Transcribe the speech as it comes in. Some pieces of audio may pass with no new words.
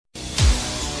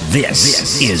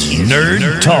This is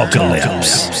Nerd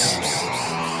Talkalypse.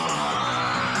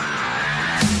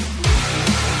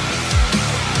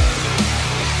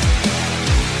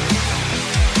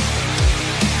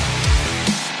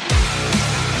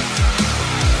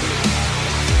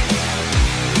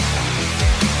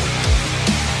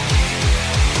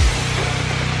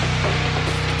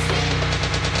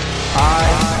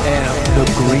 The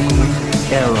Green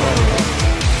Arrow.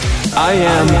 I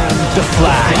am the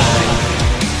Flash.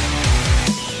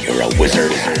 You're a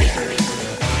wizard.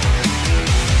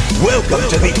 Welcome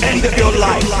to the end of your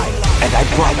life, and I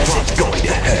promise it's going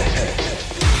to hurt.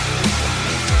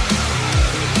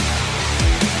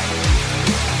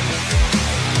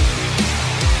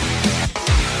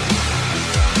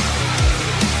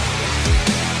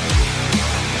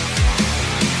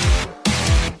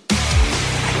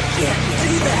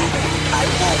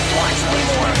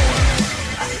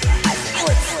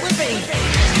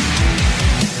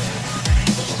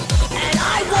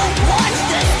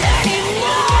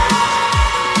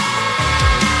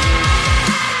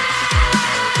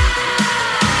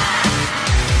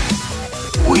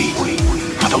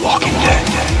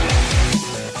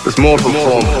 This mortal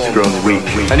form has grown weak.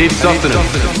 I need sustenance.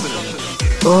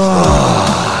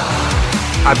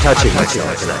 I'm touching myself.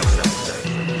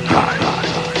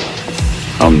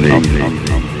 I'm You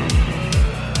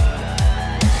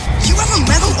have a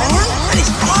metal arm? That is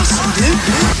awesome, dude.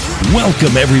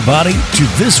 Welcome, everybody, to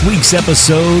this week's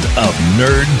episode of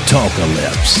Nerd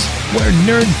Talkalypse, where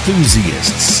nerd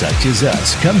enthusiasts such as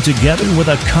us come together with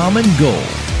a common goal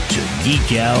to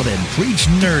geek out and preach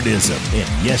nerdism in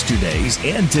yesterday's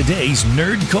and today's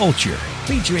nerd culture,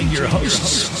 featuring your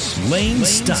hosts, Lane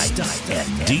Stipe and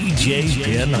DJ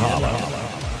Penhollow.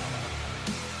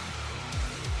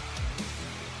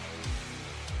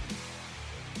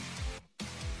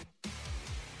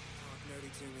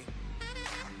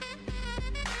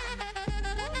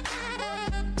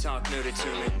 Talk nerdy to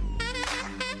me.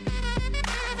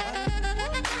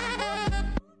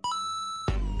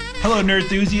 Hello, nerd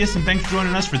enthusiasts, and thanks for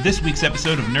joining us for this week's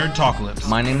episode of Nerd Talkalypse.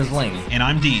 My name is Lane. And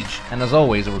I'm Deej. And as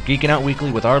always, we're geeking out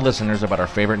weekly with our listeners about our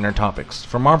favorite nerd topics.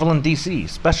 From Marvel and DC,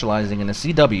 specializing in the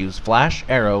CW's Flash,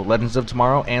 Arrow, Legends of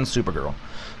Tomorrow, and Supergirl.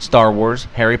 Star Wars,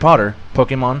 Harry Potter,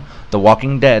 Pokemon, The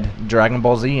Walking Dead, Dragon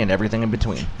Ball Z, and everything in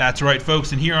between. That's right,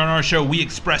 folks, and here on our show, we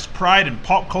express pride in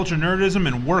pop culture nerdism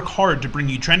and work hard to bring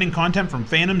you trending content from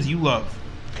fandoms you love.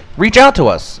 Reach out to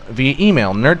us via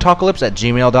email,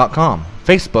 nerdtalkalypse@gmail.com,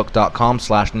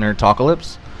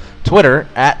 facebook.com/nerdtalkalypse, Twitter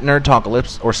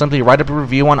 @nerdtalkalypse, or simply write up a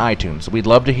review on iTunes. We'd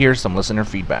love to hear some listener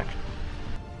feedback.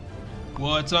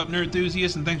 What's up, nerd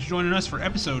enthusiasts, and thanks for joining us for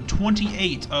episode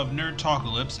 28 of Nerd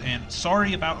Talkalypse, and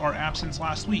sorry about our absence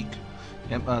last week.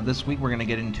 Yep, this week we're going to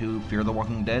get into Fear the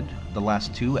Walking Dead, the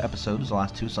last two episodes, the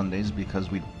last two Sundays, because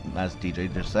we, as DJ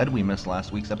just said, we missed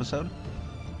last week's episode.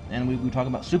 And we talk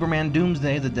about Superman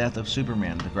Doomsday, the death of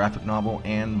Superman, the graphic novel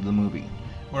and the movie.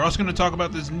 We're also going to talk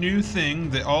about this new thing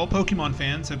that all Pokemon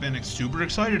fans have been super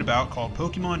excited about called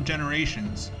Pokemon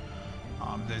Generations.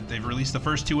 They've released the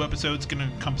first two episodes, going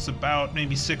to encompass about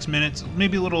maybe 6 minutes,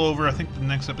 maybe a little over. I think the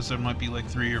next episode might be like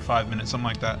 3 or 5 minutes, something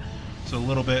like that. So a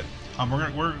little bit.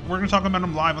 We're going to talk about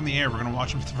them live on the air. We're going to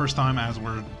watch them for the first time as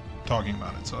we're talking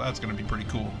about it. So that's going to be pretty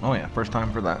cool. Oh yeah, first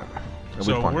time for that.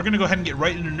 So we're going to go ahead and get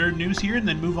right into nerd news here and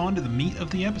then move on to the meat of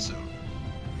the episode.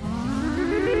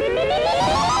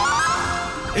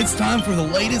 It's time for the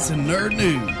latest in nerd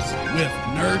news with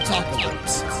Nerd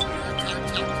Talkalypse.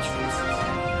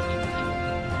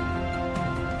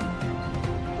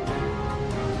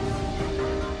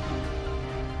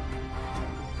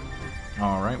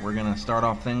 Alright, we're going to start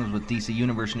off things with DC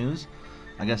Universe news.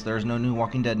 I guess there's no new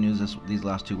Walking Dead news these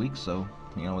last 2 weeks, so,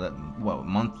 you know, that, a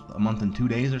month and 2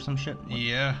 days or some shit?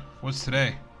 Yeah, what's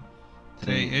today?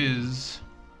 Today is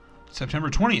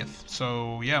September 20th,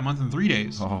 so yeah, a month and 3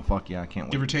 days. Oh, fuck yeah, I can't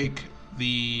wait. Give or take,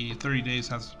 the 30 days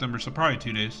has September, so probably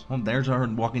 2 days. Well, there's our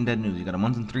Walking Dead news. You got a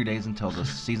month and 3 days until the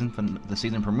season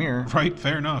premiere. Right,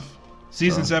 fair enough.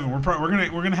 Season 7. We're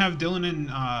gonna have Dylan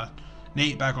and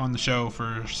Nate back on the show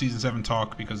for season 7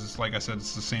 talk because it's like I said,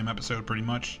 it's the same episode pretty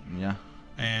much. Yeah.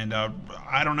 And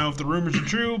I don't know if the rumors are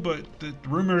true, but the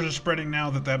rumors are spreading now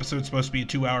that the episode's supposed to be a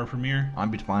 2-hour premiere.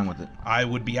 I'd be fine with it. I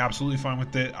would be absolutely fine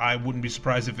with it. I wouldn't be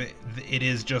surprised if it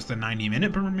is just a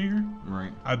 90-minute premiere.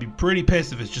 Right. I'd be pretty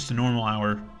pissed if it's just a normal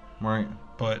hour. Right.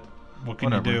 But what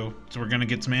can you do? So we're going to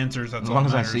get some answers. That's as all long that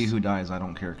as matters. I see who dies, I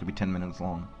don't care. It could be 10 minutes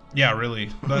long. Yeah, really.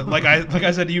 But like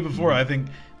I said to you before, I think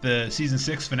the season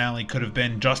 6 finale could have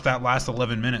been just that last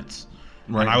 11 minutes.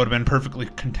 Right. And I would have been perfectly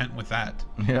content with that.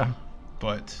 Yeah.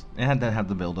 But it had to have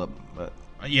the build up, but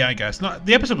Yeah, I guess. Not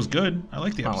the episode was good. I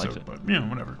liked the I liked episode, it. but you know,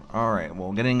 whatever. All right,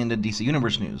 well, getting into DC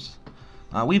Universe news.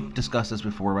 We've discussed this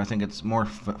before, but I think it's more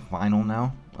final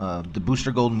now. The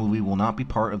Booster Gold movie will not be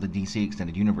part of the DC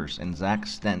Extended Universe, and Zack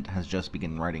Stent has just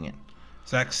begun writing it.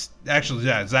 Zack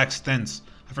Stentz.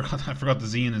 I forgot the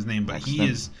Z in his name, but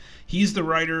he's the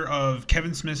writer of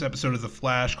Kevin Smith's episode of The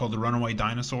Flash called The Runaway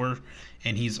Dinosaur,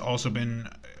 and he's also been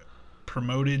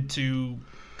promoted to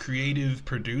creative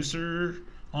producer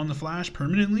on The Flash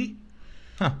permanently.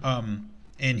 Huh.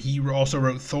 And he also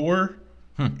wrote Thor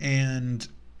and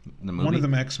The movie? one of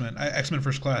them X-Men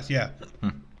First Class. Yeah,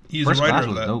 he's First a writer Class of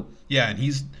was that. dope. Yeah,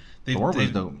 and Thor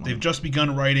was dope. they've just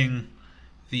begun writing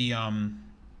the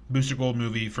Booster Gold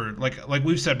movie for like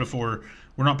we've said before.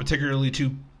 We're not particularly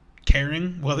too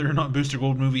caring whether or not Booster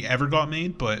Gold movie ever got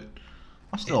made, but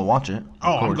I'll still watch it.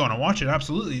 I'm going to watch it,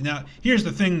 absolutely. Now, here's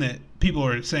the thing that people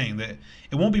are saying, that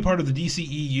it won't be part of the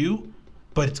DCEU,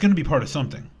 but it's going to be part of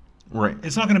something. Right.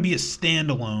 It's not going to be a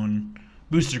standalone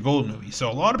Booster Gold movie. So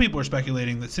a lot of people are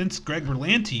speculating that since Greg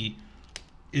Berlanti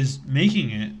is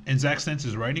making it and Zack Stentz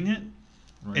is writing it,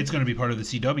 it's going to be part of the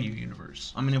CW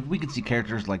universe. I mean, if we could see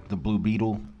characters like the Blue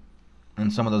Beetle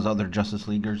and some of those other Justice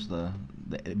Leaguers, the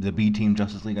B Team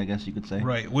Justice League, I guess you could say.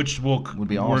 Right, which would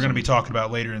be we're going to awesome. be talking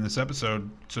about later in this episode,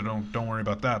 so don't worry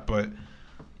about that. But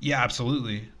yeah,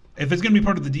 absolutely. If it's going to be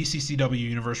part of the DCCW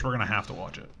universe, we're going to have to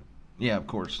watch it. Yeah, of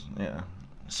course. Yeah.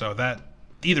 So that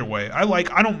either way,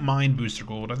 I don't mind Booster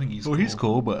Gold. I think he's He's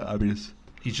cool, but I mean,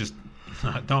 he's just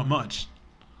not much.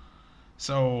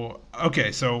 So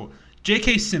okay, so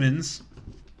J.K. Simmons,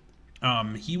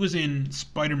 he was in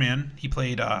Spider-Man. He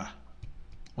played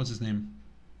what's his name?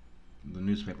 the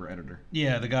newspaper editor.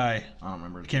 Yeah, the guy. I don't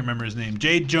remember. I can't remember his name.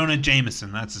 J. Jonah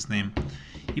Jameson, that's his name.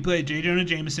 He played J. Jonah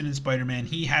Jameson in Spider-Man.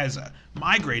 He has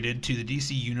migrated to the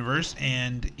DC universe,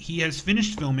 and he has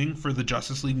finished filming for the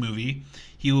Justice League movie.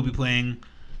 He will be playing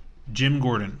Jim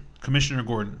Gordon, Commissioner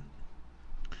Gordon.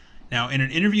 Now, in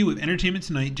an interview with Entertainment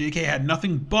Tonight, JK had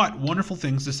nothing but wonderful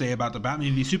things to say about the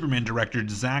Batman v Superman director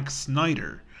Zack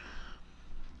Snyder.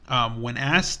 When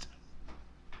asked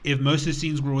if most of his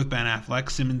scenes were with Ben Affleck,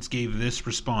 Simmons gave this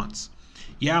response.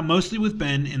 Yeah, mostly with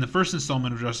Ben. In the first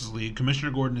installment of Justice League,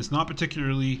 Commissioner Gordon is not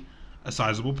particularly a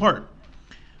sizable part.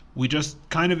 We just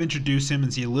kind of introduce him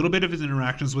and see a little bit of his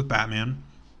interactions with Batman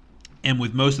and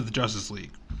with most of the Justice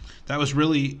League. That was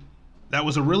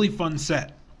a really fun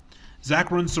set.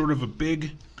 Zack runs sort of a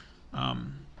big...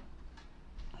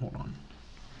 hold on.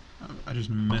 I just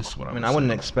missed what I was saying. I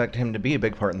wouldn't expect him to be a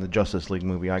big part in the Justice League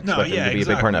movie. I expect him to be a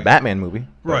big part in a exactly. Batman movie.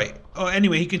 Right. Oh,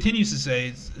 anyway, he continues to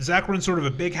say, Zack runs sort of a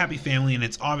big, happy family, and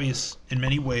it's obvious in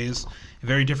many ways a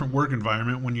very different work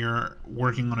environment when you're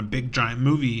working on a big, giant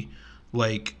movie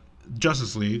like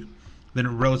Justice League than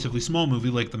a relatively small movie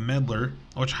like The Meddler,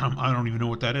 which I don't even know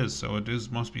what that is, so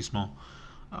it must be small.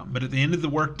 But at the end of the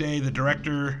workday, the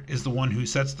director is the one who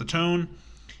sets the tone,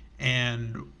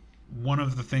 and one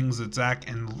of the things that Zack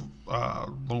and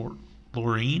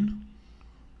Lorraine,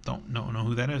 don't know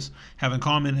who that is, have in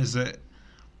common is that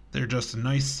they're just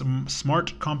nice,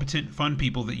 smart, competent, fun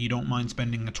people that you don't mind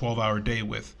spending a 12-hour day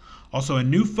with. Also, a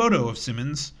new photo of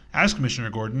Simmons as Commissioner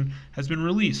Gordon has been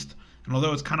released, and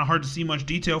although it's kind of hard to see much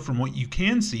detail from what you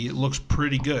can see, it looks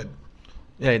pretty good.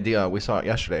 Yeah, we saw it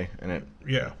yesterday, and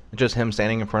Yeah. it's just him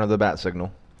standing in front of the bat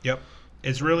signal. Yep.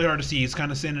 It's really hard to see. He's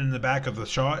kind of standing in the back of the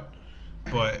shot,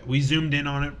 but we zoomed in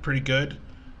on it pretty good.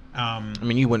 I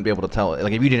mean, you wouldn't be able to tell.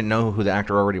 Like, if you didn't know who the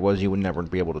actor already was, you would never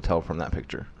be able to tell from that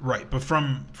picture. Right, but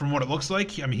from what it looks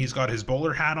like, I mean, he's got his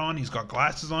bowler hat on, he's got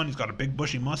glasses on, he's got a big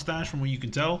bushy mustache from what you can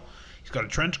tell. He's got a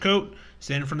trench coat,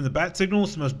 standing in front of the bat signal.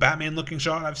 It's the most Batman-looking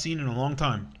shot I've seen in a long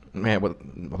time. Man,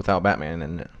 without Batman,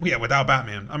 and Yeah, without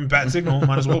Batman. I mean, bat signal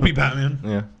might as well be Batman.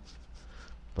 yeah.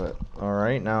 But all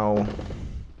right, now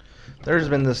there's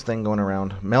been this thing going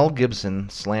around. Mel Gibson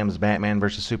slams Batman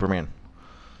vs Superman.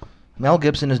 Mel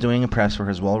Gibson is doing a press for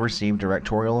his well-received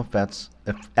directorial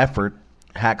effort,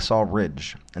 Hacksaw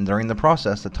Ridge, and during the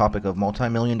process, the topic of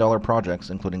multi-million-dollar projects,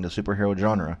 including the superhero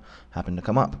genre, happened to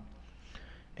come up.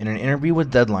 In an interview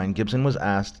with Deadline, Gibson was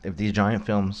asked if these giant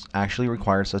films actually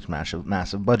require such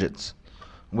massive budgets,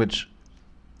 which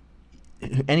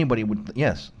anybody would.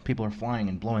 Yes, people are flying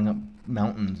and blowing up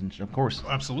mountains, and of course.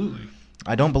 Absolutely.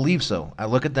 I don't believe so. I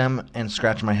look at them and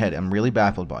scratch my head. I'm really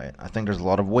baffled by it. I think there's a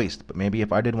lot of waste, but maybe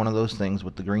if I did one of those things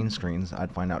with the green screens,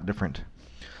 I'd find out different.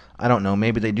 I don't know.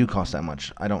 Maybe they do cost that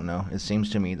much. I don't know. It seems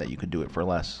to me that you could do it for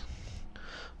less.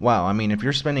 Wow, I mean, if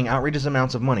you're spending outrageous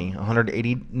amounts of money,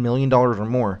 $180 million or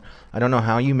more, I don't know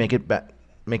how you make it back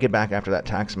after that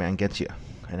tax man gets you,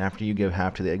 and after you give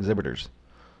half to the exhibitors.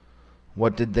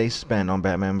 What did they spend on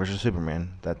Batman vs.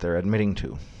 Superman that they're admitting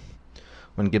to?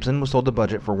 When Gibson was told the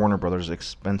budget for Warner Brothers'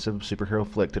 expensive superhero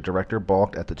flick, the director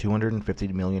balked at the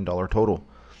 $250 million total,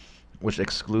 which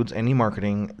excludes any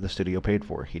marketing the studio paid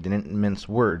for. He didn't mince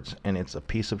words, and it's a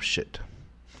piece of shit.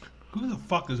 Who the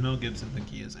fuck does Mel Gibson think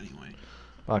he is anyway?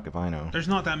 Fuck if I know. There's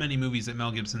not that many movies that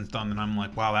Mel Gibson's done that I'm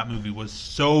like, wow, that movie was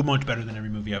so much better than every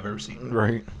movie I've ever seen.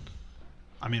 Right.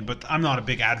 I mean, but I'm not a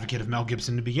big advocate of Mel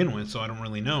Gibson to begin with, so I don't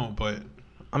really know, but...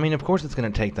 I mean, of course it's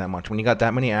going to take that much. When you got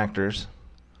that many actors,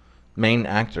 main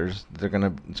actors,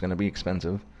 it's gonna be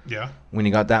expensive. Yeah. When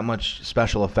you got that much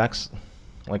special effects,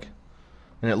 like,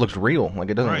 and it looks real. Like,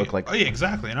 it doesn't look like... Oh, yeah,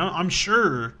 exactly. And I'm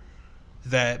sure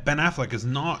that Ben Affleck is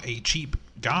not a cheap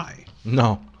guy.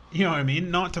 No. You know what I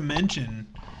mean? Not to mention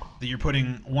that you're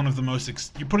putting one of the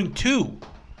most... you're putting two.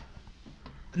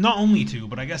 Not only two,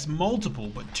 but I guess multiple.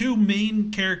 But two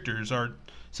main characters are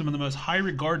some of the most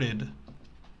high-regarded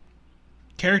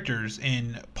characters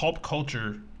in pulp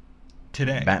culture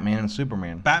today. Batman and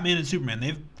Superman. Batman and Superman.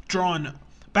 They've drawn...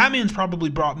 Batman's probably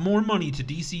brought more money to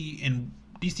DC and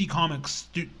DC Comics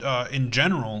in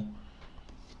general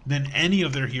than any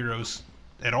of their heroes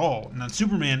at all. And then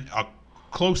Superman, a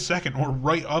close second or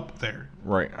right up there.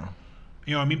 Right.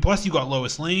 You know what I mean? Plus, you got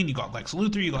Lois Lane, you got Lex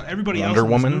Luthor, you got everybody Wonder else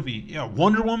in Woman. this movie. Yeah,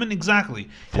 Wonder Woman, exactly.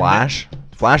 Flash.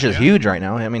 Flash is huge right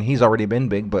now. I mean, he's already been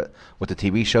big, but with the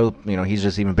TV show, he's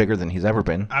just even bigger than he's ever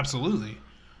been. Absolutely.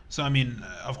 So, I mean,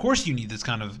 of course you need this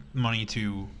kind of money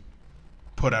to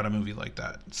put out a movie like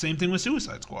that. Same thing with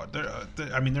Suicide Squad.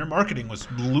 Their marketing was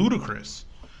ludicrous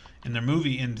in their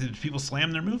movie, and people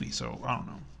slammed their movie. So, I don't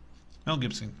know. Mel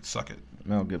Gibson, suck it.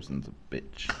 Mel Gibson's a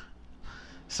bitch.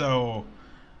 So,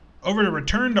 over to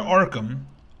Return to Arkham,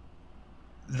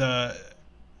 the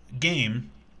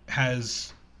game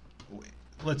has...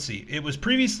 Let's see. It was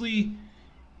previously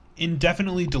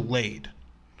indefinitely delayed.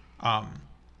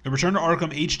 The Return to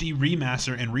Arkham HD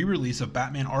remaster and re-release of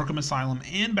Batman Arkham Asylum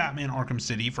and Batman Arkham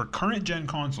City for current-gen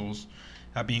consoles,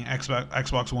 that being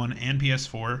Xbox One and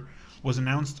PS4, was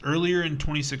announced earlier in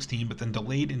 2016, but then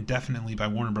delayed indefinitely by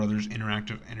Warner Brothers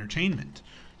Interactive Entertainment.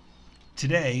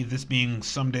 Today, this being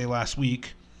someday last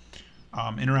week,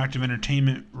 Interactive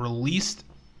Entertainment released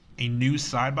a new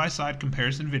side-by-side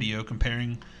comparison video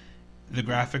comparing the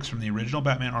graphics from the original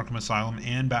Batman Arkham Asylum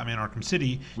and Batman Arkham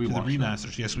City to the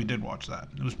remasters. Yes, we did watch that.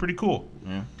 It was pretty cool.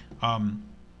 Yeah.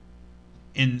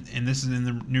 And this is in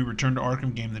the new Return to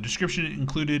Arkham game. The description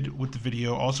included with the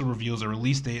video also reveals a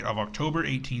release date of October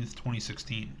 18th,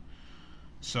 2016.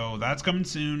 So that's coming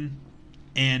soon.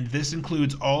 And this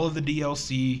includes all of the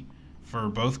DLC for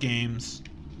both games.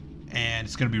 And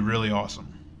it's going to be really awesome.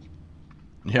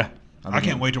 Yeah. I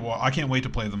can't wait to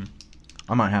play them.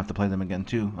 I might have to play them again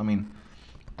too. I mean,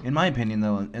 in my opinion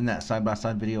though, in that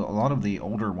side-by-side video, a lot of the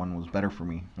older one was better for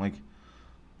me. Like,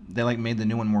 they made the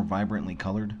new one more vibrantly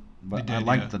colored, but I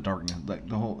liked the darkness. Like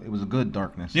it was a good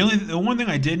darkness. The one thing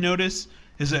I did notice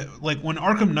is that when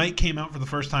Arkham Knight came out for the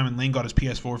first time and Lane got his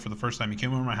PS4 for the first time, he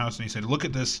came over to my house and he said, "Look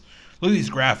at this! Look at these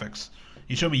graphics."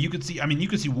 He showed me you could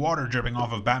see water dripping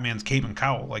off of Batman's cape and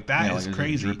cowl. Like that is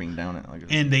crazy. Dripping down it.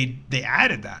 And they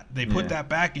added that. They put that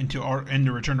back into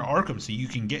Return to Arkham, so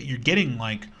you're getting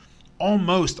like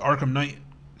almost Arkham Knight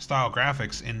style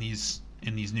graphics in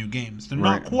these new games. They're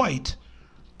not quite,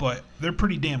 but they're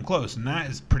pretty damn close, and that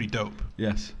is pretty dope.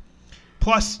 Yes.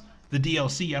 Plus the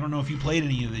DLC. I don't know if you played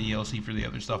any of the DLC for the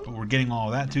other stuff, but we're getting all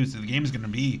of that too. So the game is going to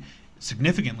be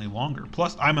significantly longer.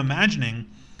 Plus, I'm imagining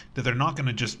that they're not going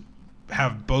to just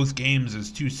have both games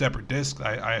as two separate discs.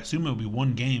 I assume it'll be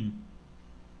one game,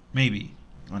 maybe.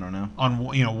 I don't know. On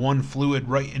one fluid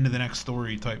right into the next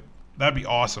story type. That'd be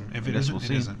awesome. If it isn't,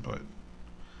 it isn't. But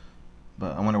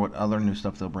I wonder what other new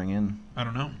stuff they'll bring in. I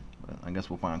don't know. But I guess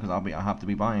we'll find because I'll have to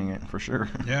be buying it for sure.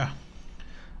 Yeah.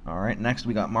 All right. Next,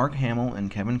 we got Mark Hamill and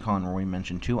Kevin Conroy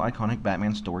mention two iconic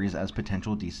Batman stories as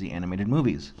potential DC animated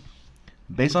movies.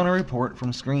 Based on a report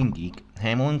from Screen Geek,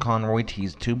 Hamill and Conroy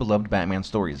teased two beloved Batman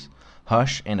stories,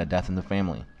 Hush and A Death in the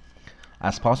Family,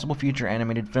 as possible future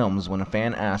animated films when a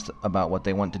fan asked about what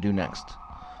they want to do next.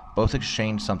 Both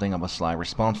exchanged something of a sly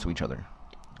response to each other,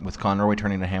 with Conroy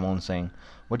turning to Hamill and saying,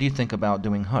 "What do you think about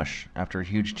doing Hush?" After a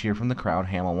huge cheer from the crowd,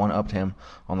 Hamill one-upped him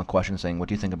on the question, saying, "What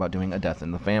do you think about doing A Death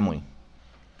in the Family?"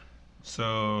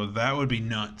 So that would be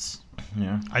nuts.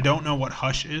 Yeah. I don't know what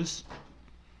Hush is.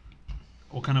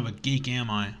 What kind of a geek am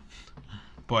I?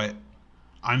 But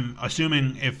I'm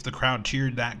assuming if the crowd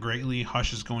cheered that greatly,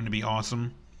 Hush is going to be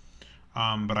awesome.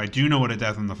 But I do know what A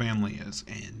Death in the Family is,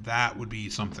 and that would be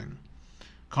something.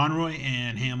 Conroy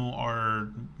and Hamill are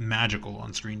magical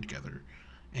on screen together.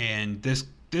 And this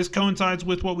coincides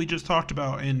with what we just talked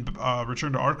about in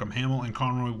Return to Arkham. Hamill and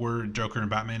Conroy were Joker and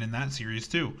Batman in that series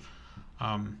too.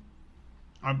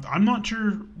 I'm not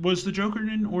sure. Was the Joker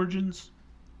in Origins?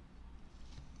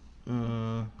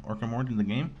 Arkham Origins, the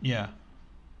game? Yeah.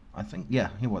 I think, yeah,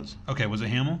 he was. Okay, was it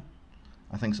Hamill?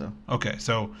 I think so. Okay,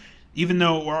 so even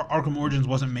though Arkham Origins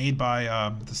wasn't made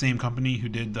by the same company who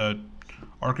did the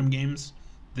Arkham games,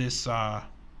 this, I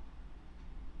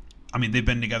mean, they've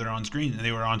been together on screen.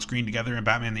 They were on screen together in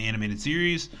Batman the Animated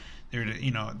Series. They're,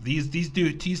 you know, these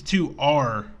two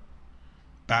are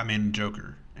Batman and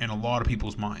Joker in a lot of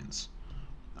people's minds.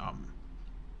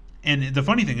 And the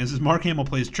funny thing is Mark Hamill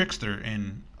plays Trickster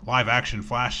in live-action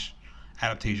Flash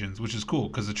adaptations, which is cool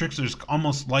because the Trickster's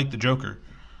almost like the Joker.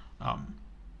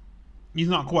 He's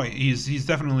not quite. He's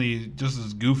definitely just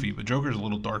as goofy, but Joker's a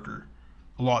little darker,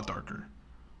 a lot darker.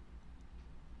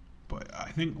 But I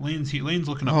think Lane's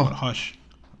looking up what Hush.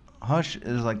 Hush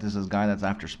is like this guy that's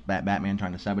after Batman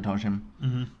trying to sabotage him.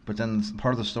 Mm-hmm. But then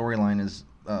part of the storyline is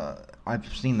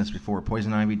I've seen this before.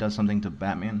 Poison Ivy does something to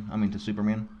to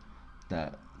Superman,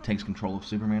 that takes control of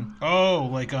Superman. Oh,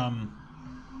 like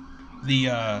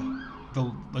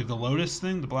the Lotus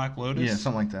thing, the Black Lotus. Yeah,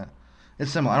 something like that. It's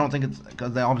similar. I don't think it's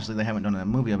because they haven't done a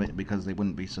movie of it because they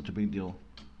wouldn't be such a big deal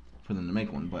for them to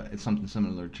make one. But it's something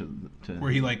similar to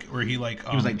where he was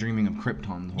like dreaming of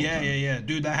Krypton the whole time. Yeah.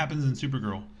 Dude, that happens in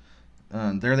Supergirl.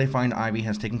 There they find Ivy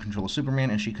has taken control of Superman,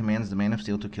 and she commands the Man of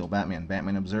Steel to kill Batman.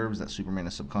 Batman observes that Superman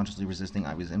is subconsciously resisting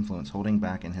Ivy's influence, holding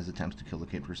back in his attempts to kill the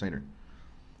Caped Crusader.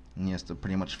 And he has to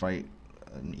pretty much fight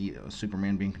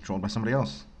Superman being controlled by somebody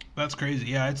else. That's crazy.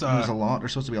 Yeah, it's there's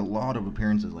supposed to be a lot of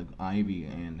appearances like Ivy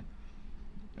and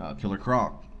Killer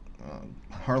Croc,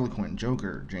 Harley Quinn,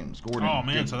 Joker, James Gordon. Oh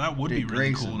man, so that would be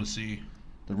really Grayson, cool to see.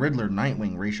 The Riddler,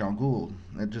 Nightwing, Ra's al Ghul.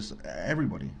 Just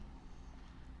everybody.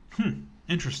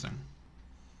 Interesting.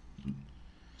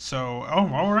 So,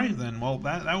 all right then. Well,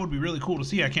 that would be really cool to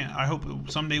see. I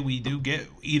hope someday we do get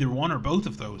either one or both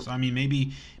of those. I mean,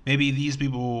 maybe these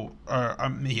people are.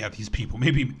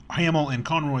 Maybe Hamill and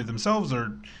Conroy themselves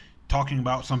are talking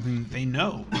about something they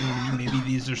know. You know what I mean? Maybe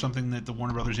these are something that the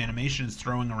Warner Brothers Animation is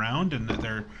throwing around, and that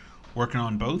they're working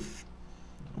on both.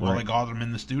 Well, they got them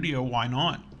in the studio. Why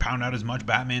not pound out as much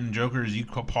Batman and Joker as you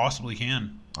possibly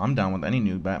can? I'm down with any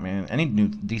new Batman, any new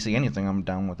DC, anything. I'm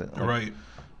down with it. Right.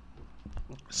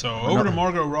 So over to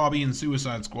Margot Robbie and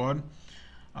Suicide Squad.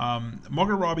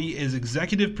 Margot Robbie is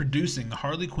executive producing the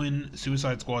Harley Quinn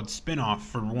Suicide Squad spin-off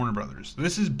for Warner Brothers.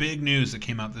 This is big news that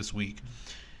came out this week.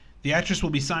 The actress will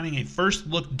be signing a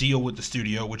first-look deal with the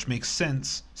studio, which makes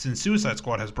sense since Suicide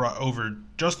Squad has brought over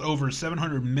just over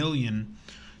 $700 million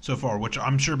so far, which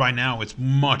I'm sure by now it's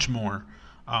much more.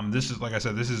 This is, like I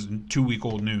said, this is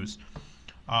 2-week-old news.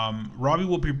 Robbie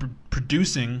will be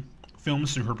producing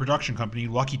films through her production company,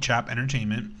 Lucky Chap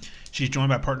Entertainment. She's joined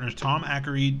by partners Tom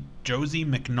Akery, Josie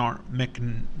McNamara,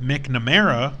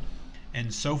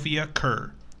 and Sophia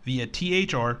Kerr via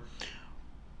THR.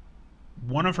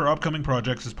 One of her upcoming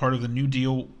projects as part of the new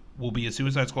deal will be a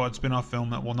Suicide Squad spin-off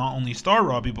film that will not only star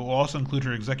Robbie, but will also include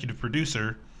her executive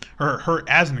producer, her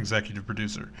as an executive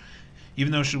producer.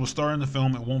 Even though she will star in the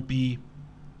film, it won't be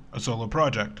a solo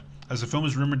project, as the film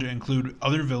is rumored to include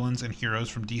other villains and heroes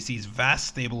from DC's vast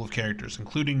stable of characters,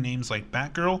 including names like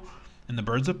Batgirl and the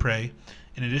Birds of Prey.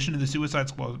 In addition to the Suicide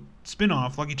Squad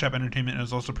spin-off, Lucky Chap Entertainment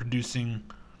is also producing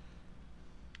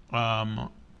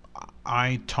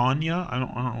I, Tonya. I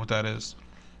don't know what that is.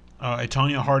 A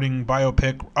Tonya Harding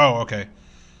biopic. Oh, okay.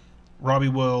 Robbie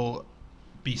will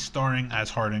be starring as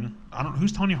Harding.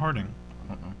 Who's Tonya Harding?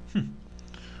 I don't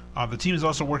know. The team is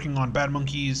also working on Bad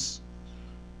Monkeys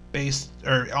based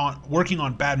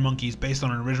on Bad Monkeys based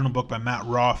on an original book by Matt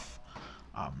Roth.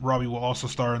 Robbie will also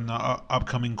star in the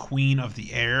upcoming Queen of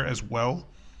the Air, as well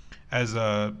as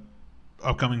a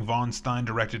upcoming Von Stein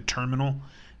directed Terminal.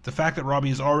 The fact that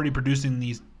Robbie is already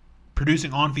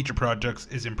producing on feature projects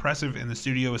is impressive, and the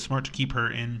studio is smart to keep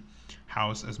her in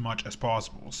house as much as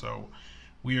possible. So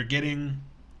we are getting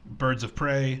Birds of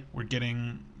Prey.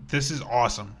 This is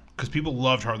awesome because people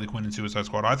loved Harley Quinn in Suicide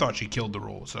Squad. I thought she killed the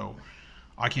role, so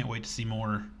I can't wait to see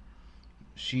more.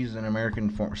 She's an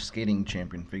American skating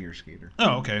champion, figure skater.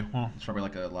 Oh, okay. Well, it's probably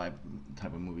like a live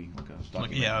type of movie,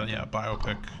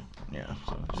 biopic. Yeah.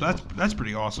 So that's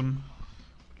pretty awesome.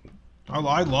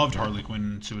 I loved Harley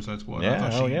Quinn in Suicide Squad. Yeah, I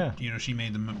thought she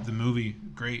made the movie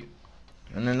great.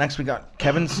 And then next we got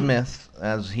Kevin Smith,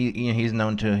 as he's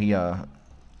known to he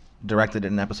directed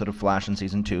an episode of Flash in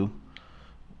season 2.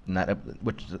 And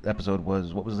which episode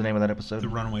was, what was the name of that episode? The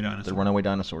Runaway Dinosaur. The Runaway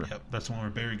Dinosaur. Yep, that's the one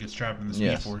where Barry gets trapped in the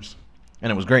Speed Force.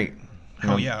 And it was great.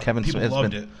 People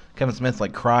loved it. Kevin Smith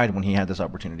cried when he had this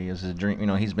opportunity. It was his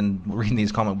dream. He's been reading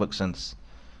these comic books since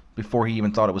before he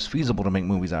even thought it was feasible to make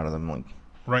movies out of them.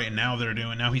 Right, and now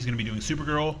he's going to be doing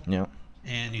Supergirl. Yeah.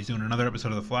 and he's doing another episode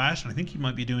of The Flash, and I think he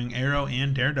might be doing Arrow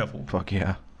and Daredevil. Fuck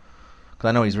yeah. Because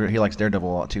I know he likes Daredevil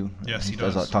a lot, too. Yes, he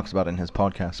does. Talks about it in his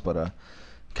podcast. But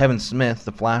Kevin Smith,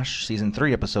 The Flash, Season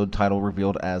 3 episode title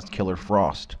revealed as Killer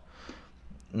Frost.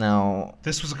 Now...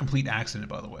 This was a complete accident,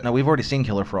 by the way. Now, we've already seen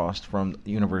Killer Frost from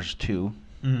Universe 2,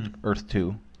 Earth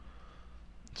 2.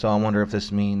 So I wonder if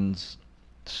this means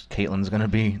Caitlin's going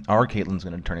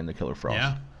to turn into Killer Frost.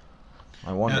 Yeah.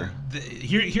 I wonder.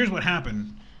 Here's what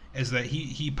happened, is that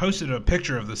he posted a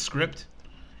picture of the script,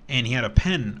 and he had a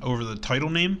pen over the title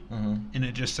name, and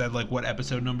it just said like what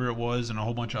episode number it was and a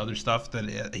whole bunch of other stuff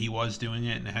that he was doing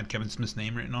it, and it had Kevin Smith's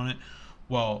name written on it.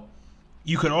 Well,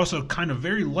 you could also kind of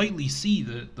very lightly see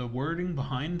the wording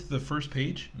behind the first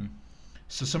page.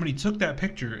 So somebody took that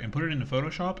picture and put it into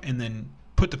Photoshop and then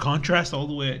put the contrast all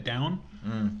the way down.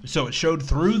 So it showed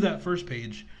through that first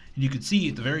page, and you could see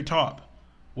at the very top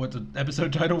what the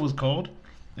episode title was called.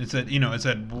 It said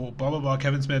blah blah blah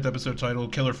Kevin Smith episode title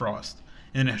Killer Frost.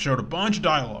 And it showed a bunch of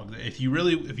dialogue. If you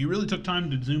really took time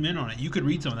to zoom in on it, you could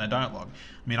read some of that dialogue.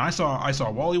 I mean, I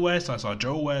saw Wally West, I saw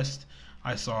Joe West,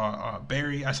 I saw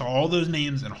Barry, I saw all those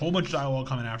names and a whole bunch of dialogue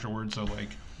coming afterwards. So like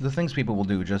the things people will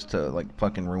do just to like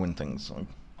fucking ruin things.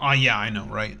 Yeah, I know,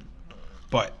 right?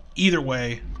 But either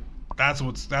way, that's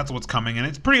what's coming, and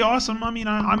it's pretty awesome. I mean,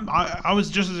 I was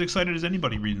just as excited as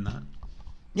anybody reading that.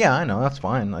 Yeah, I know, that's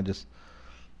fine.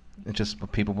 It's just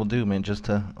what people will do, man, just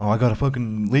to, I gotta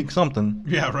fucking leak something.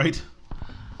 Yeah, right?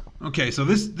 Okay, so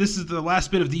this is the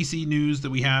last bit of DC news that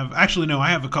we have. Actually, no, I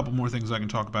have a couple more things I can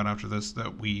talk about after this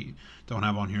that we don't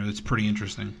have on here. That's pretty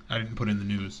interesting. I didn't put in the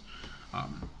news.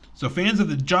 So fans of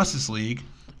the Justice League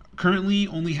currently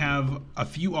only have a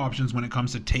few options when it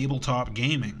comes to tabletop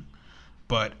gaming.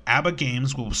 But ABBA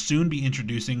Games will soon be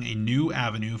introducing a new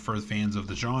avenue for fans of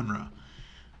the genre.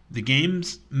 The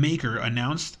game's maker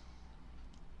announced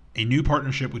a new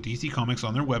partnership with DC Comics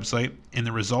on their website, and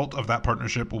the result of that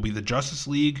partnership will be the Justice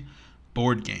League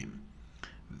board game.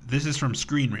 This is from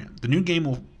Screen Rant. The new game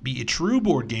will be a true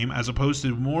board game as opposed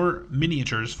to more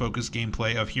miniatures-focused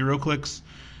gameplay of HeroClix,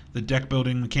 the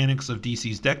deck-building mechanics of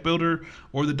DC's Deck Builder,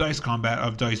 or the dice combat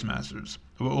of Dice Masters.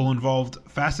 It will involve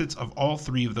facets of all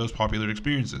three of those popular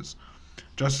experiences.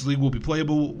 Justice League will be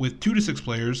playable with 2 to 6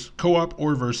 players, co-op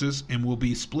or versus, and will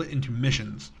be split into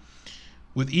missions,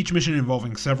 with each mission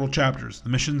involving several chapters. The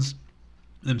missions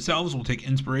themselves will take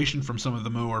inspiration from some of the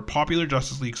more popular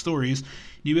Justice League stories, and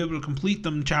you'll be able to complete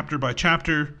them chapter by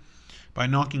chapter by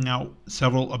knocking out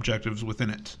several objectives within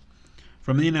it.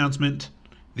 From the announcement,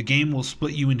 the game will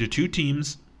split you into 2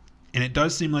 teams, and it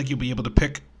does seem like you'll be able to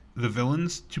pick the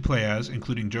villains to play as,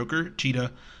 including Joker,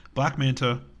 Cheetah, Black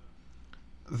Manta,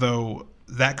 though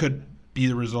that could be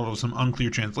the result of some unclear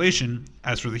translation.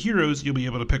 As for the heroes, you'll be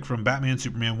able to pick from Batman,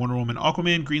 Superman, Wonder Woman,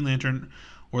 Aquaman, Green Lantern,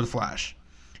 or the Flash.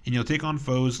 And you'll take on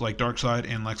foes like Darkseid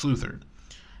and Lex Luthor.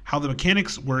 How the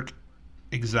mechanics work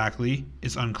exactly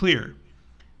is unclear,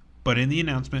 but in the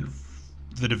announcement,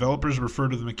 the developers refer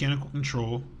to the mechanical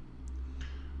control,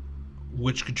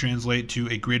 which could translate to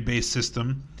a grid-based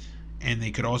system, and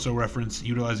they could also reference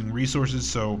utilizing resources,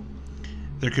 so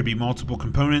there could be multiple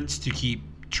components to keep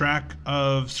track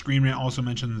of. Screen Rant also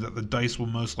mentioned that the dice will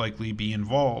most likely be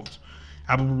involved.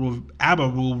 ABBA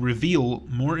will reveal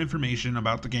more information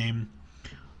about the game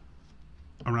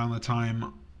around the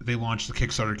time they launch the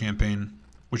Kickstarter campaign,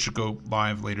 which should go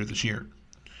live later this year.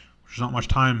 There's not much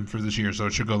time for this year, so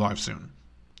it should go live soon.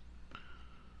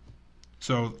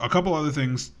 So a couple other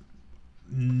things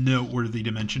noteworthy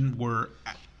to mention were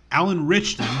Alan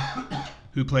Richardson,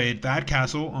 who played Thad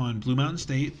Castle on Blue Mountain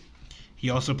State. He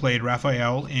also played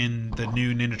Raphael in the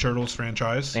new Ninja Turtles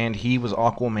franchise. And he was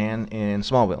Aquaman in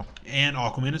Smallville. And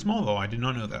Aquaman in Smallville. I did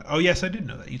not know that. Oh, yes, I did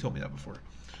know that. You told me that before.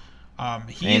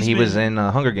 He was in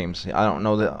Hunger Games. I don't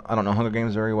know Hunger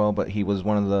Games very well, but he was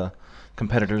one of the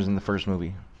competitors in the first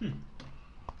movie.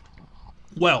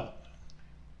 Well,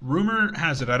 rumor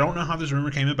has it. I don't know how this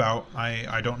rumor came about.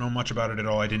 I don't know much about it at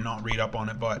all. I did not read up on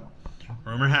it, but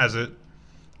rumor has it,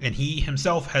 and he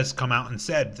himself has come out and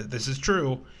said that this is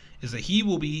true, is that he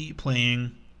will be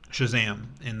playing Shazam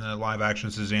in the live-action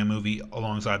Shazam movie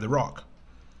alongside The Rock.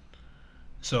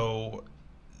 So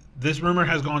this rumor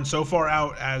has gone so far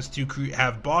out as to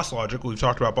have Boss Logic, we've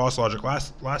talked about Boss Logic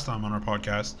last time on our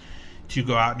podcast, to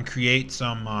go out and create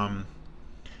some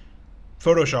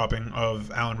photoshopping of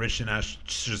Alan Richardson as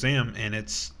Shazam, and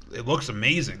it looks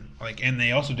amazing. And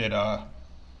they also did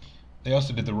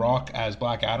The Rock as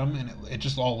Black Adam, and it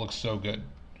just all looks so good.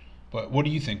 But what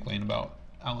do you think, Lane, about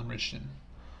Alan Richardson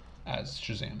as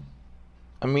Shazam?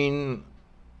 I mean,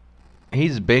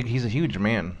 he's big. He's a huge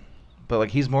man, but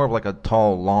he's more of a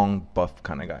tall, long, buff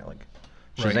kind of guy.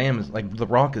 Right. Shazam is like The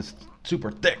Rock is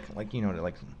super thick, like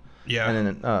like. Yeah. And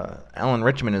then Alan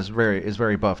Rickman is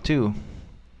very buff too,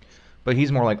 but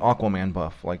he's more like Aquaman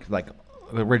buff, like the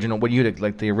original. What you'd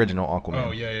like the original Aquaman.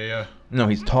 Oh yeah. No,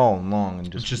 he's tall and long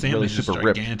and just Shazam really is just super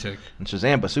ripped. gigantic. And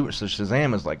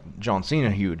Shazam is like John Cena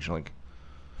huge, like.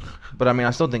 But I mean,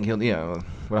 I still think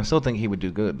he would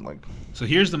do good, like. So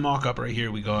here's the mock-up right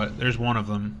here we got. There's one of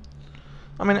them.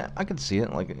 I mean, I could see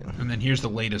it, like. And then here's the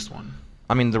latest one.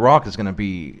 I mean, The Rock is gonna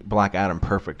be Black Adam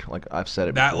perfect, like I've said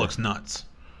it. That before. looks nuts.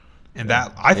 And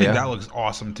I think that looks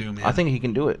awesome too, man. I think he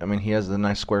can do it. I mean, he has the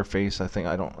nice square face. I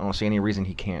don't see any reason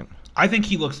he can't. I think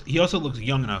he also looks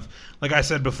young enough. Like I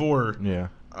said before, Yeah.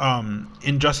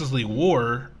 In Justice League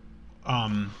War,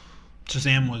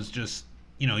 Shazam was just,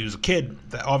 he was a kid,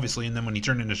 obviously, and then when he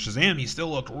turned into Shazam, he still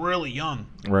looked really young.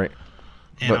 Right.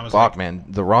 And I But was fuck, like, man,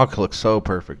 The Rock looks so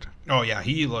perfect. oh yeah,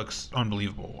 he looks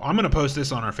unbelievable. I'm going to post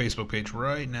this on our Facebook page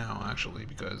right now, actually,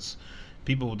 because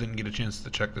people didn't get a chance to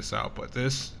check this out, but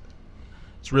it's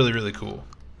really, really cool.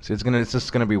 See, it's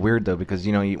just gonna be weird though, because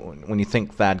when you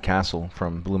think Thad Castle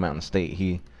from Blue Mountain State,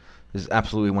 he is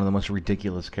absolutely one of the most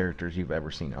ridiculous characters you've ever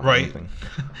seen on Right. anything.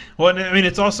 Well, I mean,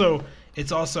 it's also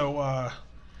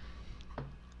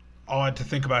odd to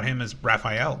think about him as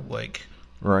Raphael, like.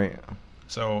 Right.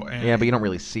 So. And, Yeah, but you don't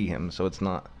really see him, so it's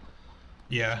not.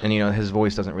 Yeah. And his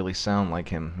voice doesn't really sound like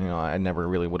him. I never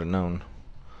really would have known.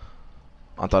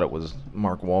 I thought it was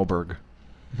Mark Wahlberg.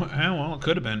 Well, it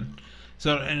could have been.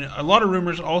 So, and a lot of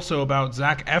rumors also about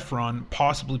Zac Efron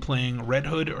possibly playing Red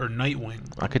Hood or Nightwing.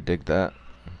 I could dig that.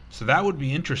 So that would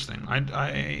be interesting.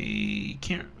 I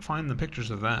can't find the pictures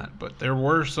of that, but there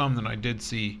were some that I did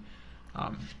see.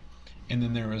 And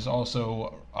then there was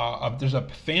also there's a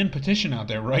fan petition out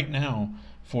there right now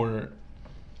for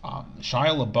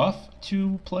Shia LaBeouf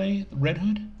to play Red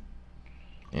Hood.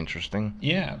 Interesting.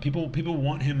 Yeah, people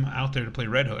want him out there to play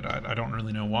Red Hood. I don't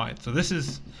really know why. So this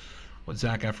is what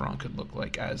Zac Efron could look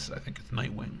like as, I think it's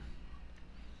Nightwing.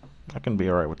 I can be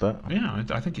alright with that. Yeah,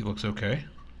 I think he looks okay.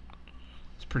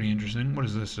 It's pretty interesting. What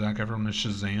is this, Zac Efron as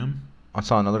Shazam? I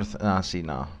saw another.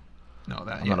 No. No,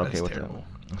 I'm not okay with terrible.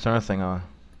 that. It's another thing.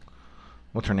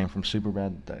 What's her name from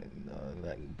Superbad? That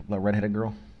redheaded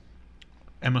girl.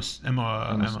 Emma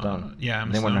Stone. Yeah,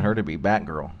 Emma They Stone. wanted her to be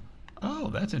Batgirl, Oh,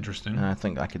 that's interesting. and I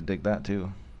think I could dig that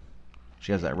too.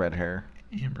 She has that red hair.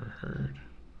 Amber Heard.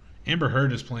 Amber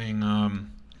Heard is playing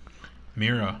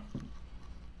Mira,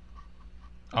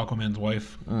 Aquaman's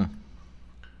wife. Mm.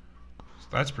 So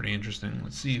that's pretty interesting.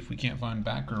 Let's see if we can't find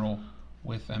Batgirl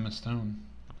with Emma Stone.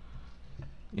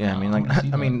 Yeah, I mean, I wanna see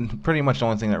I that. mean, pretty much the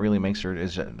only thing that really makes her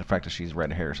is the fact that she's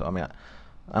red hair. So I mean,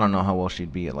 I don't know how well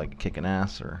she'd be at like kicking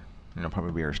ass, or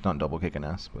probably be her stunt double kicking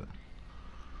ass. But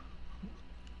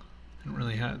Didn't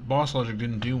really have Boss Logic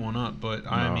didn't do one up, but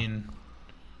I No. mean,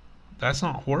 that's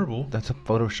not horrible. that's a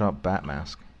Photoshop bat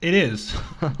mask. It is,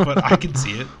 but I can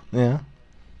see it. Yeah.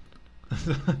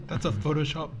 That's a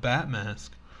Photoshop bat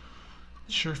mask.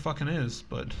 It sure fucking is,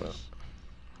 but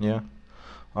Yeah.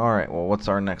 All right. Well, what's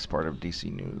our next part of DC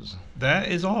news? that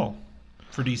is all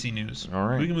for DC news. All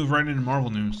right. We can move right into Marvel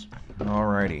news.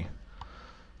 Alrighty.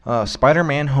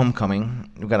 Spider-Man: Homecoming.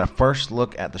 We've got a first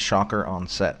look at the Shocker on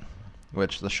set,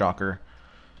 which the Shocker,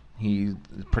 he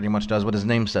pretty much does what his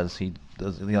name says. He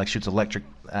like shoots electric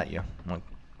at you. Like,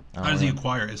 I How don't does he know.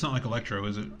 acquire it? It's not like Electro,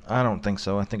 is it? I don't think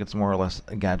so. I think it's more or less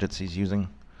gadgets he's using.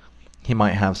 He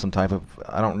might have some type of.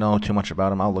 I don't know too much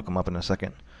about him. I'll look him up in a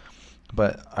second.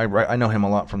 But I know him a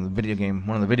lot from the video game.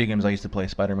 One of the video games I used to play,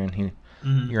 Spider-Man.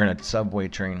 You're in a subway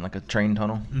train, like a train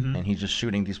tunnel, and he's just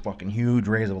shooting these fucking huge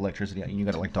rays of electricity at you. You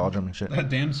gotta like dodge them and shit. That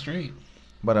damn straight.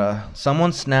 But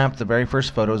someone snapped the very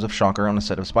first photos of Shocker on the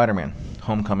set of Spider-Man: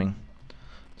 Homecoming.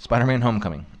 Spider-Man: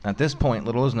 Homecoming. At this point,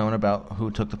 little is known about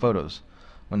who took the photos,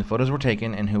 when the photos were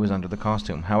taken, and who was under the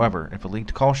costume. However, if a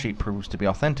leaked call sheet proves to be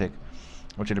authentic,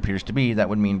 which it appears to be, that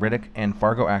would mean Riddick and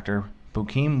Fargo actor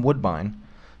Bokeem Woodbine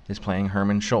is playing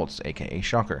Herman Schultz, aka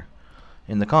Shocker.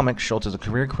 In the comics, Schultz is a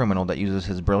career criminal that uses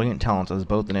his brilliant talents as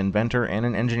both an inventor and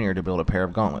an engineer to build a pair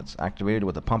of gauntlets, activated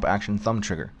with a pump-action thumb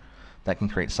trigger that can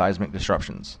create seismic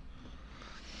disruptions.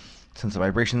 Since the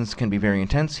vibrations can be very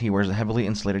intense, he wears a heavily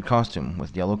insulated costume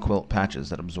with yellow quilt patches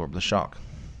that absorb the shock.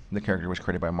 The character was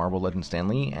created by Marvel legend Stan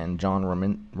Lee and John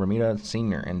Romita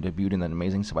Sr. and debuted in the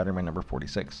Amazing Spider-Man number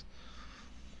 46.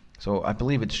 So I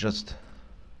believe it's just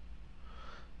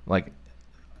like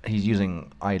he's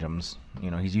using items.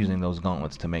 He's using those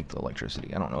gauntlets to make the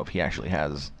electricity. I don't know if he actually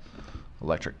has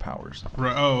electric powers.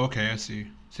 Right. Oh, okay. I see.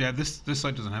 So yeah, this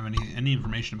site doesn't have any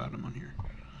information about him on here.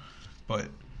 But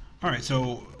all right,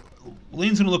 so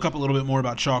Lane's gonna look up a little bit more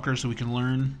about Shocker so we can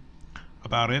learn.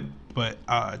 about it, but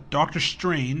Doctor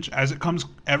Strange, as it comes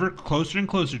ever closer and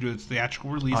closer to its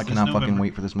theatrical release I this cannot November, fucking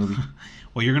wait for this movie.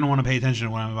 well, you're going to want to pay attention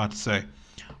to what I'm about to say.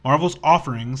 Marvel's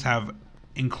offerings have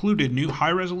included new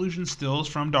high-resolution stills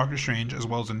from Doctor Strange, as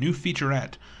well as a new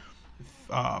featurette,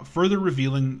 further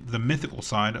revealing the mythical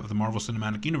side of the Marvel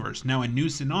Cinematic Universe. Now, a new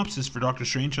synopsis for Doctor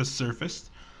Strange has surfaced,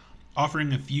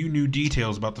 offering a few new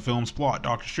details about the film's plot.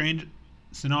 Doctor Strange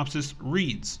synopsis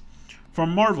reads,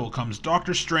 "From Marvel comes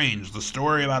Doctor Strange, the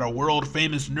story about a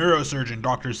world-famous neurosurgeon,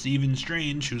 Dr. Stephen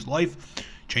Strange, whose life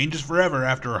changes forever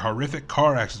after a horrific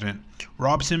car accident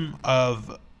robs him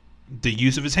of the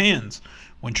use of his hands.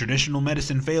 When traditional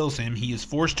medicine fails him, he is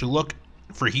forced to look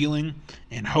for healing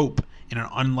and hope in an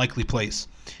unlikely place,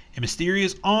 a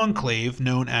mysterious enclave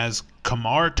known as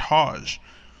Kamar Taj.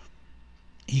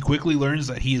 He quickly learns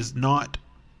that he is not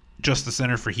just the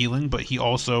center for healing, but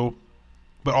also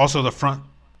the front.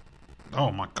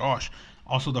 Oh my gosh!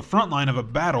 Also the front line of a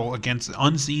battle against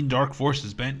unseen dark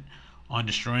forces bent on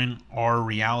destroying our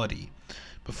reality.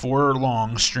 Before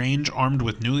long, Strange, armed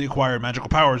with newly acquired magical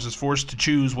powers, is forced to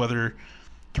choose whether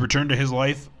to return to his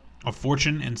life of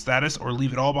fortune and status or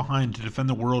leave it all behind to defend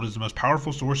the world as the most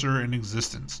powerful sorcerer in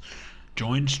existence.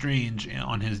 Join Strange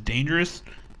on his dangerous,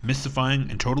 mystifying,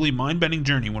 and totally mind-bending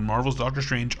journey when Marvel's Doctor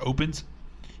Strange opens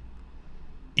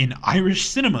in Irish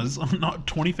cinemas on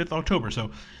 25th October.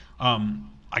 So,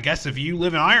 I guess if you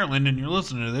live in Ireland and you're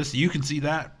listening to this, you can see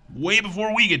that way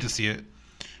before we get to see it.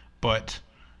 But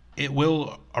it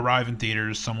will arrive in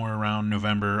theaters somewhere around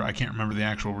November. I can't remember the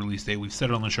actual release date. We've said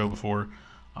it on the show before.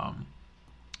 I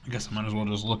guess I might as well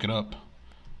just look it up.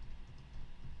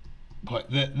 But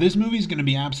this movie is going to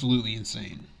be absolutely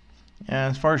insane. Yeah,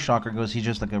 as far as Shocker goes, he's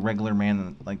just like a regular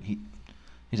man. Like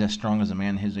he's as strong as a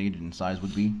man his age and size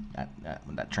would be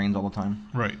that trains all the time.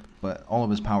 Right. But all of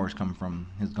his powers come from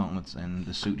his gauntlets and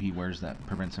the suit he wears that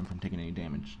prevents him from taking any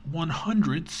damage.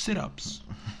 100 sit-ups.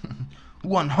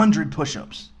 100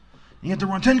 push-ups. You have to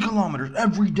run 10 kilometers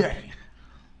every day.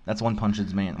 That's One Punch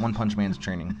Man's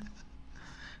training.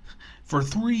 For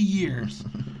 3 years.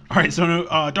 All right, so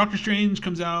Doctor Strange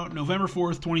comes out November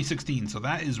 4th, 2016. So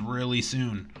that is really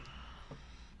soon.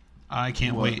 I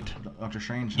can't wait. Doctor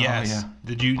Strange? Yes. Oh,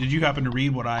 yeah. Did you happen to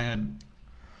read what I had?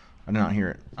 I did not hear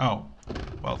it. Oh,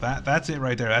 well, that's it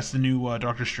right there. That's the new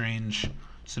Doctor Strange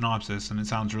synopsis, and it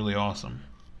sounds really awesome.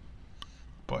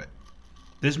 But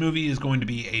this movie is going to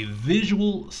be a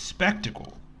visual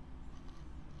spectacle.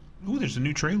 Ooh, there's a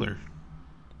new trailer.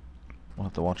 We'll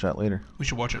have to watch that later. We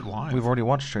should watch it live. We've already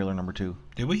watched trailer number 2.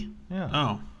 Did we? Yeah.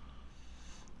 Oh.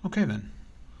 Okay, then.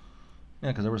 Yeah,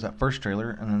 because there was that first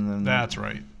trailer, and then... That's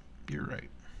right. You're right.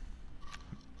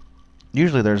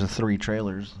 Usually there's 3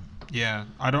 trailers. Yeah,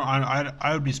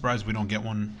 I would be surprised if we don't get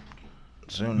one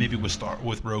soon. Maybe with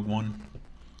Rogue One.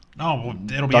 No, well,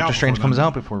 it'll be Doctor Strange comes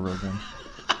out before Rogue One.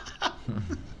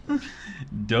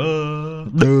 Duh.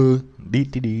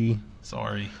 DTD.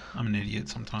 Sorry, I'm an idiot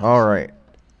sometimes. All right,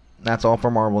 that's all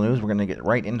for Marvel news. We're gonna get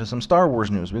right into some Star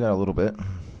Wars news. We got a little bit.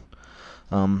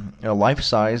 A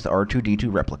life-sized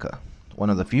R2-D2 replica. One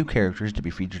of the few characters to be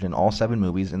featured in all 7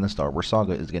 movies in the Star Wars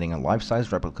saga is getting a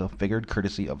life-sized replica figured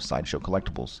courtesy of Sideshow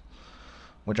Collectibles.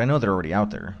 Which I know they're already out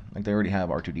there. Like, they already have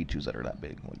R2-D2s that are that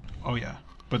big. Like, oh, yeah.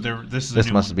 But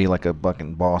this must be like a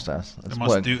fucking boss ass. It's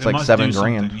like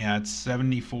 $7,000. Yeah, it's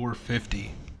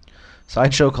 $7,450.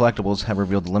 Sideshow Collectibles have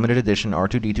revealed the limited edition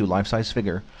R2-D2 life-size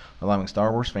figure, allowing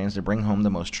Star Wars fans to bring home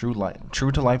the most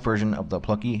true-to-life version of the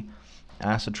plucky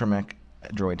Asatremech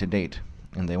droid to date.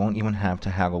 And they won't even have to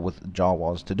haggle with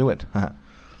Jawas to do it.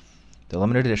 The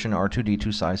limited edition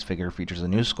R2-D2 size figure features a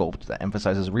new sculpt that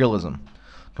emphasizes realism,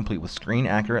 complete with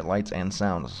screen-accurate lights and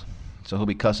sounds. So he'll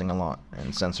be cussing a lot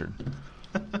and censored.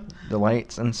 The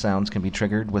lights and sounds can be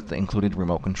triggered with the included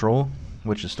remote control,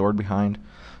 which is stored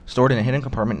in a hidden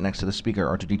compartment next to the speaker.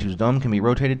 R2-D2's dome can be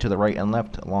rotated to the right and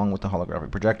left, along with the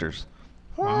holographic projectors.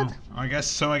 What? Wow. I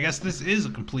guess this is a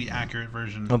complete accurate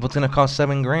version. Well, if it's gonna cost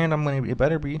 $7,000, it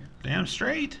better be. Damn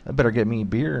straight. I better get me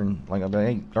beer and like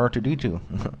hey, R2-D2.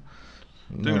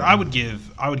 Dude, I would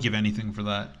give anything for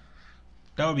that.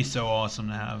 That would be so awesome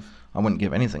to have. I wouldn't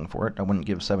give anything for it. I wouldn't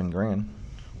give $7,000.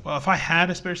 Well, if I had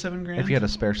a spare $7,000. If you had a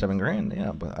spare $7,000,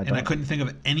 yeah, but I don't. And I couldn't think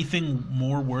of anything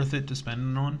more worth it to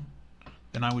spend it on,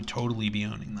 then I would totally be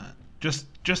owning that. Just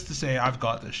to say I've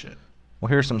got this shit. Well,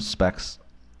 here's some specs.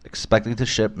 Expected to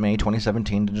ship May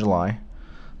 2017 to July.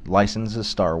 License is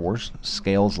Star Wars.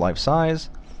 Scales life size.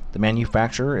 The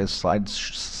manufacturer is Sideshow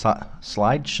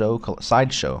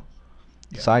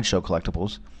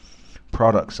Collectibles.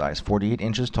 Product size 48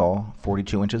 inches tall,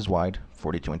 42 inches wide,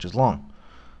 42 inches long.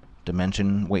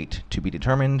 Dimension weight to be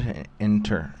determined.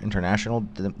 International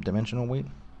dimensional weight.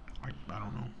 I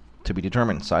To be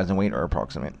determined. Size and weight are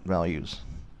approximate values.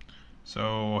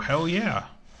 So, hell yeah.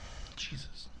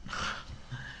 Jesus.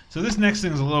 So this next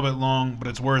thing is a little bit long, but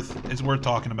it's worth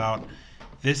talking about.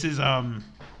 This is oh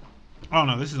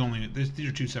no, these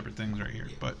are two separate things right here.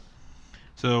 But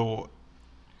so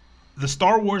the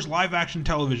Star Wars live action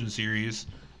television series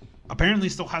apparently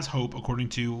still has hope, according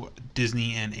to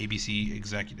Disney and ABC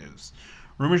executives.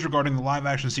 Rumors regarding the live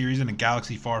action series in a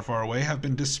galaxy far, far away have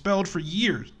been dispelled for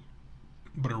years.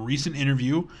 But a recent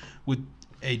interview with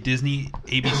a Disney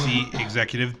ABC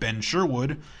executive, Ben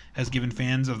Sherwood, has given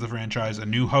fans of the franchise a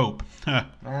new hope.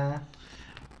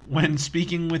 When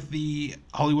speaking with the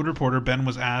Hollywood Reporter, Ben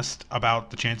was asked about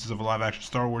the chances of a live-action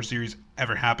Star Wars series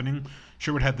ever happening.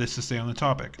 Sherwood had this to say on the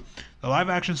topic. The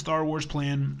live-action Star Wars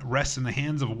plan rests in the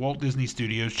hands of Walt Disney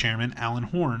Studios chairman Alan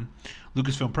Horn,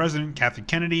 Lucasfilm president Kathleen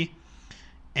Kennedy,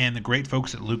 and the great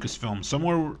folks at Lucasfilm.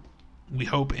 Somewhere, we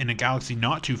hope, in a galaxy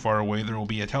not too far away, there will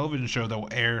be a television show that will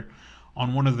air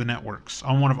on one of our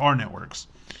networks.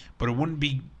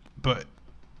 But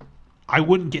I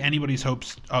wouldn't get anybody's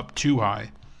hopes up too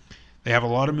high. They have a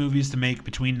lot of movies to make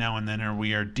between now and then, and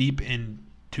we are deep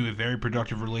into a very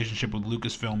productive relationship with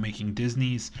Lucasfilm making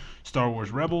Disney's Star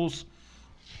Wars Rebels,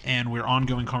 and we're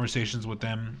ongoing conversations with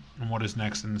them on what is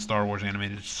next in the Star Wars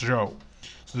animated show.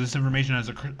 So this information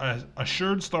has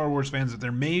assured Star Wars fans that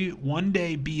there may one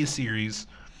day be a series,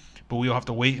 but we will have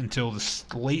to wait until the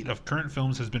slate of current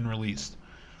films has been released.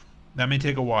 That may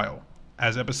take a while,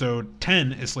 as Episode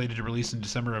 10 is slated to release in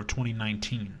December of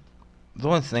 2019. The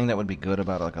only thing that would be good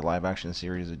about like a live action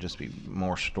series would just be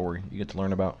more story you get to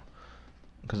learn about.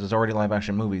 Because there's already live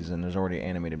action movies and there's already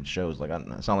animated shows. Like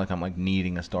it's not like I'm like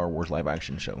needing a Star Wars live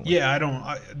action show. Like, yeah, I don't.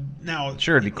 Now,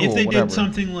 sure, it'd be cool. If they whatever. did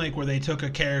something like where they took a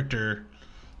character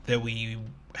that we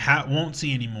won't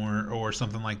see anymore or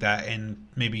something like that, and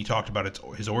maybe talked about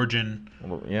his origin.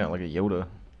 Well, yeah, like a Yoda.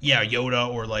 Yeah,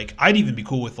 Yoda, or like I'd even be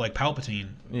cool with like Palpatine.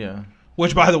 Yeah.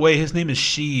 Which, by the way, his name is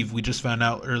Sheev. We just found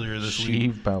out earlier this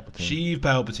week. Sheev Palpatine. Sheev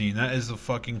Palpatine. That is the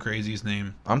fucking craziest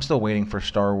name. I'm still waiting for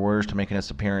Star Wars to make its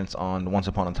appearance on Once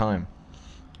Upon a Time.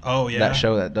 Oh yeah. That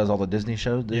show that does all the Disney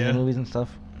shows, Disney movies and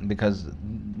stuff. Because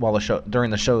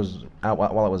during the shows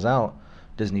while it was out,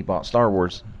 Disney bought Star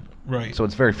Wars. Right. So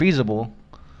it's very feasible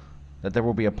that there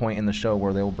will be a point in the show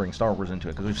where they will bring Star Wars into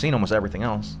it, because we've seen almost everything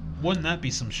else. Wouldn't that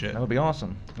be some shit? That would be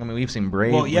awesome. I mean, we've seen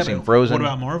Brave, we've seen Frozen. What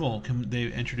about Marvel? Can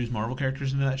they introduce Marvel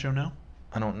characters into that show now?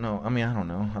 I don't know. I mean, I don't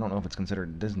know. I don't know if it's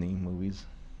considered Disney movies.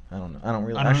 I don't know. I don't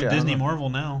really. I don't know. Disney Marvel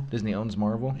now. Disney owns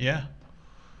Marvel. Yeah.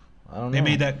 I don't know.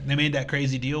 They made that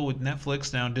crazy deal with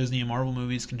Netflix. Now Disney and Marvel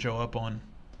movies can show up on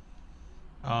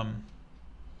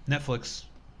Netflix.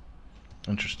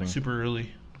 Interesting. Super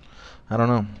early. I don't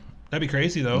know. That'd be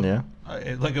crazy though. Yeah.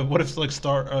 What if like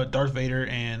Darth Vader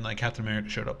and like Captain America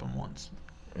showed up on once?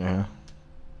 Yeah.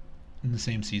 In the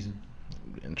same season.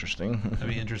 Interesting. That'd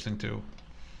be interesting too.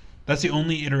 That's the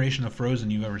only iteration of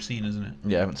Frozen you've ever seen, isn't it?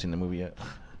 Yeah, I haven't seen the movie yet.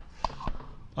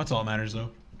 That's all that matters though.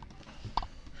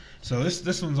 So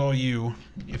this one's all you.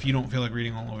 If you don't feel like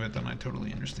reading all of it, then I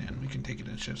totally understand. We can take it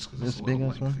in shifts because it's a little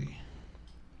lengthy.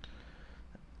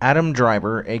 Adam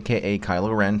Driver, a.k.a.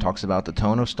 Kylo Ren, talks about the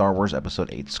tone of Star Wars Episode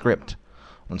 8 script.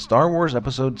 When Star Wars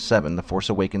Episode 7, The Force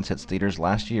Awakens hit theaters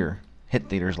last year,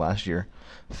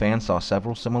 fans saw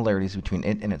several similarities between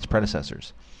it and its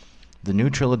predecessors. The new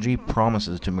trilogy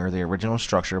promises to mirror the original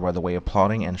structure by the way of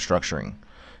plotting and structuring.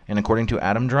 And according to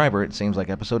Adam Driver, it seems like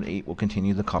Episode 8 will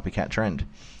continue the copycat trend.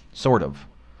 Sort of.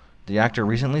 The actor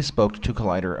recently spoke to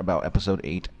Collider about Episode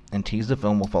 8 and teased the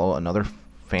film will follow another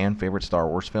fan-favorite Star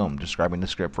Wars film, describing the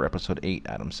script for Episode 8,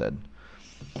 Adam said.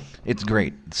 It's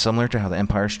great. It's similar to how The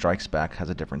Empire Strikes Back has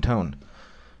a different tone.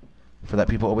 For that,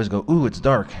 people always go, ooh, it's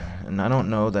dark. And I don't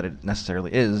know that it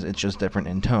necessarily is, it's just different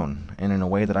in tone. And in a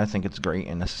way that I think it's great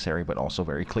and necessary, but also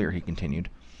very clear, he continued.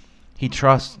 He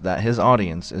trusts that his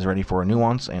audience is ready for a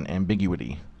nuance and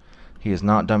ambiguity. He is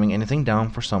not dumbing anything down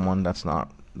for someone that's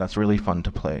really fun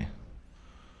to play.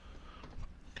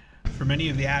 For many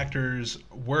of the actors'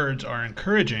 words are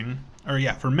encouraging.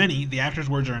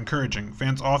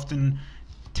 Fans often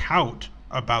tout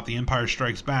about The Empire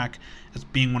Strikes Back as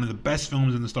being one of the best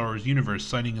films in the Star Wars universe,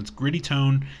 citing its gritty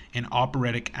tone and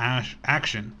operatic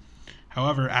action.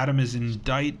 However, Adam is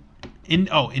indicating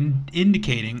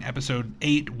Episode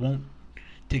 8 won't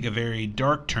take a very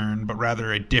dark turn, but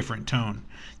rather a different tone.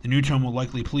 The new tone will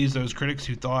likely please those critics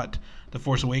who thought The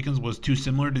Force Awakens was too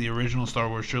similar to the original Star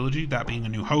Wars trilogy, that being A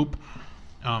New Hope.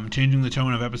 Changing the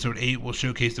tone of Episode 8 will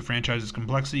showcase the franchise's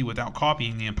complexity without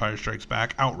copying The Empire Strikes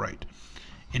Back outright.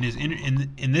 In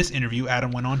this interview,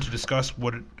 Adam went on to discuss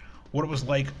what it was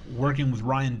like working with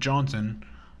Rian Johnson,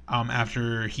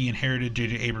 after he inherited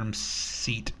J.J. Abrams'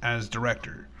 seat as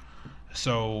director.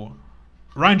 So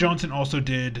Rian Johnson also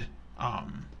did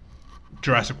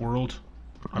Jurassic World,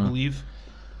 I believe.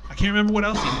 I can't remember what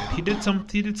else he did.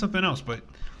 He did something else, but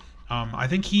I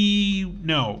think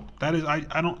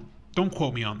don't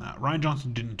quote me on that. Rian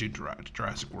Johnson didn't do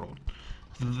Jurassic World.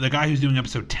 The guy who's doing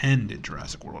episode 10 did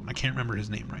Jurassic World, and I can't remember his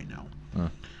name right now.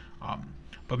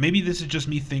 But maybe this is just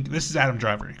me thinking. This is Adam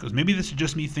Driver. He goes, maybe this is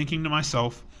just me thinking to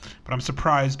myself, but I'm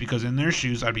surprised because in their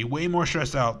shoes, I'd be way more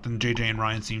stressed out than JJ and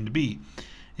Ryan seem to be.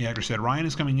 The actor said, Ryan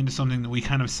is coming into something that we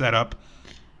kind of set up,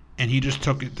 and he just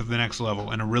took it to the next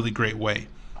level in a really great way.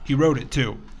 He wrote it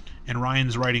too, and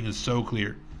Ryan's writing is so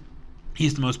clear.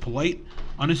 He's the most polite,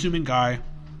 unassuming guy,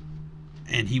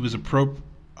 and he was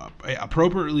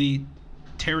appropriately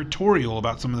territorial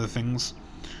about some of the things,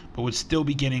 but would still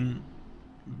be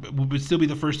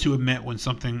the first to admit when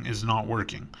something is not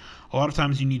working. A lot of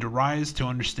times you need to rise to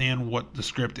understand what the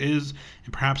script is,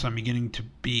 and perhaps I'm beginning to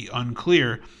be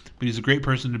unclear, but he's a great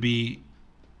person to be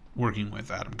working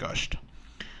with, Adam gushed.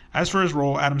 As for his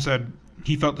role, Adam said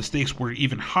he felt the stakes were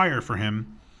even higher for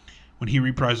him when he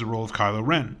reprised the role of Kylo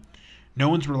Ren. No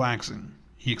one's relaxing,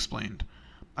 he explained.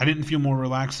 I didn't feel more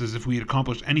relaxed as if we had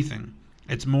accomplished anything.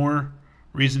 It's more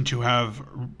reason to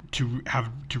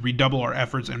redouble our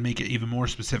efforts and make it even more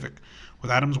specific.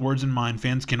 With Adam's words in mind,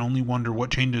 fans can only wonder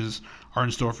what changes are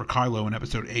in store for Kylo in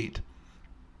Episode 8.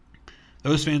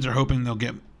 Those fans are hoping they'll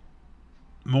get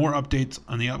more updates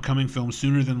on the upcoming film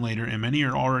sooner than later, and many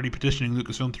are already petitioning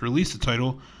Lucasfilm to release the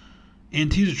title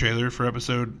and teaser trailer for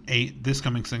Episode 8 this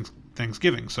coming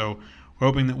Thanksgiving. So we're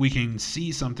hoping that we can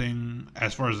see something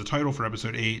as far as the title for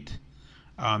Episode 8,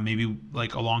 maybe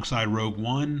like alongside Rogue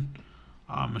One,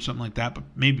 or something like that. But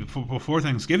maybe before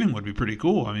Thanksgiving would be pretty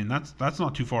cool. I mean, that's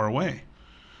not too far away.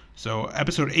 So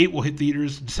Episode 8 will hit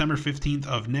theaters December 15th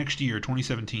of next year,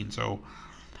 2017. So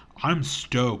I'm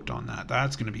stoked on that.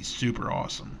 That's going to be super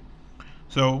awesome.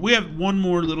 So we have one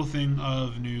more little thing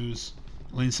of news.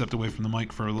 Lane stepped away from the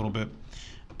mic for a little bit,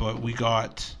 but we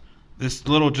got this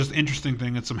little just interesting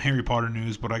thing. It's some Harry Potter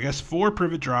news, but I guess 4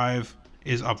 Privet Drive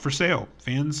is up for sale.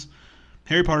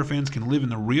 Harry Potter fans can live in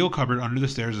the real cupboard under the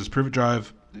stairs as Privet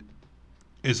Drive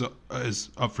is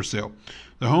up for sale.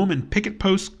 The home in Picket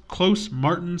Post Close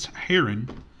Martins Heron,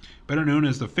 better known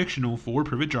as the fictional 4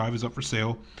 Privet Drive, is up for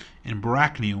sale in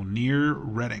Bracknell near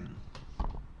Reading.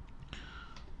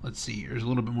 Let's see. There's a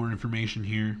little bit more information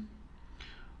here.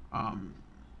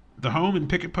 The home in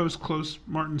Picket Post Close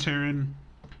Martins Heron,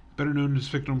 better known as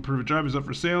fictional Privet Drive, is up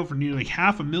for sale for nearly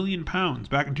 £500,000.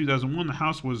 Back in 2001, the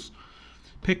house was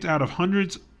picked out of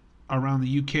hundreds around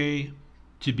the UK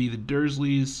to be the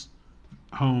Dursleys'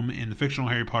 home in the fictional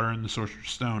Harry Potter and the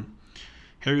Sorcerer's Stone.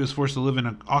 Harry was forced to live in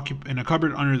a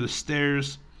cupboard under the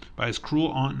stairs by his cruel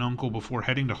aunt and uncle before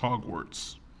heading to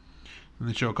Hogwarts. And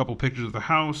they show a couple pictures of the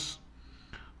house.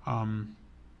 The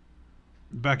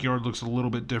backyard looks a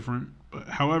little bit different. But,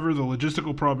 however, the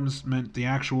logistical problems meant the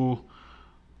actual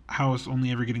house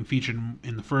only ever getting featured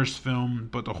in the first film,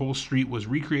 but the whole street was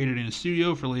recreated in a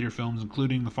studio for later films,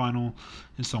 including the final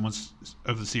installments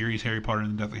of the series Harry Potter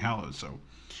and the Deathly Hallows. So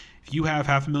if you have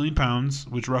 £500,000,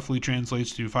 which roughly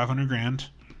translates to $500,000,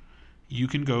 you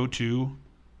can go to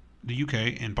the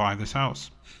UK and buy this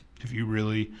house if you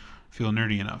really feel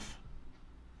nerdy enough,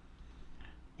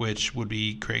 which would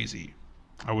be crazy.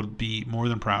 I would be more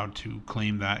than proud to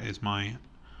claim that as my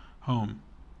home.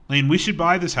 Lane, we should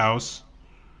buy this house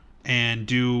and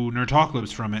do Nerd Talk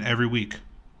Clips from it every week.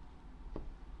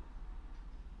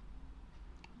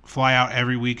 Fly out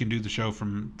every week and do the show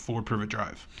from 4 Privet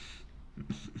Drive.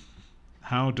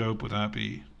 How dope would that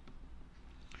be?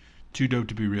 Too dope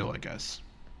to be real, I guess.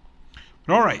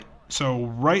 But all right, so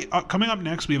coming up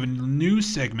next, we have a new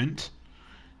segment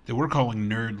that we're calling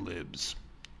Nerd Libs,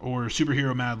 or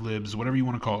Superhero Mad Libs, whatever you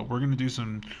want to call it. We're going to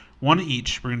do one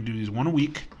each. We're going to do these one a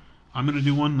week. I'm going to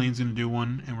do one, Lane's going to do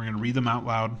one, and we're going to read them out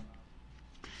loud.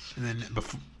 And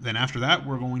then after that,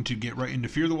 we're going to get right into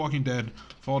Fear the Walking Dead,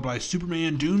 followed by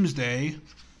Superman Doomsday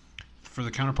for the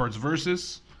Counterparts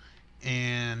Versus.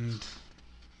 And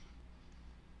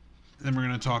then we're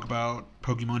going to talk about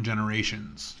Pokemon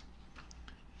Generations.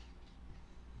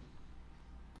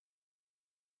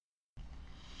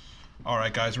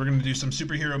 Alright guys, we're going to do some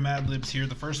superhero Mad Libs here.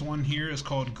 The first one here is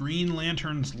called Green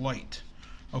Lantern's Light.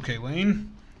 Okay,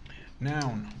 Lane.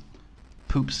 Noun.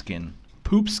 Poop skin.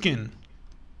 Poop skin.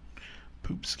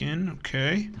 Poop skin,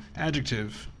 okay.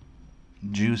 Adjective.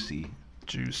 Juicy.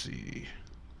 Juicy.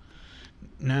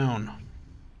 Noun.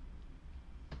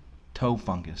 Toe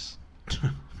fungus.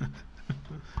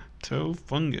 Toe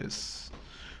fungus.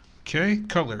 Okay,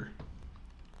 color.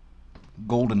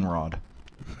 Goldenrod.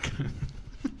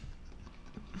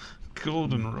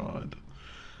 Goldenrod.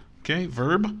 Okay,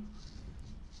 verb.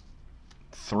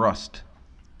 Thrust.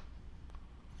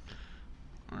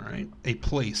 All right, a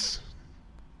place.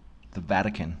 The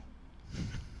Vatican.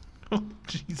 Oh,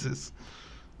 Jesus.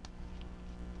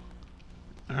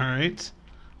 All right,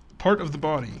 part of the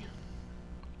body.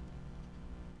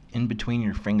 In between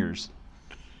your fingers.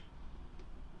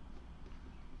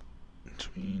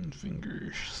 Between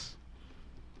fingers.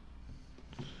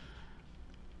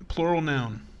 Plural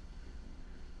noun.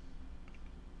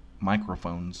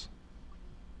 Microphones.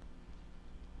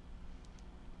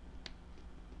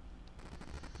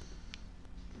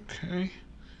 Okay.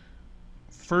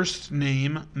 First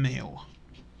name, male.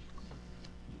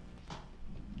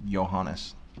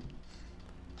 Johannes.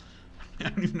 I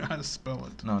don't even know how to spell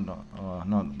it. No,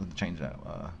 change that.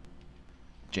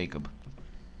 Jacob.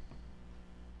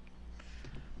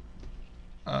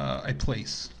 A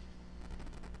place.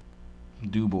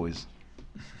 Du Bois.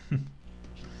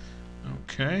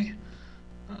 Okay.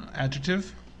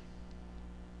 Adjective.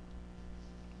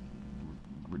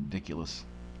 Ridiculous.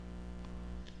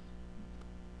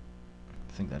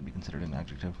 I think that'd be considered an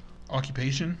adjective.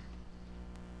 Occupation.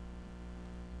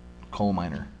 Coal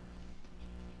miner.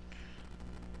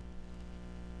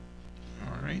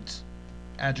 All right.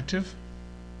 Adjective.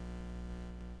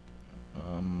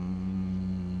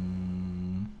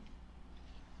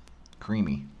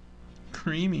 Creamy.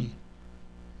 Creamy.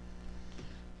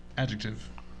 Adjective.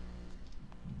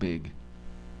 Big.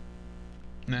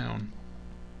 Noun.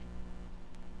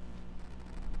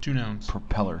 Two nouns.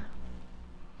 Propeller.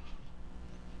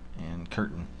 And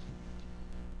curtain.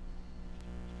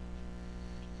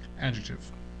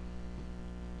 Adjective.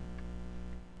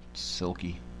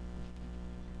 Silky.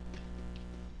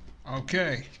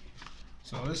 Okay.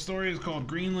 So this story is called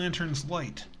Green Lantern's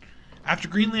Light. After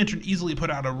Green Lantern easily put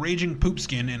out a raging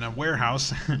poopskin in a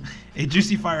warehouse, a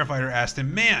juicy firefighter asked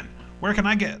him, "Man, where can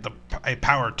I get a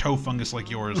power toe fungus like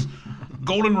yours?"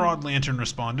 Goldenrod Lantern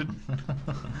responded,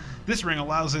 "This ring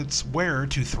allows its wearer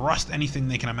to thrust anything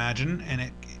they can imagine, and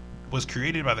it was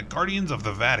created by the Guardians of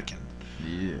the Vatican.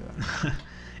 Yeah.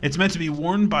 It's meant to be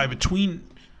worn by between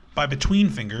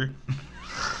finger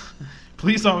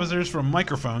police officers from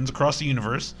microphones across the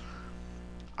universe.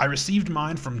 I received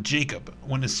mine from Jacob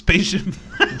when his spaceship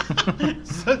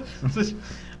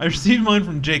I received mine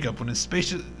from Jacob when his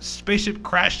spaceship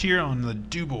crashed here on the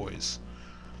Du Bois.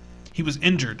 He was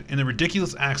injured in a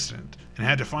ridiculous accident and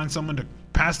had to find someone to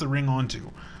pass the ring on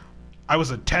to. I was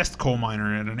a test coal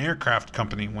miner at an aircraft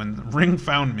company when the ring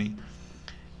found me.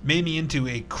 Made me into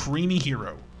a creamy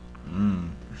hero.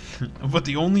 But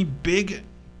only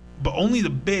the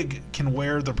big can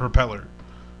wear the propeller.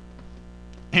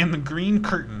 And the green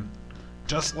curtain,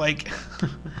 just like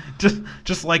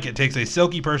it takes a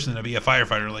silky person to be a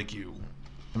firefighter like you."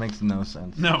 It makes no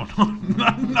sense. No,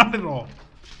 not at all.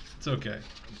 It's okay.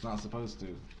 It's not supposed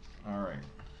to. All right.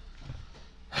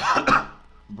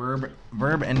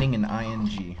 Verb ending in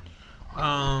ing.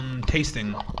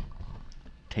 Tasting.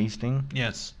 Tasting.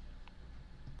 Yes.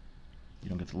 You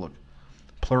don't get to look.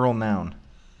 Plural noun.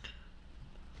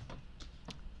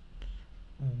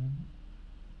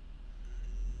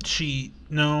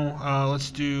 Let's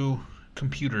do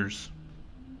computers.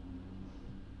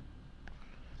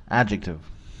 Adjective.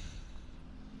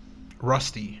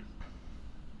 Rusty.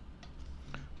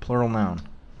 Plural noun.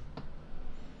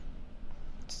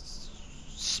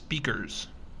 Speakers.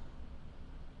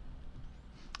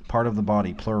 Part of the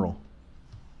body. Plural.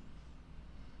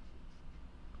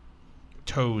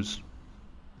 Toes.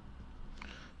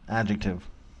 Adjective.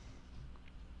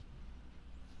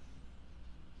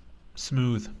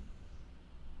 Smooth.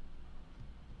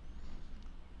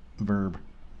 Verb.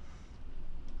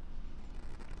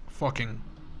 Fucking.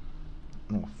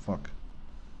 Oh, fuck.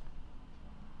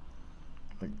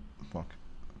 Like, fuck.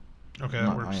 Okay, that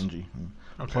Not works. ing.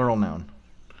 Okay. Plural noun.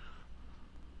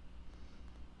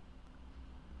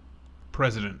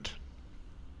 President.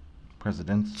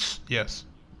 Presidents. Yes.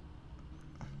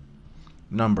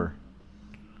 Number.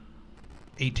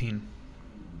 18.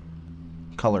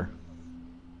 Color.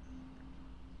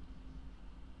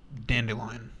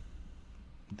 Dandelion.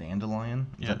 Dandelion?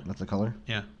 Yeah. That's a color?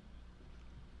 Yeah.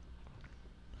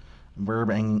 Verb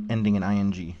ending in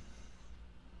ing.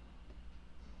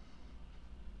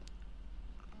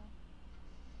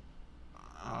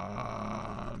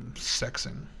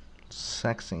 Sexing.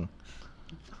 Sexing.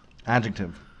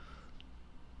 Adjective.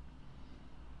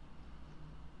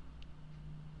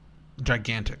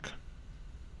 Gigantic.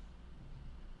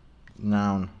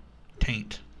 Noun.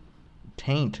 Taint.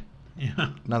 Taint.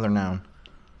 Yeah. Another noun.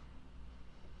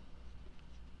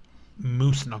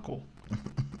 Moose knuckle.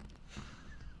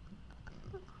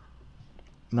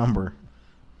 Number.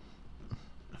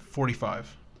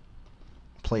 45.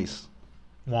 Place.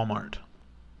 Walmart.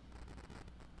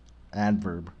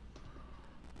 Adverb.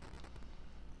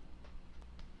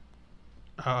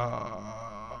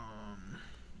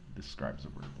 Describes a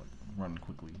verb, like run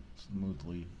quickly,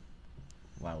 smoothly,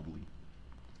 loudly.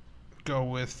 Go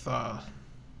with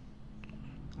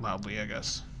loudly, I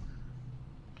guess.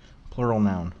 Plural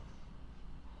noun.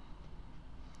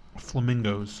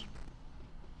 Flamingos.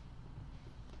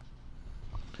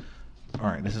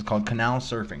 Alright, this is called canal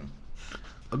surfing.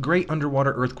 A great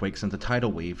underwater earthquake sent a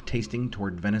tidal wave tasting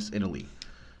toward Venice, Italy.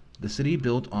 The city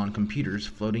built on computers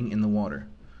floating in the water.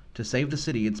 To save the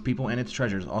city, its people, and its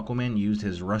treasures, Aquaman used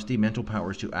his rusty mental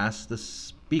powers to ask the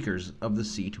speakers of the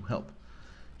sea to help.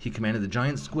 He commanded the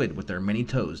giant squid with their many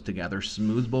toes to gather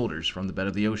smooth boulders from the bed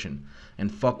of the ocean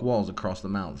and fuck walls across the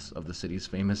mouths of the city's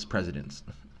famous presidents.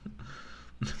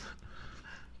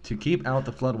 To keep out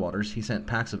the floodwaters, he sent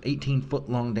packs of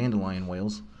 18-foot-long dandelion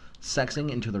whales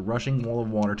sexing into the rushing wall of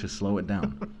water to slow it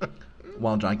down,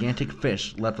 while gigantic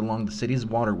fish leapt along the city's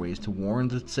waterways to warn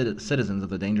the citizens of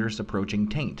the dangerous approaching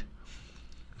taint.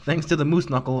 Thanks to the moose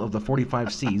knuckle of the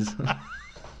 45 Seas,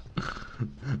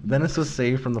 Venice was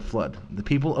saved from the flood. The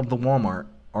people of the Walmart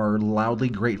are loudly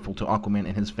grateful to Aquaman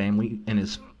and his family and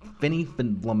his finny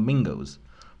flamingos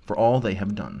for all they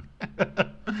have done.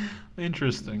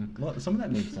 Interesting. Well, some of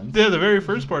that makes sense. Yeah, the very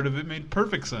first part of it made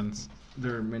perfect sense.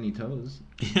 There are many toes.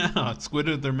 Yeah, squid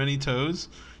with their many toes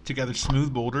to gather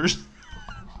smooth boulders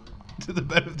to the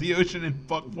bed of the ocean and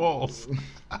fuck walls.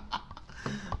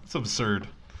 It's absurd.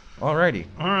 Alrighty.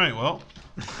 All right, well.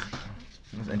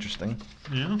 It was interesting.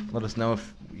 Yeah. Let us know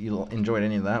if you enjoyed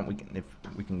any of that. If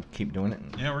we can keep doing it.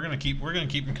 Yeah, we're gonna keep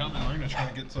them coming. We're gonna try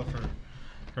to get stuff for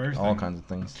everything. All kinds of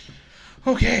things.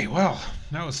 Okay, well,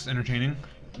 that was entertaining.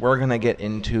 We're gonna get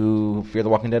into Fear the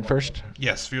Walking Dead first.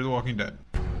 Yes, Fear the Walking Dead.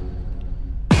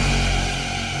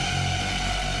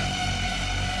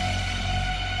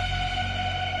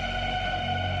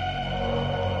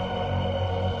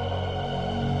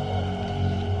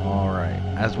 Alright.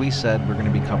 As we said, we're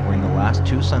gonna be covering the last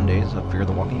 2 Sundays of Fear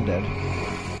the Walking Dead.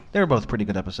 They were both pretty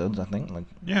good episodes, I think.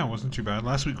 Yeah, it wasn't too bad.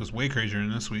 Last week was way crazier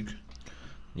than this week.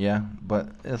 Yeah, but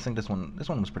I think this one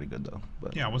was pretty good though.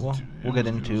 But yeah, it wasn't too, we'll get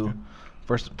into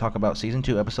first talk about season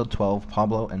 2, episode 12,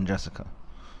 Pablo and Jessica.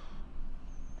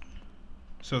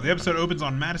 So the episode opens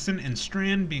on Madison and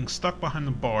Strand being stuck behind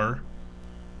the bar,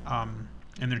 and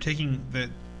they're taking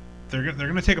they're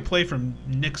going to take a play from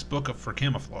Nick's book for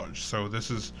camouflage. So this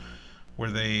is where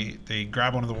they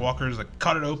grab one of the walkers, like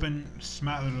cut it open,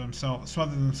 smother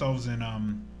themselves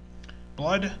in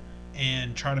blood,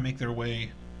 and try to make their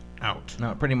way out.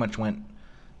 No, it pretty much went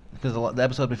because the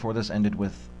episode before this ended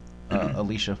with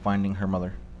Alicia finding her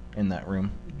mother in that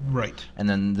room. Right. And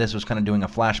then this was kind of doing a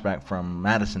flashback from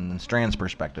Madison and Strand's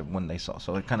perspective when they saw.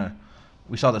 So it kind of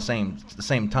we saw the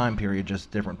same time period,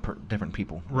 just different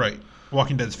people. Right.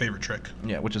 Walking Dead's favorite trick.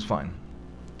 Yeah, which is fine.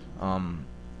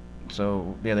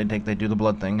 So yeah, they do the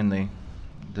blood thing and they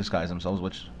disguise themselves,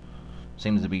 which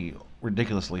seems to be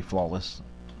ridiculously flawless.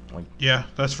 Like yeah,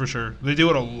 that's for sure. They do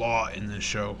it a lot in this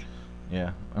show.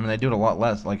 Yeah, I mean they do it a lot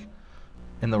less. Like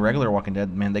in the regular Walking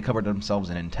Dead, man, they covered themselves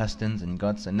in intestines and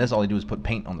guts, and this all they do is put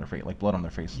paint on their face, like blood on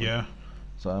their face. Yeah.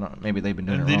 So I don't. Maybe they've been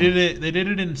doing it wrong. They did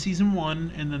it in season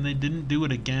 1, and then they didn't do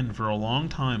it again for a long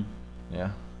time.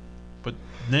 Yeah. But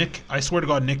Nick, I swear to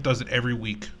God, Nick does it every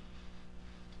week.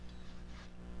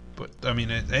 But I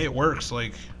mean, it works.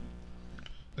 Like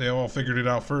they all figured it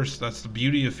out first. That's the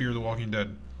beauty of Fear the Walking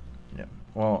Dead. Yeah.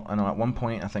 Well, I know at one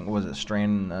point, I think was it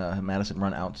Strand and Madison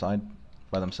run outside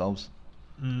by themselves,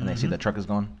 and they see the truck is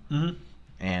gone. Mm-hmm.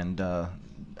 And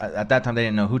at that time, they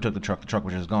didn't know who took the truck. The truck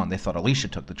was just gone. They thought Alicia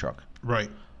took the truck. Right.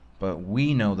 But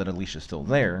we know that Alicia's still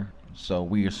there, so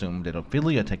we assumed did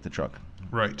Ophelia take the truck.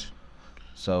 Right.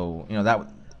 So that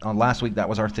last week that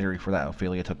was our theory for that.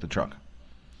 Ophelia took the truck,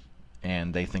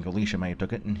 and they think Alicia may have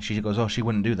took it, and she goes, "Oh, she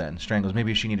wouldn't do that." And Strand goes,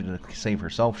 "Maybe if she needed to save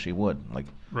herself, she would." Like.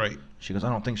 Right. She goes, "I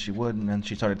don't think she would," and then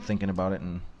she started thinking about it,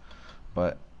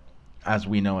 but as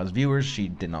we know as viewers, she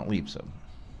did not leave.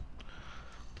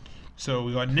 So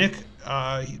we got Nick.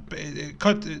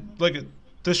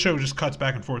 This show just cuts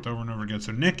back and forth over and over again.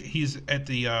 So Nick, he's at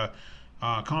the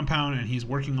compound and he's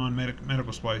working on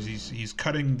medical supplies. He's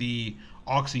cutting the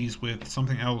oxys with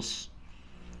something else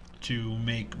to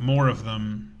make more of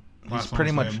them. He's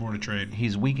pretty much more to trade.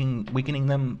 He's weakening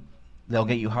them. They'll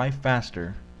get you high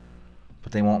faster,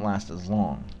 but they won't last as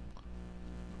long.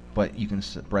 But you can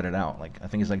spread it out. Like I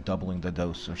think he's like doubling the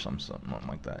dose or something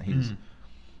like that.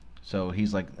 So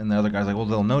he's like, and the other guy's like, well,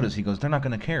 they'll notice. He goes, they're not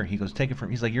going to care. He goes, take it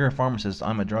from. He's like, you're a pharmacist.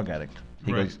 I'm a drug addict.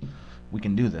 He goes, we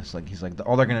can do this. Like he's like,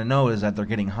 all they're gonna know is that they're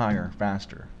getting higher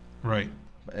faster. Right.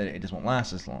 But it just won't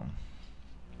last as long.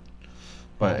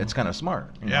 But it's kind of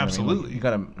smart. You know Yeah, what I mean? absolutely. You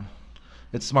gotta.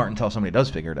 It's smart until somebody does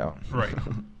figure it out. Right.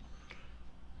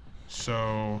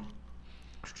 So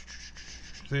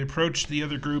they approached the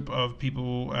other group of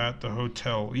people at the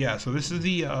hotel. Yeah. So this is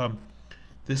the.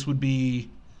 This would be.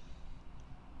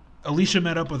 Alicia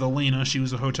met up with Elena. She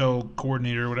was a hotel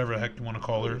coordinator, whatever the heck you want to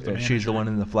call her. She's the one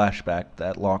in the flashback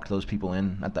that locked those people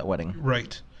in at that wedding.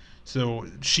 Right. So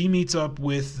she meets up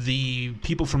with the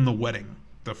people from the wedding,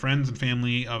 the friends and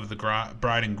family of the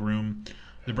bride and groom.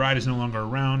 The bride is no longer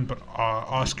around, but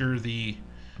Oscar, the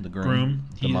groom,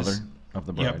 the mother of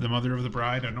the bride. Yep, the mother of the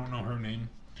bride. I don't know her name.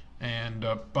 And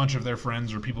a bunch of their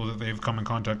friends or people that they've come in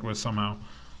contact with somehow.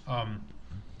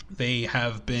 They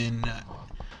have been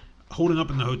holding up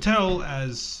in the hotel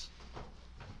as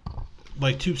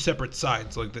like two separate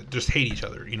sides, like that just hate each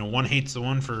other. You know, one hates the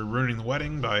one for ruining the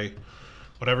wedding by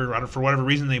whatever, for whatever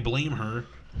reason they blame her.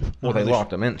 Well, they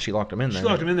locked him in. She locked him in there. She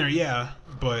locked him in there, yeah,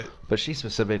 but she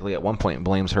specifically at one point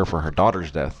blames her for her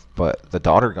daughter's death, but the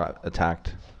daughter got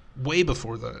attacked way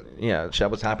before that. Yeah,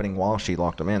 that was happening while she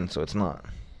locked him in, so it's not.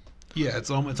 Yeah, it's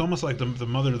almost like the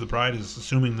mother of the bride is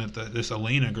assuming that this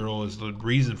Elena girl is the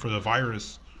reason for the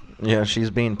virus. Yeah, she's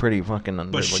being pretty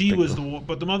fucking. But she was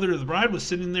but the mother of the bride was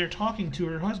sitting there talking to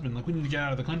her husband, like, we need to get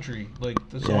out of the country. Like,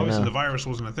 obviously the virus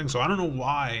wasn't a thing. So I don't know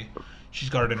why she's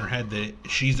got it in her head that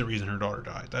she's the reason her daughter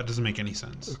died. That doesn't make any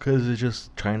sense. Because it's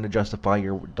just trying to justify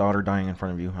your daughter dying in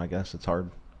front of you. I guess it's hard.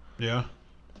 Yeah.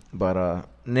 But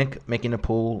Nick making the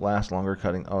pool last longer,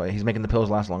 he's making the pills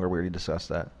last longer. We already discussed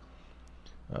that.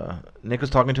 Nick was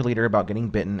talking to the leader about getting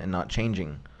bitten and not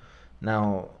changing.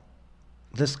 Now,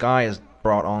 this guy is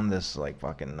brought on this like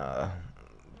fucking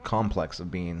complex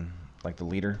of being like the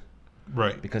leader,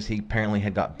 right? Because he apparently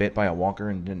had got bit by a walker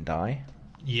and didn't die.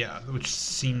 Yeah, which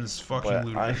seems fucking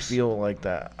ludicrous. I feel like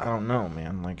that. I don't know,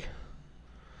 man. Like,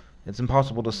 it's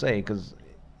impossible to say because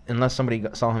unless somebody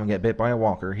saw him get bit by a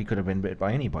walker, he could have been bit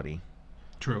by anybody.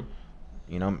 True.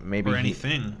 You know, maybe or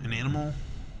anything, an animal.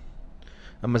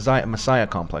 A messiah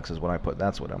complex is what I put.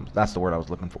 That's the word I was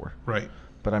looking for. Right.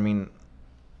 But I mean,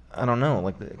 I don't know,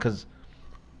 like, because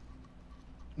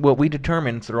what we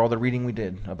determined through all the reading we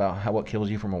did about what kills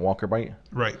you from a walker bite.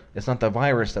 Right. It's not the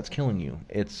virus that's killing you.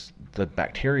 It's the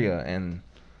bacteria and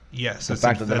yes, the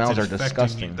fact that the mouths are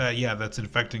disgusting. That's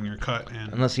infecting your cut.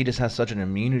 And unless he just has such an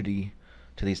immunity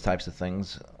to these types of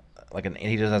things,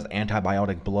 he just has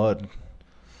antibiotic blood.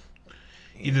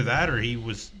 Either that or he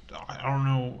was. I don't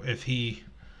know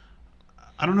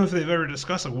if they've ever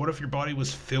discussed, like, what if your body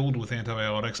was filled with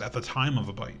antibiotics at the time of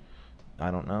a bite? I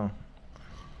don't know.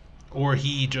 Or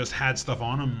he just had stuff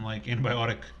on him, like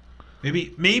antibiotic.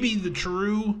 Maybe the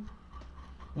true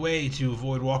way to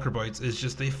avoid walker bites is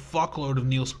just a fuckload of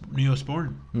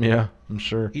Neosporin. Yeah, I'm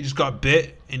sure. He just got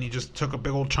bit, and he just took a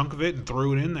big old chunk of it and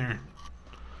threw it in there.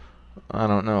 I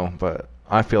don't know, but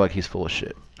I feel like he's full of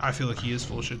shit. I feel like he is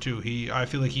full of shit, too. I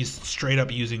feel like he's straight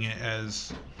up using it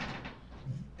as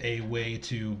a way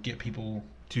to get people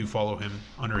to follow him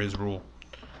under his rule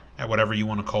at whatever you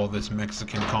want to call this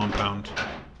Mexican compound.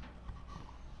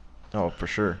 Oh, for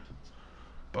sure.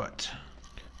 But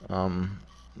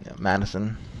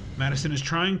Madison is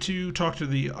trying to talk to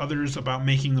the others about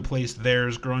making the place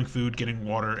theirs, growing food, getting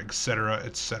water, etc.,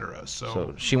 etc.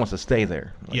 So she wants to stay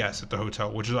there. Yes, at the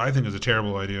hotel, which I think is a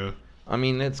terrible idea. I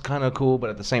mean, it's kind of cool, but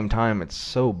at the same time, it's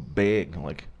so big.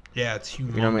 Like, yeah, it's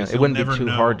humongous. You know what I mean? It wouldn't be too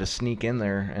hard to sneak in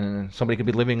there, and somebody could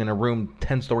be living in a room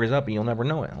 10 stories up, and you'll never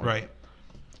know it. Like, right.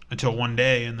 Until one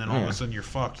day, and then all of a sudden you're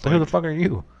fucked. So who the fuck are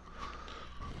you?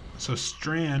 So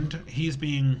Strand is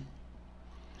being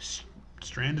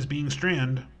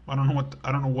Strand. I don't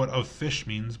know what of fish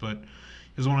means, but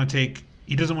he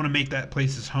doesn't want to make that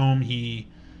place his home. He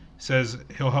says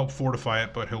he'll help fortify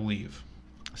it, but he'll leave.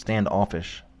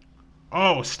 Standoffish.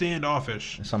 Oh,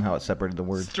 standoffish. Somehow it separated the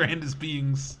words. Strand is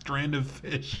being strand of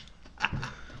fish.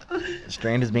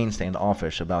 Strand is being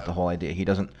standoffish about the whole idea.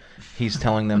 He's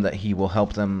telling them that he will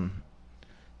help them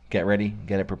get ready,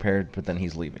 get it prepared, but then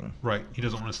he's leaving. Right. He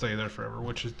doesn't want to stay there forever,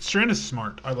 Strand is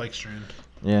smart. I like Strand.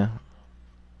 Yeah.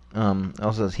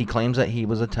 Also, he claims that he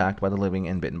was attacked by the living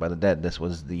and bitten by the dead. This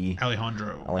was the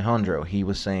Alejandro. He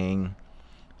was saying,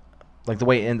 like, the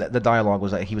way in the dialogue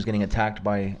was that he was getting attacked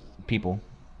by people,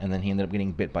 and then he ended up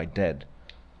getting bit by dead.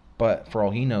 But for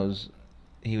all he knows,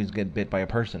 he was getting bit by a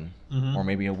person, or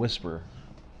maybe a whisperer.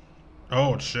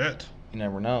 Oh shit! You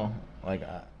never know. Like,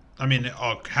 I mean,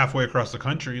 halfway across the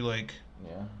country, like,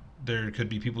 yeah, there could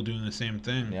be people doing the same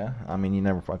thing. Yeah, I mean, you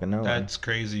never fucking know. That's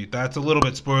crazy. That's a little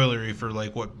bit spoilery for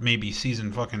like what maybe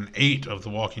season fucking 8 of The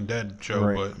Walking Dead show,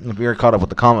 Right. but If you're caught up with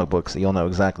the comic books, you'll know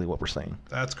exactly what we're saying.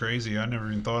 that's crazy. I never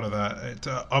even thought of that.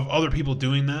 Of other people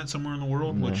doing that somewhere in the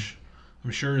world, which I'm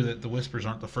sure that the Whispers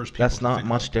aren't the first people. That's to not think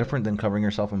much about that. different than covering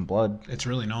yourself in blood. It's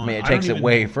really not. I mean, it don't takes it even-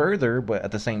 way further, but at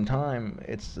the same time,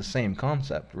 it's the same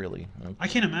concept, really. Like, I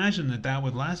can't imagine that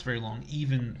would last very long,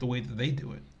 even the way that they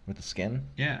do it. with the skin.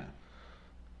 Yeah.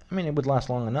 I mean, it would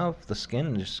last long enough. The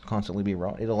skin just constantly be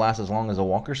raw. It'll last as long as a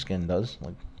walker skin does.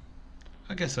 Like,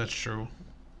 I guess that's true.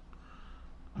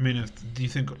 I mean, do you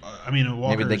think? I mean, a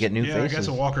walker's, Maybe they get new I guess faces.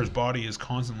 a walker's body is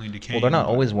constantly decaying. well, they're not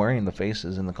but- always wearing the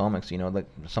faces in the comics. You know,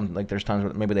 like there's times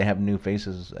where maybe they have new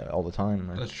faces all the time.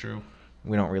 Or That's true.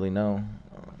 we don't really know,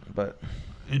 but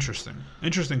Interesting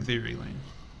theory, Lane.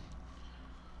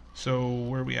 So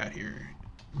where are we at here?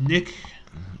 Nick.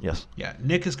 yes, Yeah,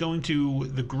 Nick is going to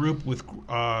the group with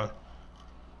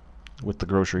with the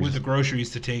groceries. the groceries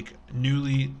to take the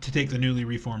newly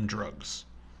reformed drugs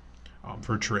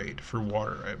for trade for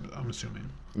water. I'm assuming.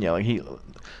 Yeah, like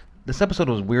this episode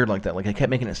was weird like that. Like they kept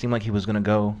making it seem like he was gonna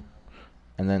go,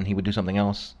 and then he would do something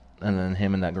else, and then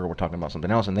him and that girl were talking about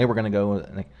something else, and they were gonna go.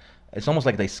 And it's almost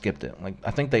like they skipped it. Like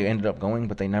I think they ended up going,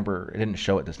 but it didn't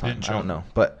show it this time. Didn't I show don't it. know,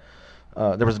 but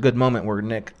there was a good moment where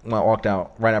Nick walked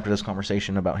out right after this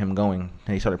conversation about him going,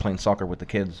 and he started playing soccer with the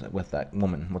kids with that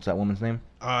woman. What's that woman's name?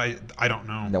 I don't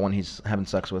know. That one he's having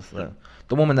sex with.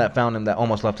 The woman that found him that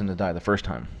almost left him to die the first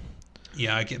time.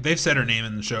 Yeah, they've said her name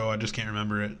in the show. I just can't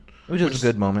remember it. It was just a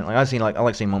good moment. Like I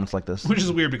like seeing moments like this. Which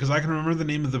is weird because I can remember the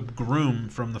name of the groom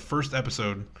from the first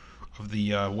episode of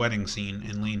the wedding scene,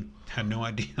 and Lane had no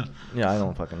idea. Yeah, I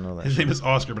don't fucking know that. His shit. name is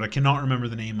Oscar, but I cannot remember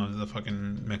the name of the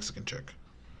fucking Mexican chick.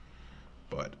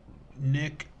 But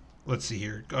Nick, let's see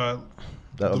here.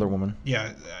 That other woman.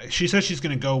 Yeah, she says she's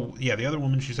gonna go. Yeah, the other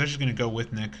woman. She says she's gonna go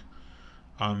with Nick,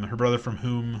 her brother from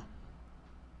whom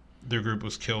their group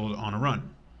was killed on a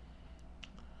run.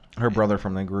 Her brother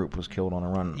from the group was killed on a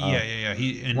run. Yeah.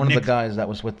 One Nick, of the guys that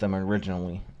was with them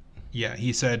originally. Yeah,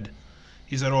 he said,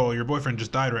 "Oh, your boyfriend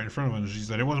just died right in front of him." She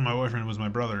said, "It wasn't my boyfriend; it was my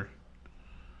brother."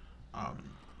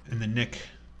 And then Nick,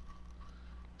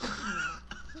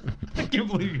 I can't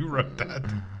believe you wrote that.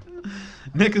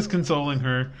 Nick is consoling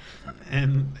her,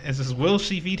 and it says, "Will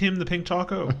she feed him the pink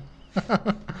taco?"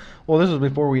 Well, this was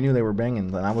before we knew they were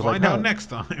banging. And I was Find like, out no. next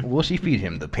time. Will she feed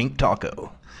him the pink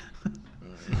taco?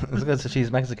 It's because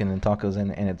she's Mexican and tacos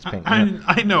and it's pink.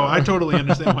 I know. I totally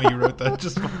understand why you wrote that.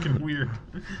 Just fucking weird.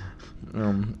 I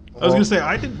was gonna say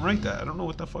I didn't write that. I don't know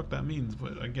what the fuck that means,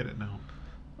 but I get it now.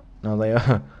 No,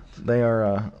 they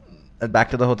are back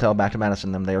to the hotel, back to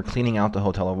Madison. They are cleaning out the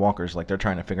hotel of walkers. Like they're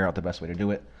trying to figure out the best way to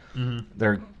do it. Mm-hmm.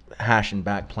 They're hashing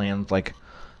back plans. Like,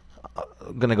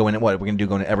 gonna go in and what? We're gonna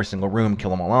go into every single room,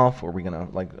 kill them all off, or are we gonna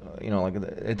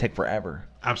it'd take forever.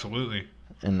 Absolutely.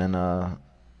 And then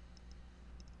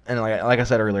and like I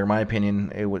said earlier, my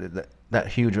opinion, it would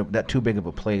that too big of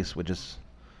a place would just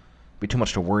be too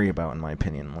much to worry about, in my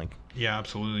opinion. Like, Yeah,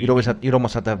 absolutely. you'd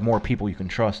almost have to have more people you can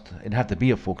trust. It'd have to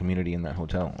be a full community in that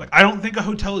hotel. Like, I don't think a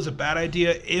hotel is a bad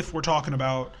idea if we're talking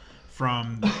about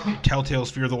from Telltale's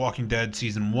Fear the Walking Dead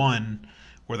season 1,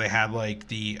 where they had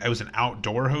it was an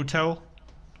outdoor hotel,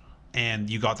 and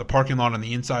you got the parking lot on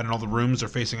the inside, and all the rooms are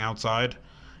facing outside,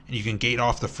 and you can gate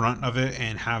off the front of it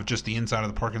and have just the inside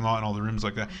of the parking lot and all the rooms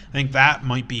like that. I think that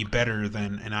might be better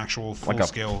than an actual full Like a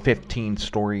scale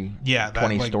 15-story,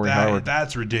 20-story Howard.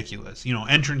 That's ridiculous.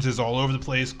 Entrances all over the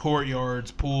place,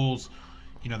 courtyards, pools.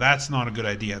 That's not a good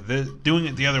idea. Doing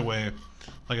it the other way,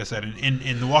 like I said,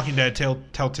 in The Walking Dead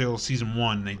Telltale season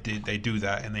 1, they do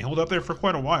that, and they hold up there for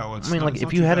quite a while.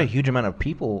 If you had a huge amount of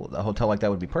people, a hotel like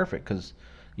that would be perfect, because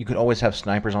you could always have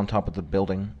snipers on top of the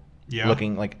building,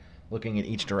 looking in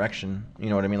each direction. You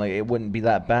know what I mean? Like, it wouldn't be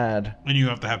that bad. And you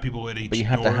have to have people at each But you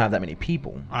have door. to have that many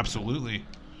people. Absolutely.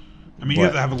 You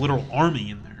have to have a literal army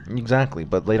in there. Exactly,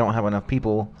 but they don't have enough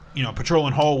people.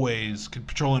 Patrolling hallways,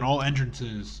 patrolling all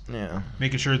entrances. Yeah.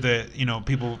 Making sure that,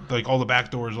 people, like all the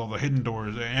back doors, all the hidden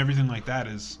doors, and everything like that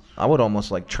is... I would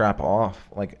almost, trap off,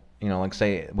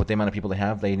 say, with the amount of people they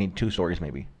have, they need 2 stories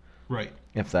maybe. Right.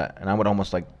 If that. And I would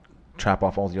almost, trap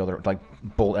off all the other,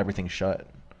 bolt everything shut.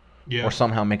 Yeah. Or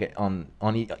somehow make it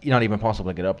not even possible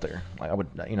to get up there. I would,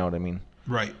 you know what I mean?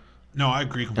 Right. No, I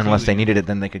agree completely. Unless they needed it,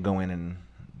 then they could go in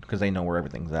because they know where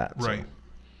everything's at. So. Right.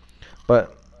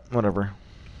 But whatever.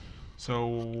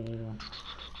 So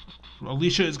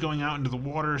Alicia is going out into the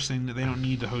water, saying that they don't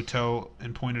need the hotel,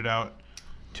 and pointed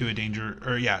to a danger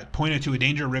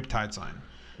riptide sign.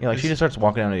 Yeah, she just starts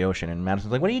walking down to the ocean, and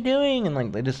Madison's like, "What are you doing?"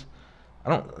 And they just,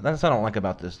 that's what I don't like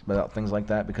about things like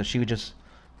that, because she would just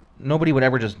nobody would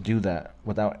ever just do that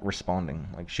without responding.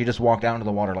 Like, she just walked out into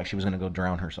the water like she was going to go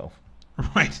drown herself.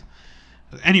 Right.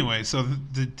 Anyway, so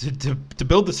to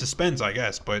build the suspense, I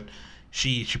guess, but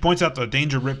she points out the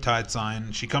danger riptide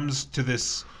sign. She comes to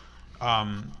this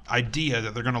idea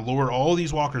that they're going to lure all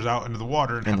these walkers out into the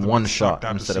water and have In them one get shot sucked out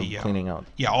to instead of sea. cleaning out.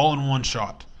 Yeah, all in one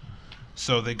shot.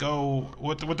 So they go.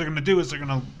 What they're going to do is they're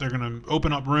going to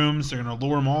open up rooms. They're going to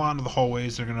lure them all out into the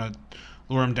hallways. They're going to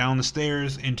lure them down the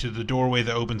stairs into the doorway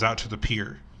that opens out to the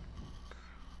pier.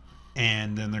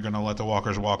 And then they're going to let the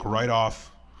walkers walk right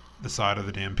off the side of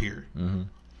the damn pier. Mm-hmm.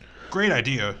 Great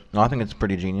idea. No, I think it's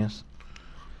pretty genius.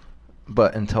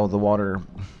 But until the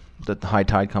high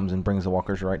tide comes and brings the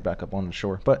walkers right back up on the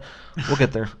shore. But we'll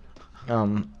get there.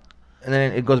 And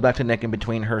then it goes back to Nick in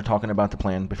between her talking about the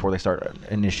plan before they start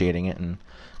initiating it. And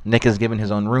Nick is given his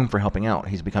own room for helping out.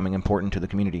 He's becoming important to the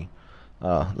community.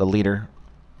 The leader,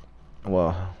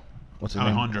 well, what's his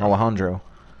name? Alejandro.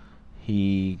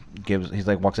 He's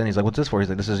like, walks in. He's like, "What's this for?" He's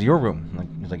like, "This is your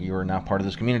room." He's like, "You are now part of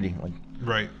this community." Like,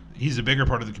 right. He's a bigger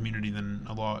part of the community than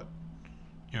a lot.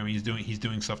 You know, he's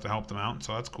doing stuff to help them out.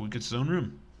 So that's cool. He gets his own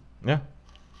room. Yeah.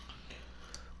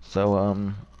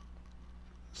 So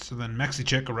So then Mexi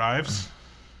Chick arrives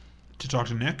to talk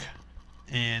to Nick,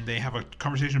 and they have a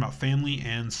conversation about family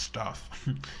and stuff.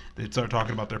 They start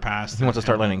talking about their past. He wants to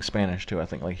start learning Spanish too. I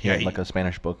think like he had like a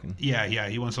Spanish book. Yeah,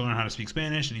 he wants to learn how to speak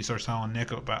Spanish, and he starts telling Nick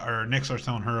starts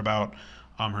telling her about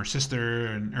her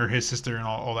sister or his sister and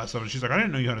all that stuff. And she's like, "I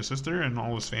didn't know you had a sister and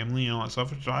all this family and all that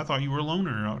stuff. So I thought you were a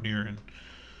loner out here."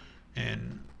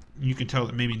 And you can tell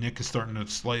that maybe Nick is starting to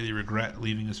slightly regret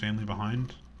leaving his family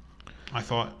behind. I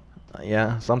thought.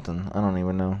 Yeah, something. I don't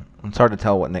even know. It's hard to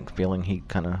tell what Nick's feeling. He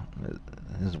kind of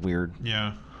is weird.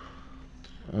 Yeah.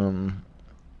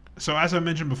 So as I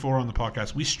mentioned before on the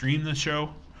podcast, we stream this show,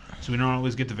 so we don't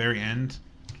always get the very end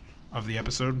of the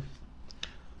episode.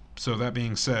 So that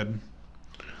being said,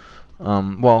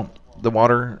 well, the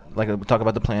water, like we talk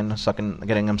about the plan,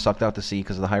 getting them sucked out to sea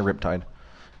because of the high riptide.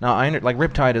 Now,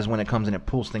 riptide is when it comes and it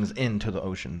pulls things into the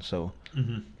ocean. So,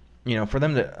 you know,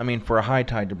 for a high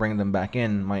tide to bring them back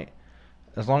in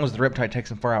as long as the riptide takes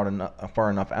them far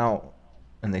enough out,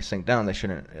 and they sink down, that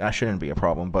shouldn't be a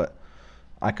problem. But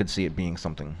I could see it being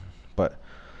something. But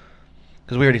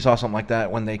because we already saw something like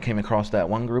that when they came across that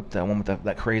one group, that one with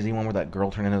that crazy one where that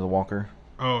girl turned into the walker.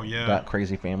 Oh yeah. That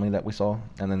crazy family that we saw,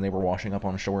 and then they were washing up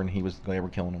on shore, and they were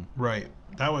killing them. Right.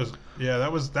 That was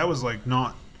like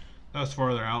not. That was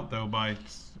farther out though by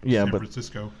San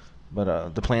Francisco.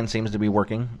 But the plan seems to be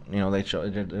working. You know,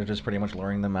 they're just pretty much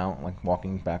luring them out, like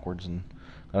walking backwards, and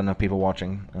got enough people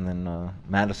watching. And then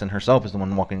Madison herself is the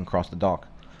one walking across the dock,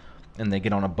 and they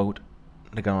get on a boat.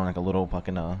 They get on like a little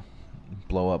fucking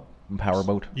blow up power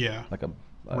boat. Yeah. Like a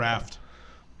raft.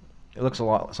 It looks a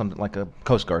lot something like a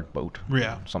Coast Guard boat.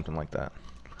 Yeah. Something like that.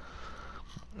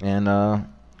 And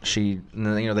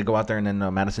they go out there, and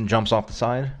then Madison jumps off the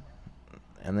side.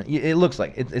 And then it looks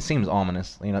like it seems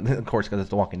ominous, you know. Of course, because it's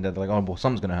The Walking Dead. They're like, "Oh, well,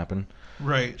 something's gonna happen."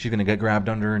 Right. She's gonna get grabbed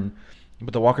under,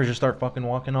 but the walkers just start fucking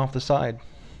walking off the side.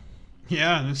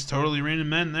 Yeah, it's totally raining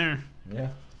men there. Yeah.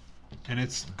 And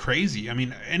it's crazy. I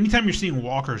mean, anytime you're seeing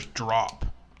walkers drop,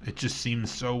 it just seems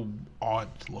so odd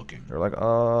looking. They're like,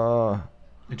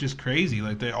 It's just crazy.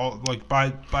 Like they all by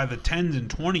the 10s and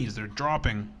 20s, they're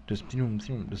dropping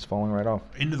just falling right off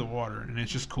into the water, and it's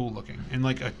just cool looking. And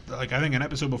like I think an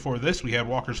episode before this, we had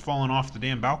walkers falling off the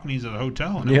damn balconies of the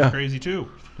hotel, and it was crazy too.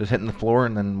 Just hitting the floor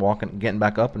and then getting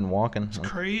back up and walking. It's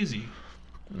crazy.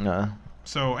 Nah.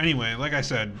 So anyway, like I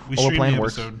said, we streamed the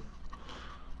episode.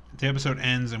 The episode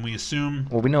ends, and we assume.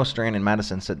 Well, we know Strand and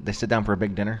Madison sit down for a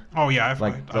big dinner. Oh yeah,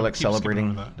 they're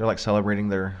celebrating. They're like celebrating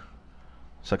their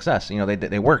success. You know,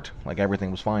 they worked. Like everything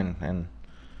was fine, and.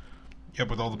 Yep,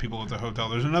 with all the people at the hotel.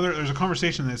 There's a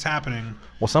conversation that's happening.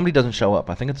 Well, somebody doesn't show up.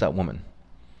 I think it's that woman.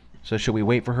 So should we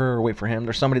wait for her or wait for him?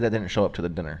 There's somebody that didn't show up to the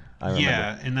dinner. I remember.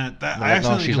 Yeah, and that I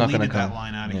accidentally deleted that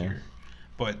line out of here.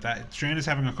 But that Strand is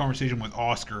having a conversation with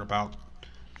Oscar about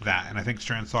that, and I think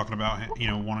Strand's talking about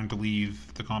wanting to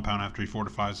leave the compound after he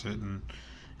fortifies it and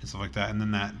stuff like that. And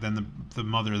then the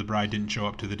mother of the bride didn't show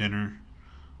up to the dinner.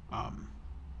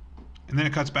 And then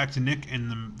it cuts back to Nick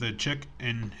and the chick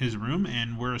in his room,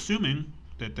 and we're assuming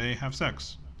that they have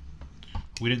sex.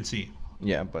 We didn't see.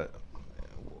 Yeah, but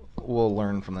we'll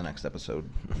learn from the next episode.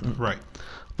 Right.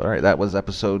 But all right, that was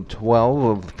episode 12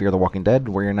 of Fear the Walking Dead.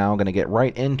 We're now going to get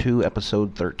right into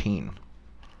episode 13.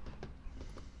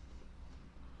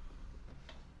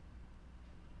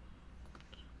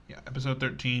 Yeah, episode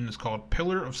 13 is called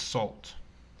Pillar of Salt.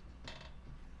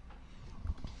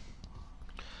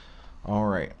 All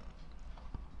right.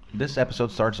 This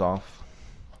episode starts off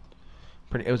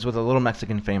It was with a little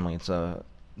Mexican family. It's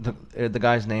the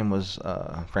guy's name was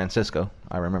Francisco.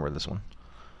 I remember this one.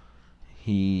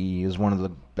 He is one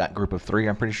of that group of 3.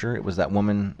 I'm pretty sure it was that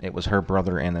woman. It was her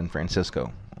brother, and then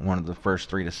Francisco, one of the first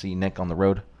 3 to see Nick on the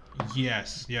road.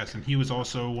 Yes, and he was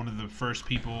also one of the first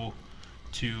people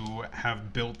to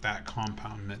have built that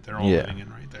compound that they're all living in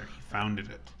right there. He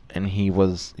founded it. And he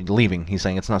was leaving. He's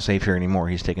saying it's not safe here anymore.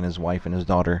 He's taking his wife and his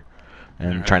daughter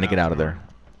and trying to get out of there.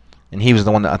 And he was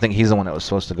the one that, I think he's the one that was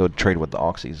supposed to go trade with the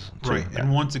Auxies. Too. Right,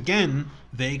 and once again,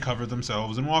 they cover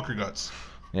themselves in walker guts.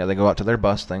 Yeah, they go out to their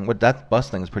bus thing. That bus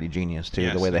thing is pretty genius,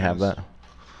 too, the way they have that.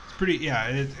 It's pretty, yeah,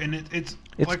 it's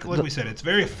like we said, it's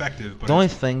very effective. But the only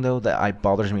thing, though, that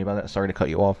bothers me about that, sorry to cut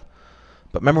you off,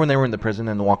 but remember when they were in the prison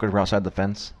and the walkers were outside the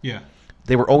fence? Yeah.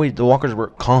 The walkers were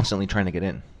constantly trying to get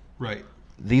in. Right.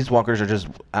 These walkers are just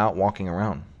out walking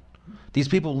around. These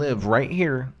people live right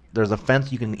here. There's a fence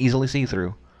you can easily see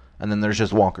through, and then there's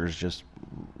just walkers just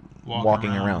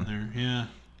walking around. There. Yeah.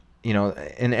 You know,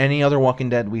 in any other Walking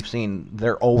Dead we've seen,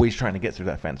 they're always trying to get through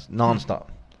that fence, nonstop.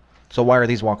 So why are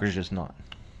these walkers just not?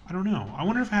 I don't know. I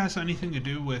wonder if it has anything to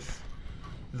do with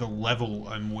the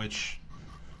level in which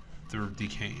they're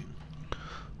decaying.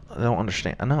 I don't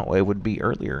understand. I know it would be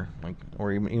earlier,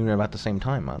 or even about the same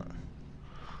time. I don't.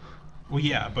 Well,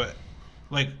 yeah, but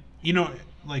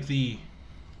the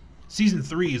season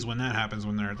 3 is when that happens,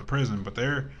 when they're at the prison. But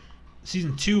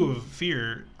season 2 of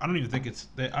Fear, I don't even think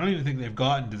they've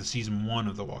gotten to the season 1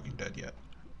 of The Walking Dead yet.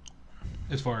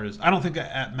 As far as I don't think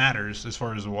that matters as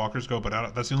far as the walkers go, but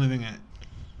that's the only thing that,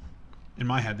 in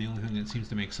my head, the only thing that seems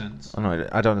to make sense.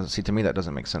 I don't see. To me, that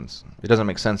doesn't make sense. It doesn't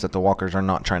make sense that the walkers are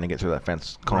not trying to get through that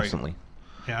fence constantly.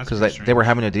 Right. Yeah, because they were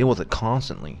having to deal with it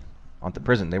constantly at the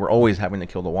prison. They were always having to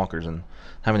kill the walkers and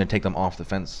having to take them off the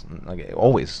fence,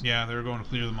 always. Yeah, they were going to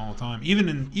clear them all the time.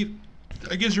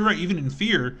 I guess you're right. Even in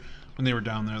Fear, when they were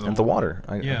down there, at the water,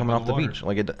 coming off the beach,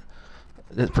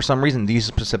 for some reason, these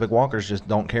specific walkers just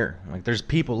don't care. There's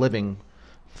people living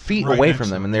feet away from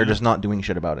them, and they're just not doing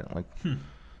shit about it.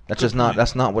 That's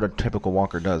not what a typical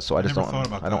walker does. So I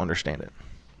don't understand it.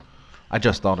 I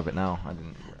just thought of it now. I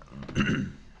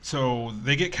didn't. So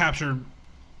they get captured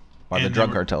by the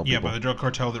drug cartel. Yeah, by the drug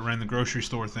cartel that ran the grocery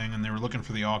store thing, and they were looking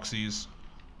for the Auxies.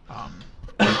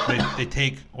 They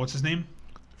take, what's his name?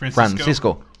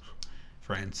 Francisco.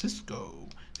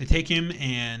 They take him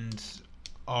and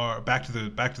are back to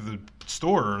the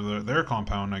store, or their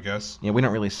compound, I guess. Yeah, we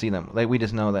don't really see them. We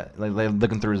just know that they're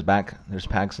looking through his back. There's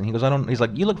packs, and he goes, He's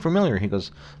like, you look familiar. He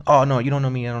goes, oh no, you don't know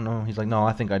me. I don't know. He's like, no,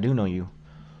 I think I do know you.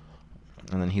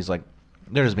 And then he's like,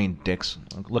 they're just being dicks,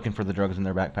 looking for the drugs in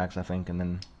their backpacks, I think, and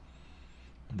then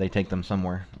they take them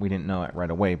somewhere. We didn't know it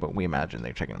right away, but we imagine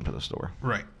they're taking them to the store.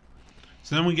 Right.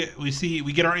 So then we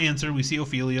get our answer. We see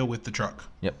Ophelia with the truck.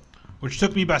 Yep. Which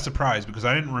took me by surprise because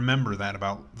I didn't remember that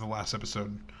about the last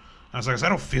episode. I was like, is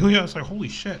that Ophelia? I was like, holy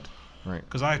shit. Right.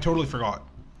 Because I totally forgot.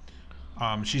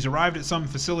 She's arrived at some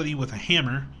facility with a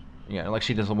hammer. Yeah, like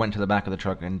she just went to the back of the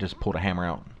truck and just pulled a hammer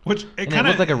out. Which it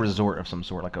looked like a resort of some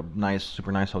sort, like a nice,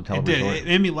 super nice hotel resort. It did. It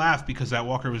made me laugh because that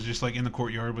walker was just in the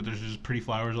courtyard, but there's just pretty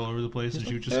flowers all over the place, and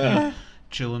she was just kind of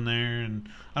chilling there. And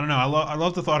I don't know. I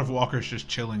love the thought of walkers just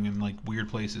chilling in weird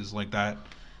places like that.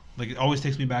 It always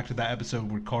takes me back to that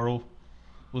episode where Carl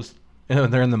was.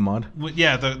 They're in the mud.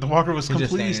 Yeah, the walker was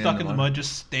completely stuck in the mud,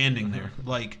 just standing there,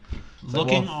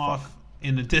 looking off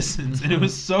in the distance, and it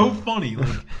was so funny,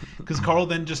 because Carl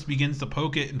then just begins to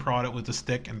poke it and prod it with a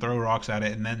stick and throw rocks at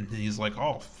it, and then he's like,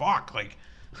 "Oh fuck,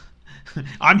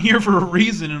 I'm here for a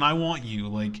reason, and I want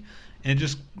you." And it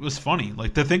just was funny,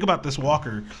 to think about this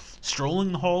walker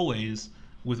strolling the hallways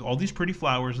with all these pretty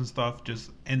flowers and stuff, just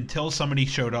until somebody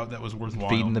showed up that was worthwhile.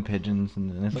 Feeding the pigeons,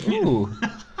 and it's like, ooh.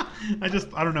 I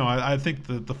don't know. I think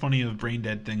the funny of brain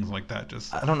dead things like that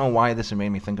just. I don't know why this made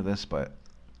me think of this, but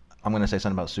I'm gonna say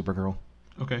something about Supergirl.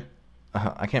 Okay.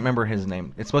 I can't remember his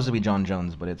name. It's supposed to be John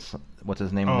Jones, but what's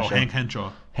his name? Oh, Hank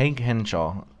Henshaw. Hank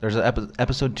Henshaw. There's an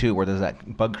episode 2 where there's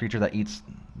that bug creature that eats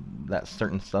that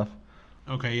certain stuff.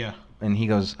 Okay, yeah. And he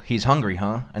goes, he's hungry,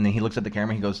 huh? And then he looks at the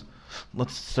camera. He goes,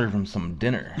 let's serve him some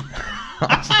dinner.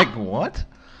 I was like, what?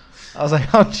 I was like,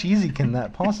 how cheesy can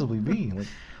that possibly be?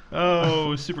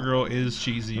 Oh, Supergirl is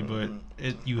cheesy, but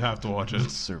you have to watch it.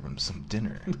 Let's serve him some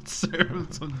dinner. Serve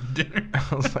him some dinner.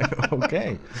 I was like,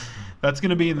 okay. That's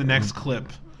going to be in the next clip.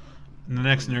 In the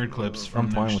next Nerd Clips from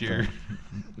next year.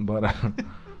 But,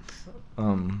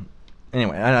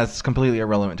 anyway, that's completely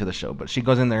irrelevant to the show. But she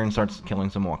goes in there and starts killing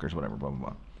some walkers, whatever, blah, blah,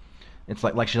 blah. It's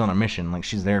like she's on a mission.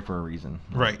 She's there for a reason.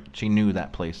 Right. She knew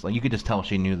that place. You could just tell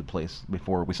she knew the place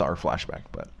before we saw her flashback.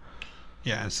 But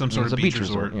yeah, some sort of beach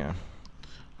resort. Yeah.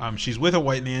 She's with a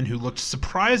white man who looked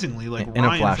surprisingly like In a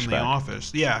Ryan from The flashback.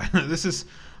 Office. Yeah, this is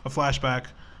a flashback.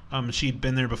 She'd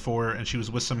been there before, and she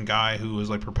was with some guy who was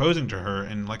like proposing to her.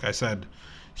 And like I said,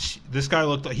 this guy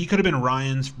looked like he could have been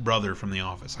Ryan's brother from The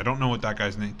Office. I don't know what that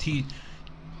guy's name.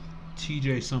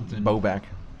 TJ something. Bobak.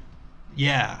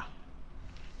 Yeah,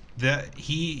 that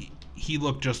he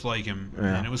looked just like him,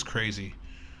 and it was crazy.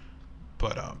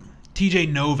 But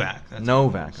TJ Novak. That's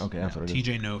Novak. Okay, that's what it is.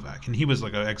 TJ Novak, and he was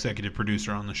like an executive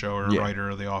producer on the show or a Yeah. writer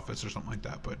of The Office or something like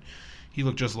that. But he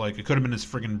looked just like it. Could have been his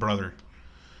friggin' brother.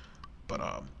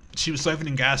 But she was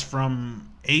siphoning gas from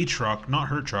a truck, not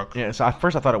her truck. Yeah, so at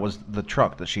first I thought it was the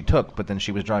truck that she took, but then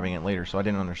she was driving it later, so I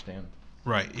didn't understand.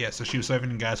 Right. Yeah. So she was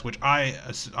siphoning gas, which I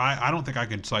don't think I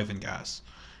could siphon gas.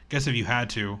 Guess if you had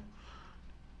to,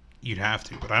 you'd have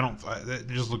to. But I don't. It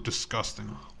just looked disgusting.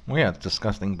 Well, yeah, it's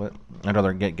disgusting, but I'd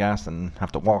rather get gas than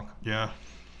have to walk. Yeah.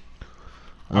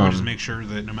 I would just make sure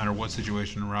that no matter what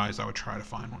situation arises, I would try to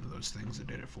find one of those things that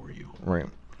did it for you. Right.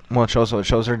 Well, it shows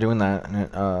her doing that,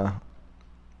 and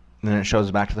then it shows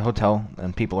back to the hotel,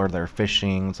 and people are there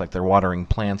fishing. It's like they're watering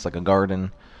plants, like a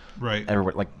garden. Right.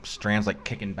 Everybody, like Strand's like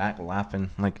kicking back,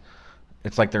 laughing, like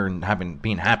it's like they're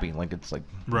being happy, like it's like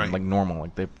like normal,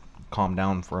 like they've calmed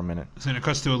down for a minute. So then it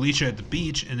cuts to Alicia at the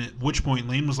beach, and at which point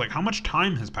Lane was like, "How much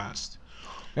time has passed?"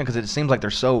 Yeah, because it seems like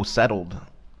they're so settled.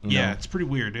 You know? It's pretty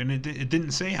weird, and it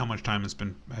didn't say how much time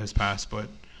has passed, but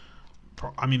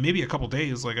I mean maybe a couple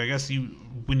days. Like I guess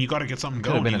when you got to get something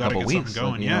going, you got to get something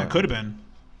going. Yeah, it could have been.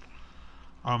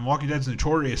 Walking Dead's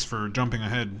notorious for jumping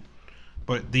ahead,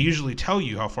 but they usually tell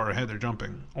you how far ahead they're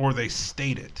jumping, or they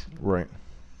state it Right.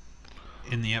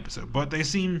 in the episode. But they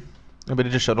seem Yeah, but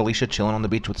it just showed Alicia chilling on the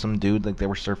beach with some dude, like they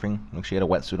were surfing, like she had a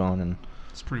wetsuit on, and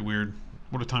it's pretty weird.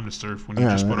 What a time to surf when you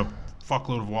just put a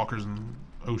fuckload of walkers in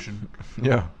the ocean.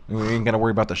 yeah, you ain't gotta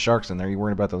worry about the sharks in there. You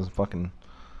worried about those fucking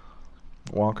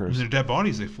If walkers. they're dead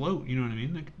bodies, they float. You know what I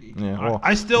mean? Yeah, well,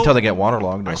 I still until they get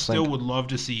waterlogged, I they'll still sink. would love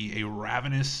to see a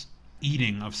ravenous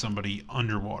eating of somebody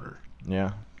underwater.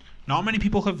 Yeah. Not many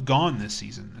people have gone this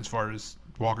season as far as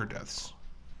walker deaths,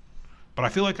 but I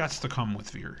feel like that's to come with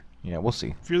Fear. Yeah, we'll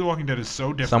see. Fear the Walking Dead is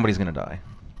so different. Somebody's gonna die.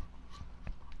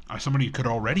 Somebody could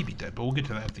already be dead, but we'll get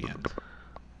to that at the end.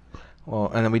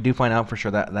 Well, and then we do find out for sure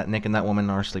that Nick and that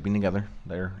woman are sleeping together.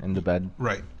 They're in the bed.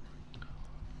 Right.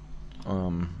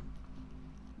 Um.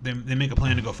 They make a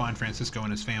plan to go find Francisco and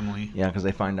his family. Yeah, because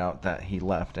they find out that he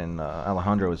left, and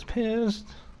Alejandro is pissed.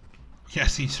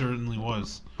 Yes, he certainly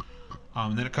was.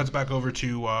 Then it cuts back over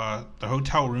to the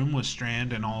hotel room with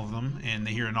Strand and all of them, and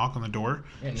they hear a knock on the door.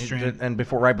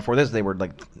 And right before this, they were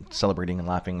like celebrating and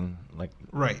laughing, like.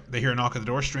 Right. They hear a knock at the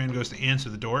door. Strand goes to answer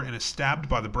the door and is stabbed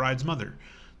by the bride's mother.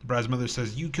 The bride's mother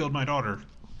says, "You killed my daughter.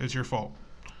 It's your fault."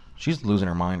 She's losing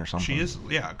her mind or something. She is,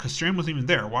 yeah, because Strand wasn't even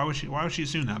there. Why would she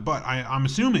assume that? But I'm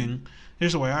assuming,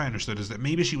 here's the way I understood, is that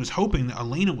maybe she was hoping that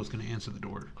Elena was going to answer the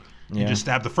door. And just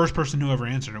stab the first person who ever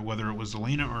answered it, whether it was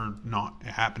Elena or not. It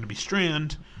happened to be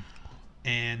Strand,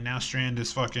 and now Strand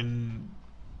is fucking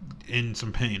in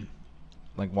some pain.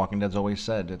 Like Walking Dead's always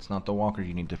said, it's not the walkers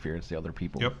you need to fear, it's the other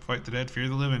people. Yep, fight the dead, fear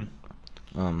the living.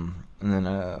 And then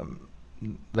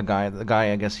the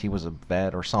guy, I guess he was a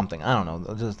vet or something. I don't know.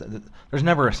 There's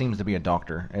never seems to be a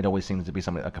doctor. It always seems to be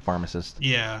somebody like a pharmacist.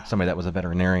 Yeah. Somebody that was a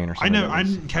veterinarian or something. I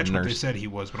didn't catch what they said he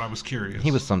was, but I was curious.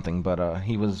 He was something, but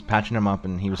he was patching him up,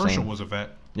 and he was saying Herschel was a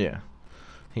vet. Yeah.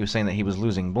 He was saying that he was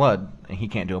losing blood, and he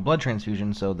can't do a blood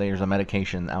transfusion, so there's a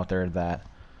medication out there that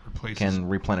can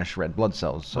replenish red blood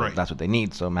cells. So that's what they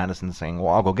need. So Madison's saying,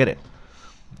 "Well, I'll go get it."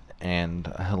 And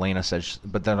Helena says,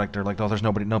 but they're like, "Oh, there's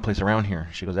no place around here."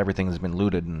 She goes, "Everything has been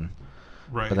looted." And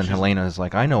right. But then Helena is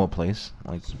like, "I know a place.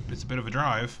 Like, it's a bit of a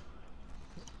drive,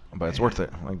 but it's worth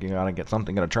it. Like, you gotta get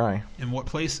something, gotta try." And what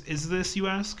place is this, you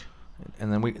ask?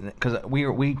 And then because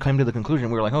we came to the conclusion,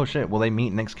 we were like, "Oh shit, will they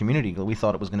meet next community?" We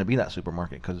thought it was gonna be that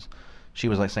supermarket, because she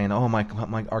was like saying, "Oh,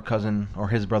 our cousin or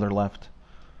his brother left,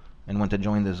 and went to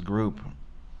join this group,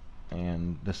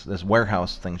 and this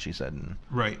warehouse thing." She said, and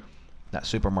right. That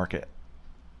supermarket.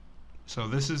 So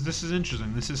this is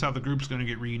interesting. This is how the group's going to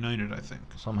get reunited, I think.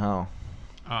 Somehow.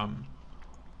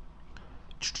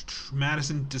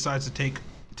 Madison decides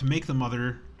to make the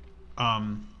mother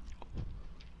of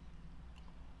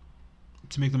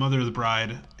the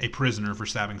bride a prisoner for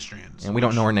stabbing Strand. And we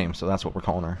don't know her name, so that's what we're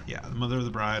calling her. Yeah, the mother of the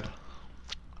bride.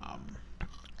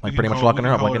 Like pretty much locking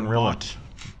her up like in real life.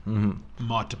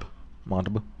 Monteb.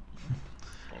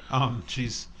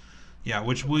 She's. Yeah,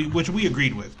 which we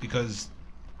agreed with, because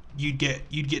you'd get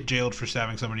jailed for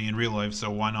stabbing somebody in real life, so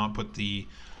why not put the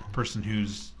person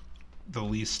who's the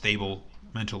least stable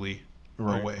mentally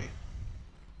away?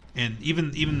 And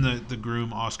even the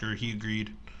groom Oscar, he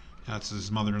agreed That's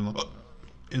his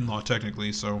mother-in-law,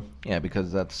 technically. So Yeah,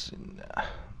 because that's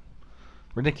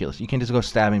ridiculous. You can't just go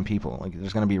stabbing people. Like,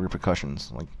 there's going to be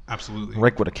repercussions. Like, absolutely.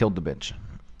 Rick would have killed the bitch.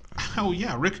 Oh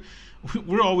yeah, Rick.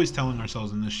 We're always telling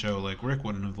ourselves in this show, like, Rick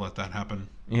wouldn't have let that happen.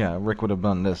 Yeah, Rick would have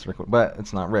done this. But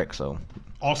it's not Rick, so.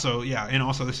 Also, yeah, and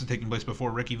also this is taking place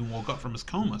before Rick even woke up from his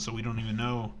coma, so we don't even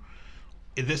know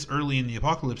this early in the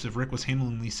apocalypse if Rick was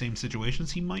handling these same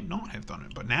situations, he might not have done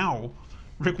it. But now,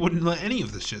 Rick wouldn't let any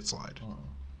of this shit slide.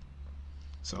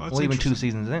 So that's even 2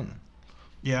 seasons in.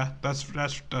 Yeah, that's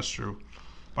true.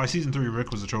 By season 3,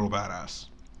 Rick was a total badass.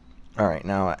 All right,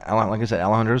 now, like I said,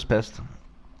 Alejandro's pissed,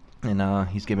 and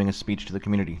he's giving a speech to the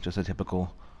community, just a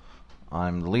typical,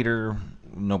 I'm the leader,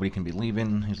 nobody can be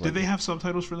leaving. Did they have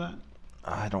subtitles for that?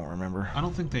 I don't remember. I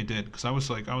don't think they did, because I was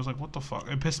like, what the fuck?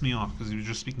 It pissed me off, because he was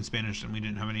just speaking Spanish, and we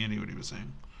didn't have any idea what he was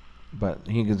saying. But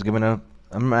he was given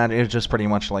it's just pretty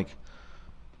much like,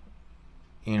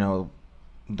 you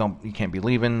can't be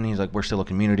leaving. He's like, we're still a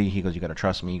community. He goes, you got to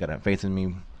trust me, you got to have faith in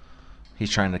me.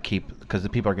 He's trying to keep, because the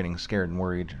people are getting scared and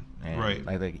worried. And right.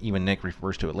 I think even Nick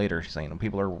refers to it later. He's saying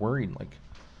people are worried. Like,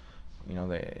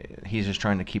 he's just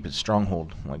trying to keep his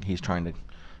stronghold. Like, he's trying to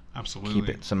keep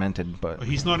it cemented. But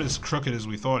he's not as crooked as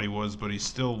we thought he was, but he's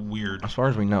still weird. As far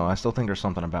as we know, I still think there's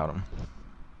something about him.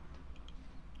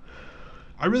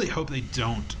 I really hope they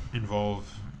don't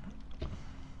involve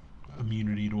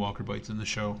immunity to walker bites in the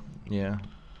show. Yeah.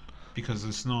 Because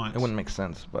it's not. It wouldn't make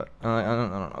sense, but I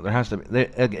don't know. There has to be.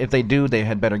 If they do, they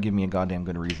had better give me a goddamn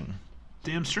good reason.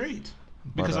 Damn straight.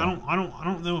 Because I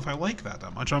don't know if I like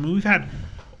that much. I mean, we've had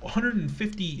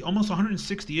 150, almost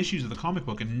 160 issues of the comic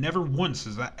book, and never once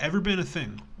has that ever been a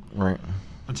thing. Right.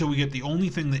 Until we get the only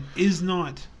thing that is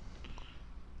not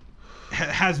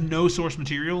has no source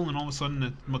material, and all of a sudden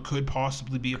it could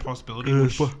possibly be a possibility,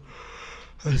 which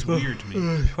is weird to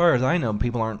me. As far as I know,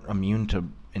 people aren't immune to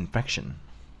infection.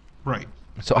 Right.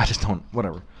 So I just don't,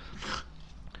 whatever.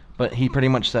 But he pretty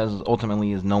much says,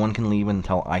 ultimately, is no one can leave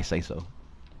until I say so.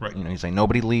 Right. He's saying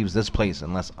nobody leaves this place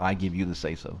unless I give you the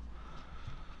say so.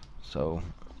 So,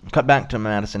 cut back to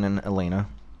Madison and Elena.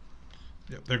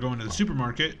 Yep, they're going to the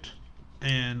supermarket,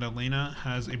 and Elena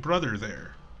has a brother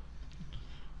there.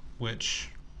 Which,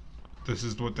 this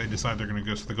is what they decide they're going to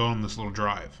go. So they go on this little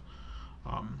drive.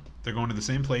 They're going to the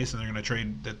same place, and they're going to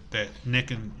trade that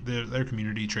Nick and their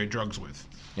community trade drugs with.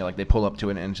 Yeah, like they pull up to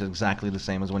it, and it's exactly the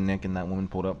same as when Nick and that woman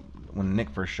pulled up when Nick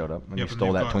first showed up and he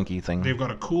stole that Twinkie thing. They've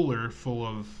got a cooler full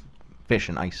of fish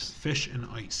and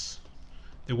ice.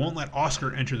 They won't let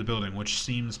Oscar enter the building, which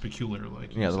seems peculiar.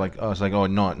 Like, yeah, it's like, oh,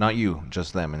 no, not you,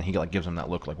 just them, and he gives them that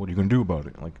look, like, what are you gonna do about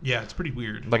it? Like, yeah, it's pretty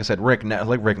weird. Like I said, Rick would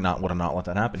have not let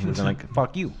that happen. He was like,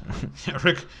 fuck you. Yeah,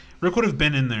 Rick would have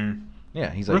been in there. Yeah,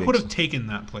 he's like, Rick would have taken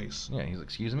that place. Yeah, he's like,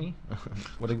 excuse me.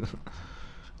 He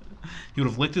would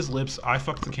have licked his lips. I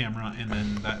fucked the camera, and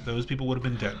then those people would have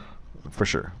been dead. For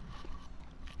sure.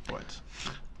 What?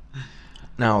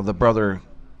 Now the brother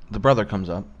comes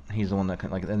up. He's the one that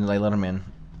and they let him in,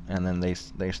 and then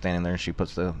they're standing there. And she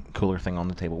puts the cooler thing on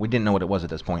the table. We didn't know what it was at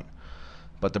this point,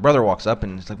 but the brother walks up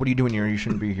and it's like, "What are you doing here? You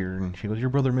shouldn't be here." And she goes, "Your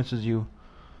brother misses you."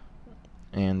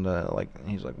 And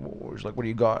he's like, "What do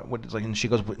you got?" And she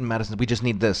goes, "Madison, we just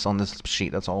need this on this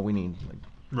sheet. That's all we need."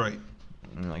 Right.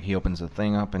 And he opens the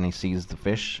thing up and he sees the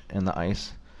fish and the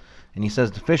ice, and he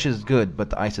says, "The fish is good, but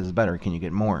the ice is better. Can you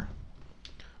get more?"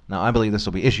 Now I believe this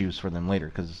will be issues for them later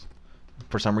because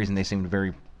for some reason they seemed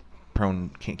very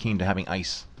keen to having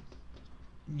ice.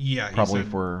 Yeah, probably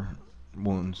for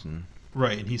wounds and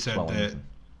right. And he said that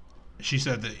she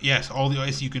said that yes, all the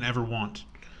ice you can ever want.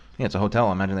 Yeah, it's a hotel.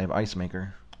 I imagine they have ice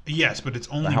maker. Yes, but it's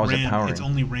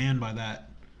only ran by that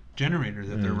generator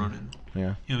that they're running. Yeah. You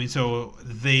know what I mean? So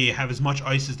they have as much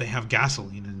ice as they have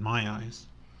gasoline in my eyes.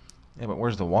 Yeah, but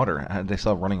where's the water? They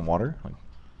still have running water?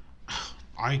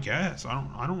 I guess.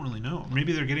 I don't really know.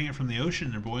 Maybe they're getting it from the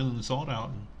ocean. They're boiling the salt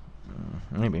out.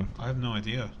 Maybe. I have no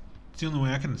idea. It's the only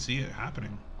way I can see it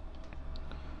happening.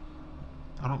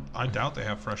 I doubt they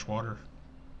have fresh water.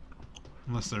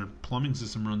 Unless their plumbing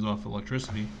system runs off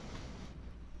electricity.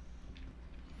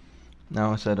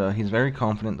 Now I said he's very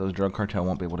confident those drug cartel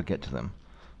won't be able to get to them.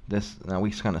 Now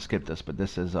we kind of skipped this, but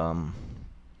this is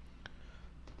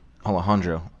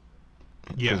Alejandro.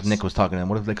 Yes. Nick was talking to him.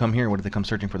 What if they come here? What if they come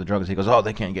searching for the drugs? He goes, "Oh,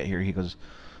 they can't get here." He goes,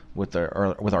 with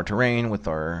our terrain, with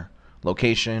our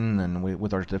location, and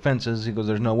with our defenses, he goes,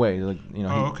 "There's no way."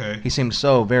 Okay. He seemed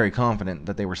so very confident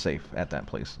that they were safe at that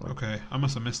place. Okay, I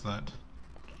must have missed that.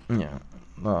 Yeah.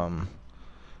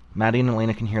 Maddie and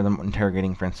Elena can hear them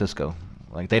interrogating Francisco.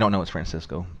 They don't know it's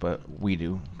Francisco, but we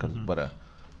do.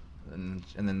 And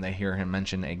then they hear him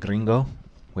mention a gringo,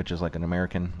 which is like an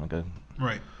American,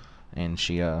 right. and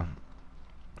she, of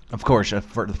course, the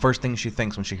first thing she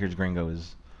thinks when she hears Gringo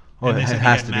is, "Oh, And it they said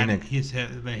has to be Nick." He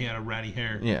had a ratty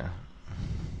hair. Yeah.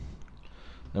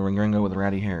 The Gringo with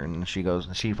ratty hair, and she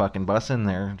fucking busts in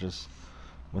there just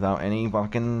without any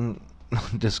fucking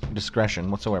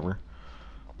discretion whatsoever.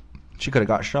 She could have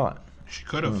got shot. She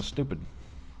could It have. was stupid.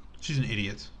 She's an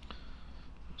idiot.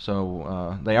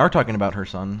 So they are talking about her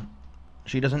son.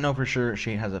 She doesn't know for sure.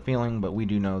 She has a feeling, but we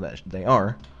do know that they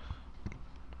are.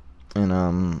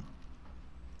 And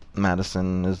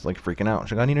Madison is like freaking out.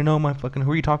 She's like, "I need to know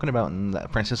who are you talking about?" And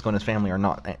that Francisco and his family are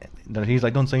not. He's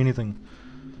like, "Don't say anything."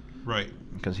 Right.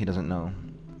 Because he doesn't know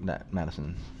that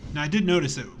Madison. Now I did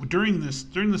notice that during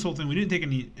this whole thing, we didn't take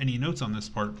any notes on this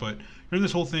part, but during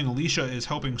this whole thing, Alicia is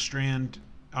helping Strand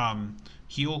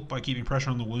heal by keeping pressure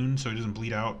on the wound so he doesn't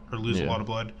bleed out or lose a lot of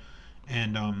blood.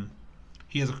 And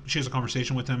she has a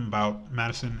conversation with him about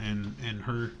Madison and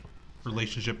her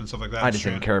relationship and stuff like that. I just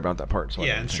didn't care about that part. So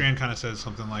and Strand kind of says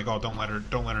something like, "Oh, don't let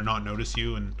her not notice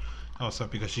you," and all that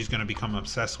stuff, because she's going to become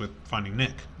obsessed with finding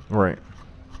Nick. Right.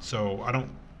 So I don't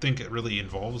think it really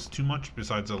involves too much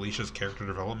besides Alicia's character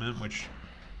development, which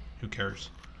who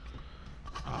cares?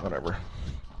 Whatever.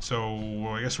 So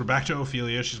I guess we're back to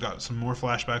Ophelia. She's got some more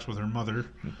flashbacks with her mother.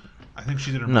 I think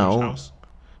she's at her mother's house.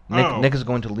 Nick is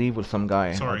going to leave with some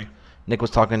guy. Sorry. Nick was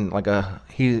talking like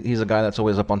he's a guy that's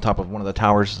always up on top of one of the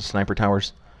towers, the sniper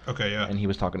towers. Okay, yeah. And he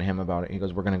was talking to him about it. He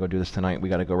goes, "We're gonna go do this tonight. We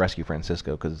got to go rescue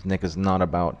Francisco," because Nick is not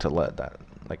about to let that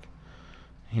And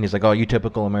he's like, "Oh, you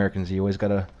typical Americans. You always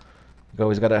gotta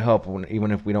help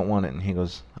even if we don't want it." And he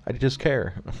goes, "I just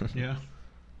care." Yeah.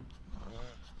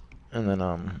 And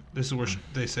then this is where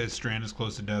they say Strand is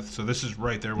close to death. So this is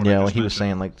right there. Yeah, like he was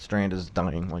saying, like Strand is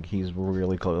dying. Like he's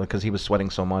really close because he was sweating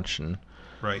so much and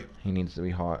right. He needs to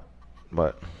be hot,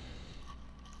 but.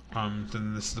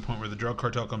 Then this is the point where the drug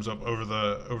cartel comes up over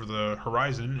the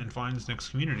horizon and finds Nick's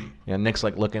community. Yeah, Nick's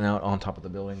like looking out on top of the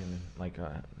building and like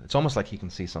it's almost like he can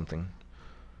see something.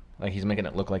 Like he's making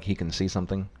it look like he can see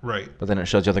something. Right. But then it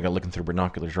shows you like looking through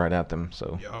binoculars right at them.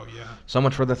 So. Oh yeah. So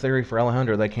much for the theory for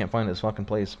Alejandro. They can't find his fucking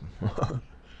place.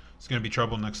 It's gonna be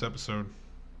trouble next episode.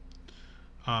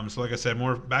 So like I said,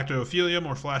 more back to Ophelia,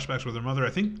 more flashbacks with her mother. I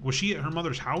think was she at her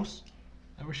mother's house? Is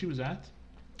that where she was at?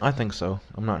 I think so.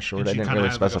 I'm not sure. And They she didn't really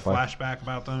had specify. like a flashback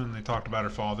about them, and they talked about her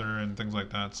father and things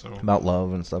like that. So about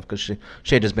love and stuff, because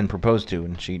she had just been proposed to,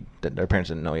 and their parents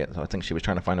didn't know yet. So I think she was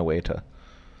trying to find a way to,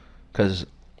 because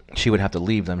she would have to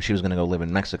leave them. She was going to go live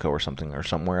in Mexico or something or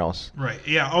somewhere else. Right.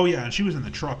 Yeah. Oh yeah. And she was in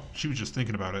the truck. She was just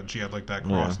thinking about it. She had like that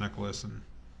cross necklace and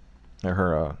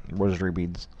her rosary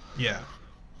beads. Yeah.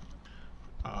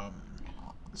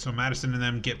 So Madison and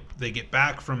them get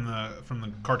back from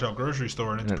the cartel grocery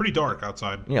store, and it's pretty dark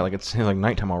outside. Yeah, like it's like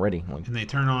nighttime already. Like, and they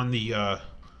turn on the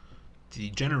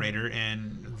generator,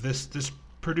 and this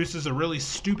produces a really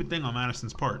stupid thing on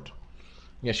Madison's part.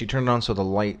 Yeah, she turned it on so the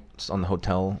lights on the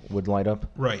hotel would light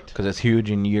up. Right. Because it's huge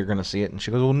and you're gonna see it, and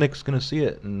she goes, "Well, Nick's gonna see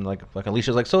it," and like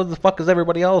Alicia's like, "So the fuck is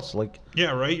everybody else?" Like.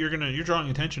 Yeah, right. You're drawing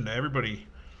attention to everybody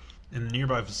in the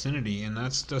nearby vicinity, and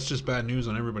that's just bad news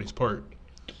on everybody's part.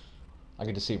 I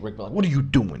get to see Rick be like, "What are you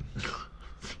doing?"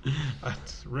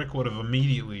 Rick would have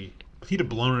immediately. He'd have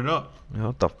blown it up.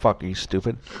 What the fuck? Are you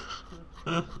stupid?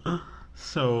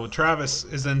 So Travis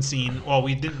is then seen. Well,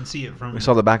 we didn't see it from. We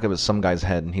saw the back of some guy's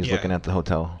head, and he's looking at the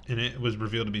hotel. And it was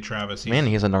revealed to be Travis. Man,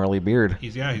 he has a gnarly beard.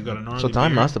 He's got a gnarly beard. So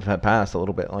time must have passed a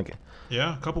little bit, like.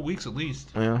 Yeah, a couple weeks at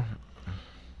least. Yeah.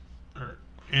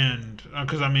 And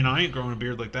because I ain't growing a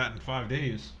beard like that in 5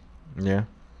 days. Yeah.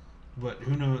 But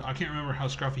who knows? I can't remember how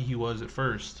scruffy he was at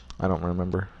first. I don't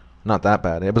remember. Not that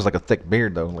bad. It was like a thick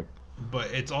beard though, like.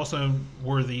 But it's also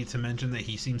worthy to mention that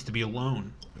he seems to be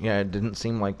alone. Yeah, it didn't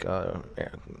seem like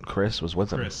Chris was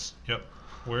with him. Chris, yep.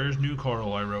 Where's new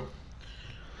Carl? I wrote.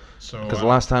 So. Because the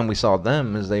last time we saw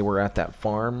them is they were at that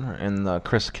farm, and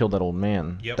Chris killed that old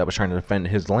man that was trying to defend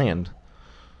his land.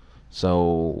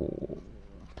 So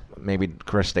maybe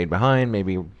Chris stayed behind.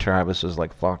 Maybe Travis was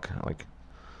like, "Fuck," like.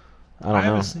 I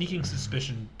have a sneaking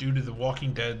suspicion, due to The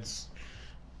Walking Dead's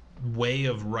way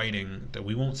of writing, that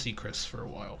we won't see Chris for a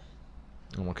while.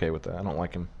 I'm okay with that. I don't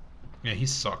like him. Yeah, he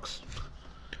sucks.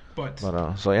 But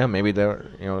so yeah, maybe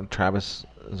Travis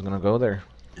is gonna go there.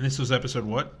 And this was episode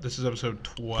what? This is episode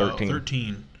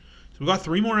 13. So we got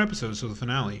 3 more episodes to the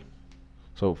finale.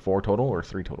 So 4 total or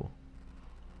 3 total?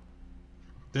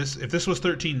 If this was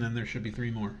 13, then there should be 3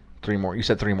 more. 3 more. You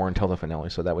said 3 more until the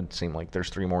finale, so that would seem like there's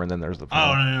 3 more and then there's the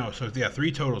finale. Oh no. So yeah,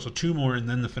 3 total. So 2 more and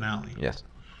then the finale. Yes.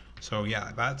 So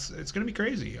yeah, it's gonna be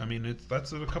crazy. I mean,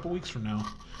 that's a couple weeks from now.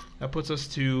 That puts us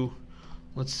to,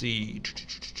 let's see,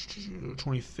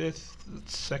 25th,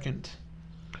 2nd,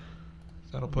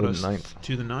 That'll put us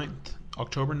to the 9th,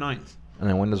 October 9th. And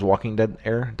then when does Walking Dead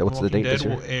air? What's the date this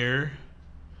year? Walking Dead will air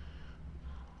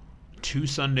 2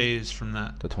 Sundays from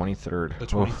that. The 23rd. The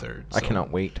 23rd. I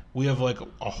cannot wait. We have like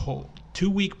a whole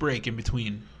 2-week break in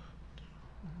between.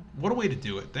 What a way to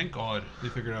do it. Thank God they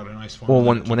figured out a nice formula.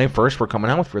 Well, when they first were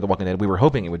coming out with Fear the Walking Dead, we were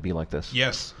hoping it would be like this.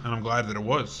 Yes, and I'm glad that it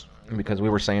was. Because we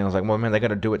were saying, I was like, well, man, they got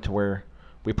to do it to where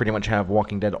we pretty much have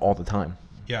Walking Dead all the time.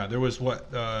 Yeah, there was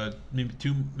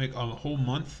maybe a whole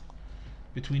month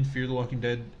between Fear the Walking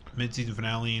Dead mid-season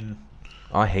finale and...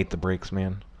 I hate the breaks,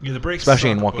 man. Yeah, the breaks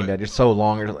especially suck, in Walking Dead. It's so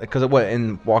long. Because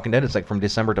in Walking Dead, it's like from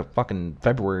December to fucking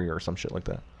February or some shit like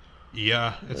that.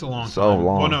 Yeah, it's a long time. So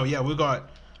long. Well, no, yeah, we got...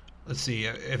 Let's see.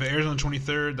 If it airs on the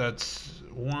 23rd, that's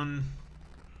 1,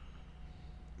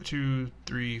 2,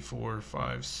 3, 4,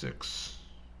 5, 6,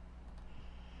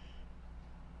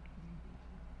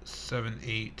 7,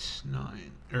 8,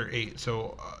 9, or 8.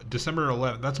 So December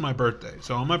 11th. That's my birthday.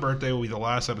 So on my birthday will be the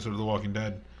last episode of The Walking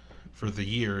Dead for the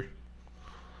year,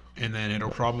 and then it'll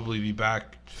probably be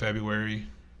back February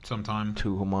sometime.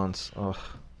 2 months. Ugh.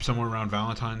 Somewhere around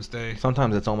Valentine's Day.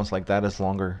 Sometimes it's almost like that is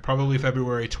longer. Probably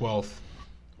February 12th.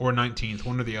 Or 19th,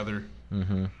 one or the other.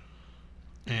 Mm-hmm.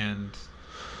 And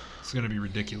it's going to be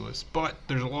ridiculous. But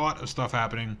there's a lot of stuff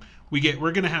happening. We're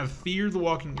going to have we're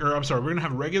going to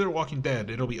have regular Walking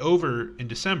Dead. It'll be over in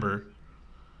December.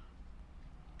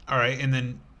 All right, and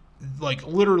then like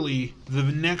literally the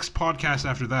next podcast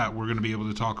after that, we're going to be able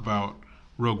to talk about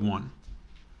Rogue One.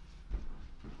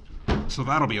 So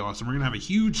that'll be awesome. We're going to have a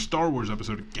huge Star Wars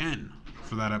episode again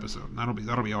for that episode. And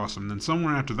that'll be awesome. And then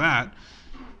somewhere after that,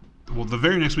 well, the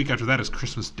very next week after that is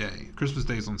Christmas Day. Christmas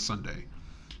Day is on Sunday.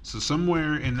 So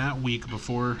somewhere in that week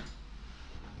before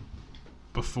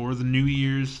the New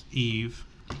Year's Eve,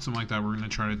 something like that, we're going to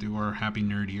try to do our Happy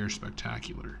Nerd Year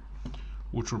Spectacular,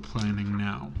 which we're planning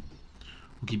now.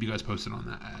 We'll keep you guys posted on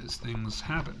that as things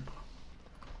happen.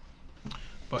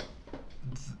 But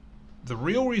the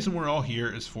real reason we're all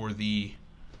here is for the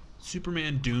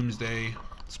Superman Doomsday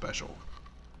special.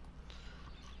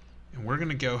 And we're going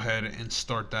to go ahead and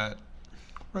start that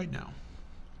right now.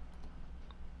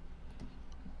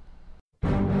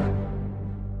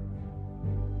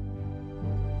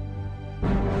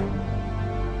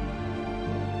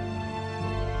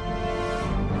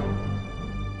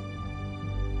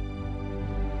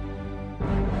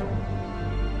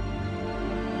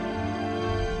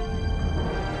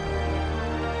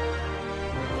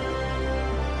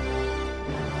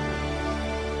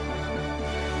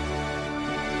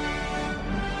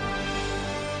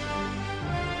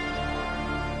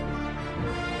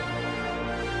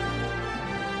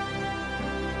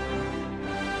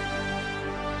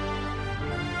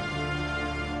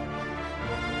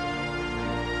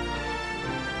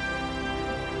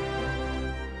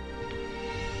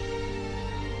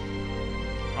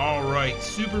 Alright,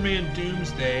 Superman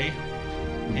Doomsday.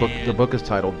 The book is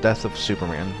titled Death of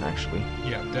Superman, actually.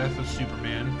 Yeah, Death of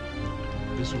Superman.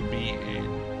 This would be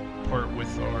a part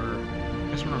with our... I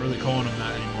guess we're not really calling them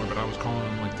that anymore, but I was calling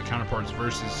them like the Counterparts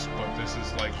Versus, but this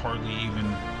is like hardly even...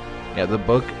 Yeah, the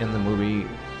book and the movie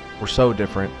were so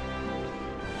different.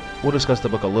 We'll discuss the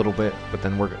book a little bit, but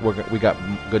then we got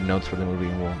good notes for the movie,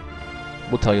 and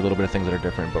we'll tell you a little bit of things that are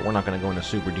different, but we're not going to go into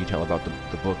super detail about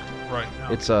the book. Right. No.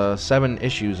 It's 7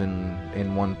 issues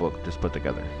in one book just put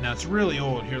together. Now, it's really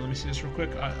old. Here, let me see this real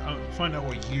quick. I'll find out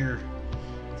what year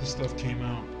this stuff came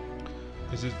out.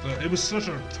 Because it was such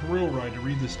a thrill ride to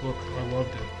read this book. I loved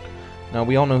it. Now,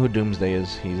 we all know who Doomsday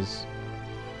is. He's...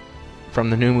 From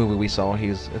the new movie we saw,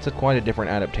 it's quite a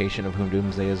different adaptation of who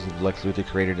Doomsday is. Lex Luthor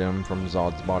created him from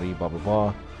Zod's body, blah, blah,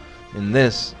 blah. In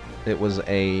this,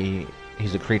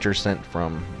 he's a creature sent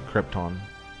from Krypton.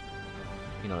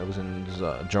 You know, it was in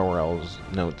Jor-El's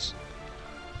notes.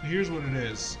 So here's what it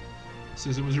is. It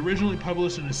says it was originally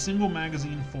published in a single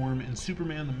magazine form in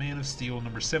Superman the Man of Steel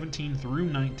number 17 through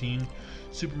 19,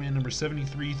 Superman number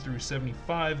 73 through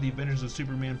 75, The Adventures of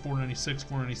Superman 496,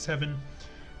 497,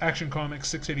 Action Comics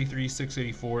 683,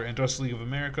 684, and Justice League of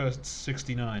America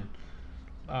 69.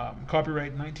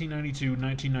 Copyright 1992,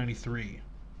 1993.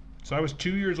 So I was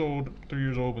 3 years old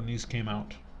when these came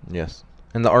out. Yes.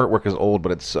 And the artwork is old,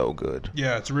 but it's so good.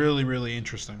 Yeah, it's really, really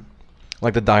interesting.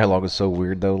 Like, the dialogue is so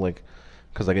weird, though, like,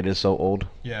 because, like, it is so old.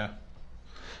 Yeah.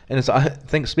 And I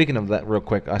think, speaking of that real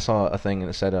quick, I saw a thing and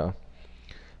it said,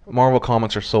 Marvel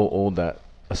Comics are so old that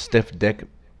a stiff dick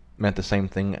meant the same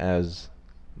thing as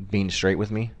being straight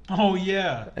with me. Oh,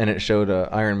 yeah. And it showed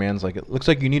Iron Man's like, it looks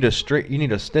like you need a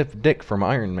stiff dick from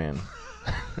Iron Man.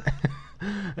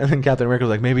 And then Captain America was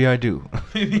like, maybe I do.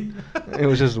 Maybe. It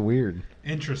was just weird.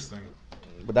 Interesting.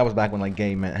 But that was back when, like,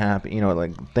 gay meant happy. You know,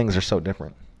 like, things are so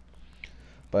different.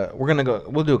 But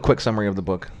we'll do a quick summary of the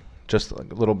book, just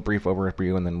like a little brief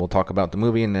overview, and then we'll talk about the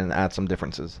movie and then add some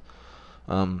differences.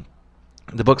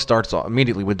 The book starts off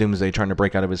immediately with Doomsday trying to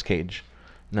break out of his cage.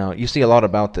 Now, you see a lot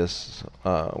about this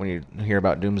when you hear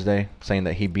about Doomsday, saying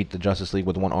that he beat the Justice League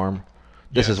with one arm.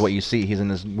 This is what you see. He's in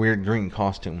this weird green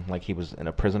costume, like he was in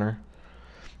a prisoner.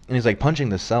 And he's like punching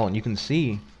the cell, and you can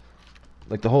see,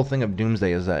 like, the whole thing of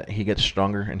Doomsday is that he gets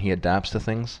stronger and he adapts to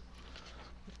things.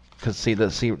 Because,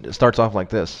 it starts off like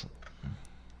this.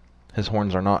 His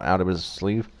horns are not out of his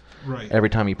sleeve. Right. Every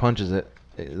time he punches it,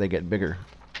 they get bigger.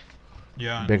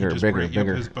 Yeah, bigger.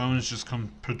 His bones just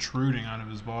come protruding out of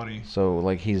his body. So,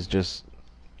 like, he's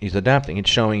adapting. It's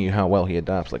showing you how well he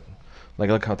adapts. Like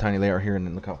look how tiny they are here, and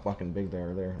then look how fucking big they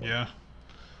are there. Yeah.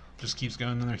 Just keeps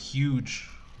going, and they're huge.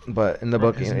 But in the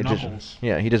book,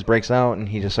 he just breaks out, and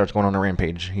he just starts going on a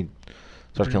rampage. He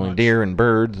starts killing deer and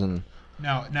birds, and...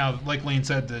 Now, like Lane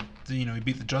said, that he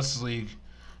beat the Justice League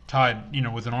tied,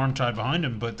 with an arm tied behind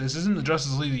him, but this isn't the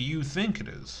Justice League that you think it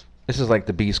is. This is like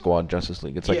the B Squad Justice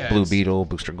League. It's like Blue Beetle,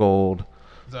 Booster Gold,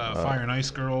 the Fire and Ice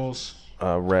Girls,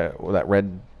 that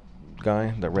red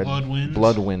guy,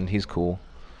 Bloodwind. He's cool.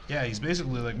 Yeah, he's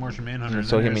basically like Martian Manhunter.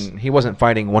 So he wasn't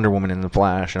fighting Wonder Woman and the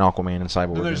Flash and Aquaman and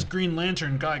Cyborg. And there's Green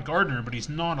Lantern Guy Gardner, but he's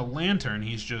not a Lantern.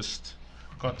 He's just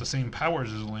got the same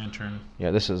powers as a Lantern.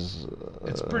 Yeah, this is...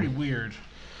 it's pretty weird.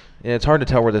 Yeah, it's hard to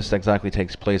tell where this exactly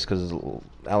takes place because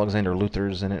Alexander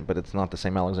Luthor's in it, but it's not the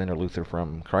same Alexander Luthor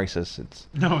from Crisis.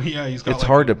 He's got. It's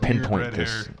hard to pinpoint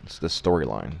this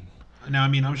storyline. Now, I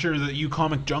mean, I'm sure that you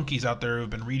comic junkies out there who have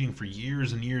been reading for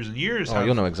years and years and years.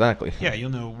 You'll know exactly. Yeah,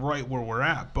 you'll know right where we're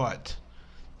at. But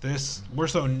we're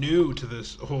so new to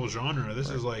this whole genre. This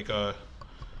is like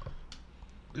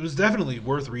it was definitely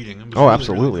worth reading. It was really,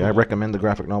 absolutely. really cool. I recommend the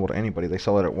graphic novel to anybody. They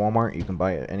sell it at Walmart. You can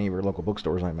buy it at any of your local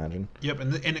bookstores, I imagine. Yep,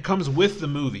 and it comes with the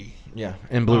movie. Yeah,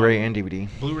 and Blu-ray and DVD.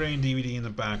 Blu-ray and DVD in the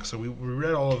back. So we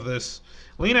read all of this.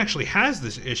 Lane actually has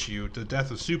this issue, The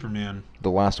Death of Superman. The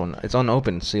last one. It's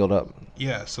unopened, sealed up.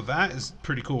 Yeah, so that is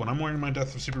pretty cool. And I'm wearing my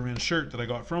Death of Superman shirt that I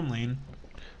got from Lane.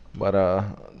 But,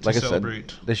 like I said,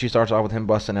 this issue starts off with him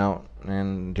busting out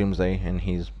and Doomsday, and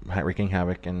he's wreaking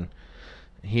havoc, and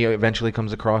he eventually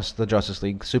comes across the Justice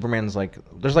League. Superman's like...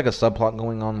 There's like a subplot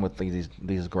going on with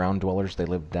these ground dwellers. They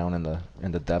live down in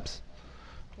the depths.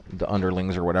 The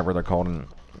underlings or whatever they're called. And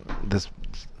this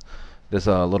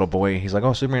little boy, he's like,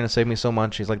 oh, Superman has saved me so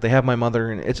much. He's like, they have my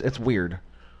mother. And it's weird.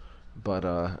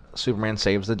 But Superman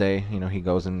saves the day. He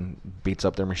goes and beats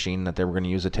up their machine that they were going to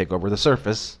use to take over the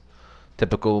surface.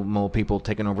 Typical mole people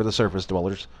taking over the surface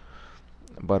dwellers.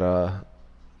 But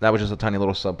that was just a tiny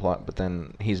little subplot. But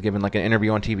then he's given like an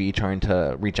interview on TV trying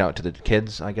to reach out to the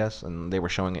kids, I guess. And they were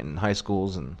showing it in high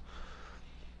schools. And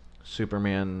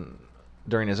Superman,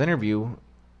 during his interview,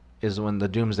 is when the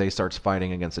Doomsday starts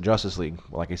fighting against the Justice League.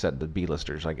 Like I said, the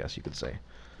B-listers, I guess you could say.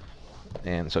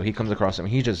 And so he comes across him.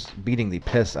 He's just beating the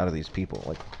piss out of these people.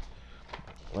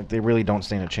 Like they really don't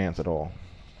stand a chance at all.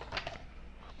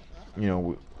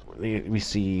 We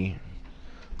see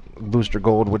Booster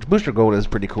Gold, which Booster Gold is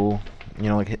pretty cool.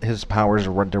 Like his powers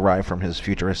are derived from his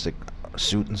futuristic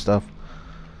suit and stuff.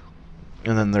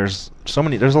 And then there's a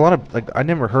lot of, like, I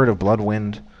never heard of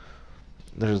Bloodwind.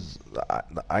 There's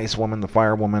the Ice Woman, the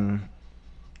Fire Woman,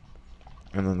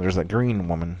 and then there's that Green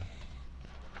Woman.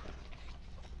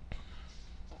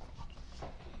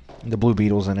 The Blue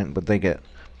Beetle's in it, but they get...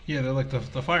 Yeah, they're like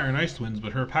the Fire and Ice Twins,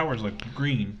 but her power's like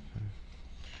green.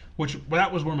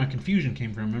 That was where my confusion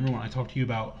came from. Remember when I talked to you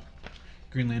about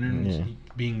Green Lantern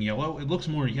being yellow? It looks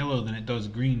more yellow than it does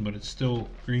green, but it's still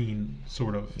green,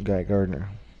 sort of. Guy Gardner.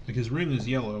 Like his ring is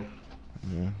yellow.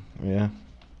 Yeah.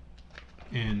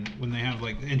 And when they have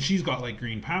and she's got like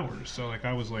green powers, so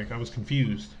I was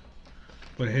confused.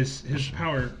 But his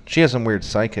power. She has some weird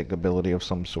psychic ability of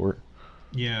some sort.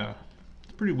 Yeah,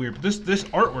 it's pretty weird. But this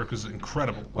artwork is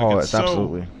incredible. It's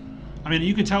absolutely. I mean,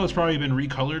 you can tell it's probably been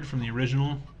recolored from the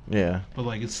original. Yeah. But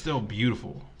it's still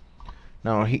beautiful.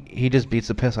 No, he just beats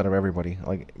the piss out of everybody,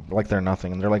 like they're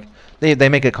nothing, and they're like they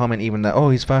make a comment even that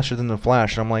he's faster than the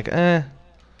Flash, and I'm like I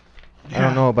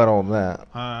don't know about all that.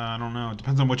 I don't know. It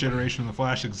depends on which iteration of the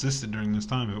Flash existed during this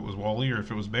time, if it was Wally or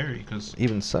if it was Barry. Cause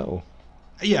even so.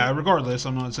 Yeah, regardless,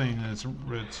 I'm not saying that it's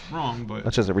wrong, but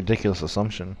that's just a ridiculous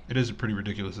assumption. It is a pretty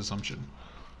ridiculous assumption.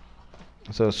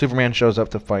 So Superman shows up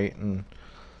to fight, and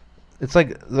it's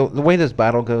like the way this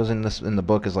battle goes in the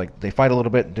book is like they fight a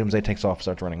little bit, Doomsday takes off,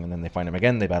 starts running, and then they find him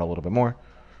again, they battle a little bit more.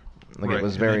 Right. It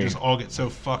was very. They just all get so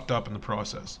fucked up in the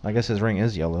process. I guess his ring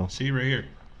is yellow. See right here.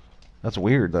 That's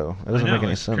weird though. It doesn't make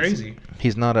any sense. Crazy.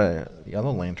 He's not a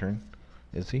Yellow Lantern,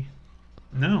 is he?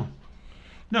 No.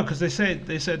 No, because they said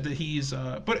that he's.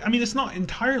 But I mean, it's not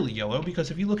entirely yellow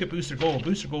because if you look at Booster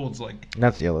Gold's like.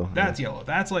 That's yellow. That's yellow.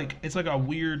 That's like it's like a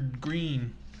weird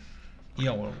green,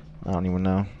 yellow. I don't even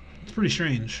know. It's pretty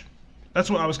strange. That's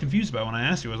what I was confused about when I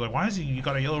asked you. I was like, why is he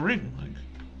got a yellow ring? Like.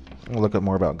 We'll look up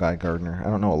more about Guy Gardner. I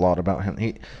don't know a lot about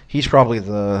him. He's probably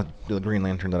the Green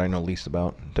Lantern that I know least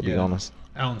about, to be honest.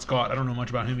 Alan Scott. I don't know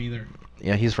much about him either.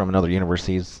 Yeah, he's from another universe.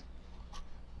 He's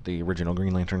the original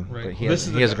Green Lantern. Right. But he has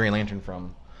a Green Lantern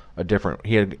from a different.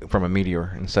 He had from a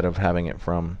meteor instead of having it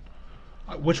from.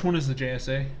 Which one is the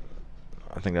JSA?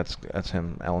 I think that's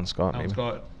him, Alan Scott. Alan maybe.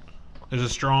 Scott. There's a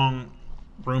strong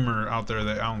rumor out there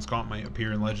that Alan Scott might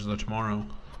appear in Legends of Tomorrow.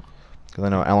 Because I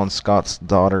know Alan Scott's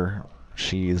daughter.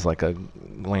 She's like a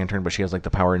lantern, but she has like the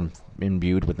power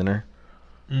imbued within her.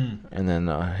 And then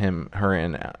her,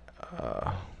 and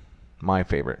my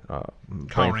favorite,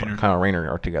 Kyle Rayner,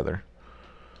 are together.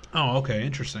 Oh, okay,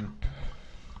 interesting.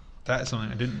 That's something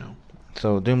I didn't know.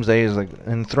 So Doomsday is like,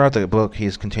 and throughout the book,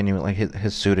 he's continuing like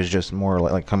his suit is just more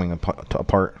like coming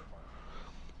apart.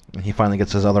 And he finally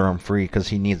gets his other arm free because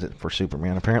he needs it for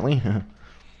Superman, apparently.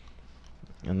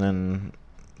 And then,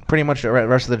 pretty much the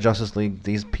rest of the Justice League,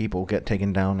 these people get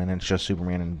taken down, and it's just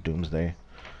Superman and Doomsday.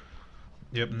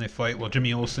 Yep, and they fight. Well,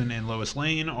 Jimmy Olsen and Lois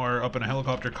Lane are up in a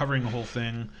helicopter covering the whole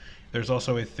thing. There's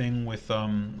also a thing with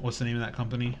what's the name of that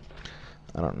company?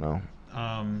 I don't know.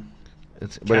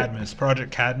 It's Cadmus,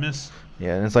 Project Cadmus.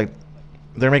 Yeah, and it's like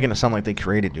they're making it sound like they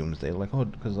created Doomsday, like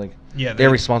because they're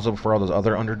responsible for all those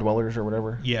other underdwellers or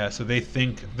whatever. Yeah, so they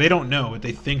don't know, but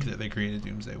they think that they created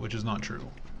Doomsday, which is not true.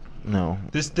 No.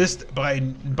 This by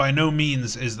no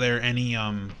means is there any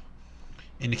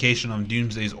indication on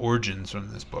Doomsday's origins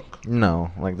from this book.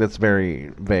 No, like that's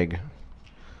very vague.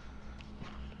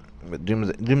 But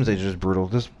Doomsday's just brutal.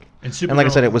 And like I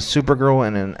said, it was Supergirl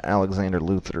and then Alexander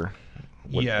Luthor.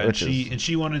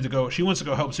 She wanted to go. She wants to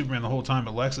go help Superman the whole time,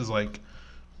 but Lex is like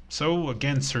so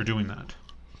against her doing that.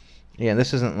 Yeah,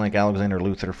 this isn't like Alexander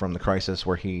Luthor from the Crisis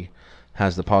where he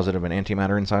has the positive and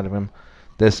antimatter inside of him.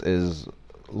 This is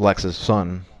Lex's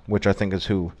son, which I think is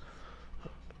who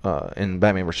in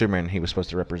Batman vs Superman he was supposed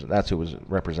to represent. That's who was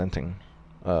representing.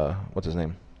 What's his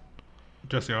name?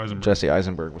 Jesse Eisenberg. Jesse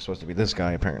Eisenberg was supposed to be this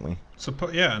guy apparently.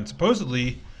 And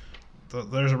supposedly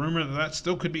there's a rumor that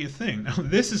still could be a thing. Now,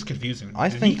 this is confusing. I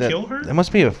think he kill her? It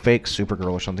must be a fake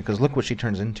Supergirl or something, because look what she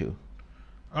turns into.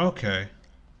 Okay.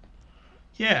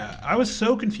 Yeah, I was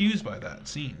so confused by that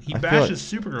scene. He bashes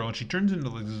Supergirl, and she turns into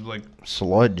like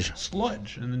sludge,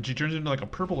 and then she turns into like a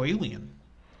purple alien.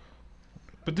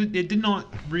 But it did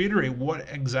not reiterate what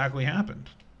exactly happened.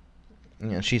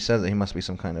 Yeah, she says that he must be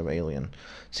some kind of alien.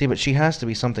 See, but she has to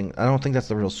be something. I don't think that's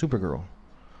the real Supergirl.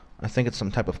 I think it's some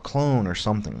type of clone or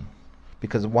something.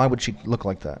 Because why would she look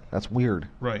like that? That's weird.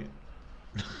 Right.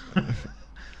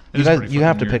 You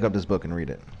have to pick up this book and read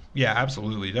it. Yeah,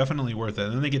 absolutely. Definitely worth it.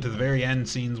 And then they get to the very end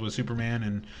scenes with Superman,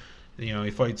 and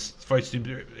he fights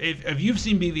Doomsday. If you've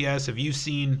seen BVS, if you've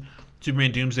seen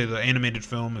Superman Doomsday, the animated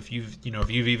film, if you've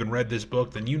even read this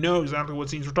book, then you know exactly what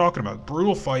scenes we're talking about.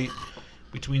 Brutal fight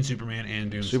between Superman and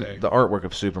Doomsday. The artwork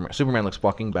of Superman. Superman looks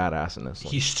fucking badass in this.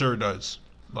 He sure does.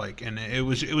 And it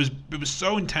was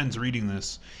so intense reading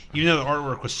this. Even though the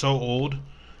artwork was so old,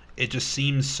 it just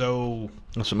seems so.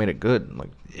 That's what made it good.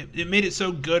 It made it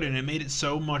so good, and it made it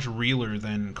so much realer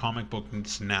than comic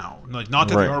books now. Like, not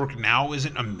that the artwork now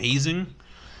isn't amazing,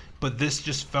 but this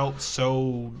just felt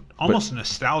so almost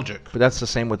nostalgic. But that's the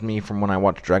same with me from when I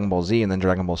watched Dragon Ball Z and then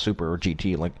Dragon Ball Super or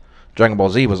GT. Like Dragon Ball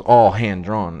Z was all hand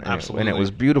drawn, absolutely, and it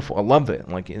was beautiful. I loved it.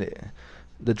 Like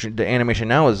the animation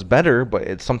now is better,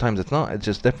 but sometimes it's not. It's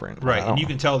just different. Right, and you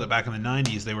can tell that back in the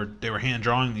 90s they were hand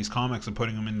drawing these comics and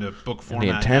putting them into book format.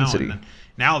 The intensity.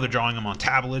 Now they're drawing them on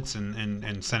tablets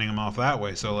and sending them off that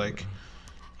way. So and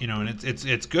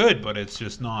it's good, but it's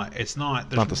just not. It's not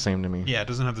the same to me. Yeah, it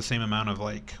doesn't have the same amount of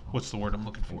what's the word I'm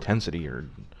looking for? Intensity or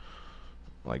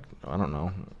I don't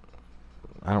know.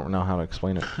 I don't know how to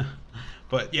explain it.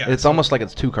 But yeah, it's almost like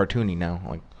it's too cartoony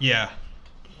now. Yeah.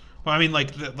 Well, I mean, the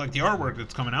artwork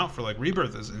that's coming out for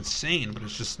Rebirth is insane, but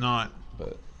it's just not.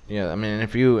 But yeah, I mean,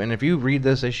 if you read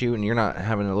this issue and you're not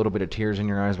having a little bit of tears in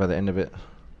your eyes by the end of it,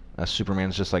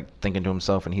 Superman's just thinking to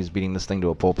himself and he's beating this thing to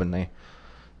a pulp, and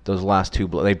those last two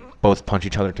they both punch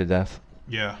each other to death.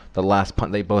 Yeah. The last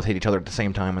punch, they both hit each other at the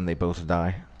same time and they both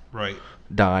die. Right.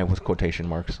 Die with quotation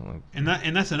marks. And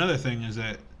that's another thing is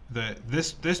that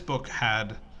this book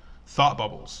had thought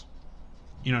bubbles.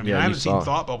 You know what I mean? I haven't seen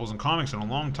thought bubbles in comics in a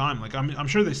long time. I'm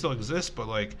sure they still exist, but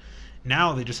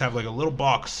now they just have a little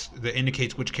box that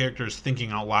indicates which character is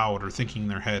thinking out loud or thinking in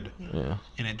their head. Yeah.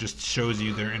 And it just shows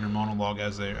you their inner monologue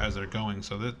as they're going.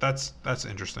 So that's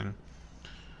interesting.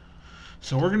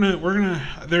 So we're gonna.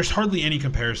 There's hardly any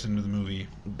comparison to the movie.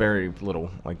 Very little,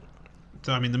 like.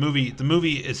 So I mean, the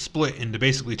movie is split into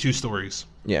basically two stories.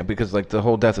 Yeah, because like the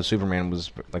whole death of Superman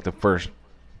was like the first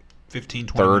 15,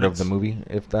 20 third minutes of the movie,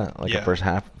 if that, like Yeah.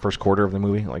 the first quarter of the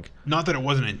movie, like. Not that it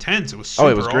wasn't intense. It was super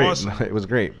Oh, it was great. awesome. It was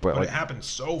great, but But like, it happened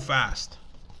so fast.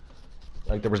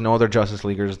 like there was no other Justice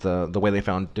Leaguers. The way they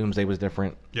found Doomsday was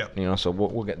different. Yep. You know, so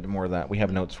we'll get to more of that. We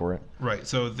have notes for it. Right.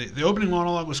 So the opening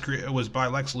monologue was by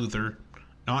Lex Luthor,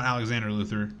 not Alexander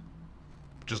Luthor,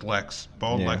 just Lex,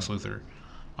 bald Yeah. Lex Luthor.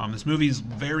 This movie is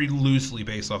very loosely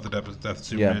based off the Death of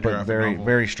Superman. Yeah, but graphic very novel.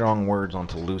 very strong words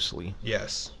onto loosely.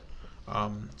 Yes.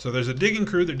 So there's a digging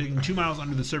crew. They're digging 2 miles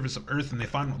under the surface of Earth, and they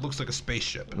find what looks like a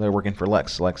spaceship. They're working for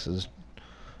Lex. Lex is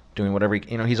doing whatever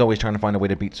he's always trying to find a way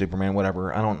to beat Superman.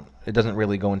 Whatever. It doesn't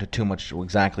really go into too much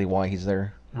exactly why he's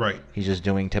there. Right. He's just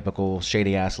doing typical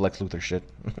shady ass Lex Luthor shit.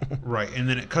 Right. And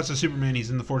then it cuts to Superman. He's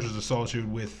in the Fortress of Solitude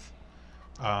with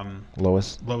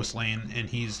Lois. Lois Lane, and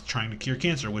he's trying to cure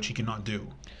cancer, which he cannot do.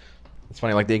 It's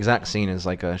funny. Like the exact scene is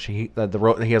like he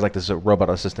has like this robot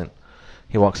assistant.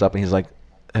 He walks up and he's like,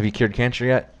 "Have you cured cancer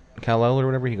yet, Kal-El or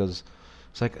whatever?" He goes,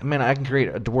 "It's like, man, I can create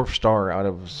a dwarf star out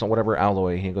of whatever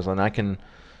alloy." He goes, "And I can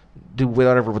do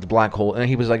whatever with the black hole." And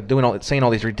he was like saying all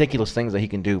these ridiculous things that he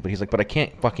can do, but he's like, "But I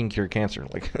can't fucking cure cancer."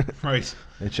 Like, Right.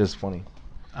 it's just funny.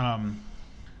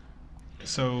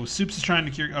 So Supes is trying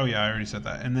to cure. Oh yeah, I already said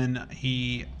that. And then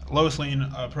Lois Lane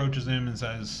approaches him and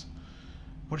says,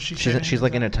 "What does she say?" She's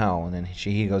like in a towel, and then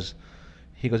he goes,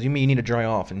 "You mean you need to dry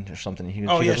off and or something?" He goes,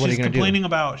 Oh she yeah, goes, "What are she's you gonna complaining do?"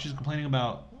 about. She's complaining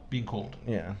about being cold.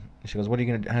 Yeah. She goes, "What are you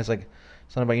gonna do?" And he's like,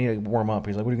 "It's not about you need to warm up."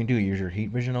 He's like, "What are you gonna do? Use your heat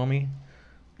vision on me?"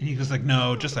 And he goes like,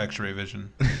 "No, just X-ray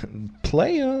vision."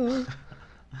 Playa.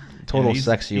 Total he's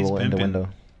sexual pimping. innuendo.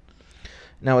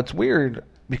 Now it's weird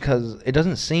because it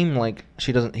doesn't seem like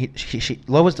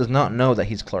Lois does not know that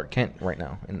he's Clark Kent right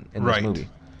now in Right. this movie.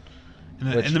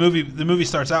 And the movie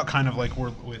starts out kind of like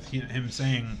with him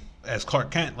saying as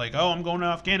Clark Kent, like, "Oh, I'm going to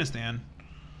Afghanistan,"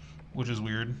 which is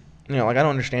weird. You know, like I don't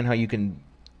understand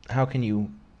how can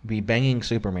you be banging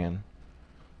Superman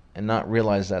and not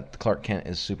realize that Clark Kent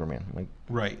is Superman? Like,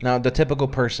 Right. now the typical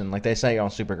person, like they say on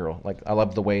Supergirl, like I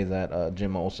love the way that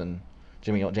James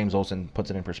Olsen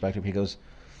puts it in perspective. He goes,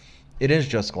 "It is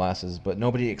just glasses, but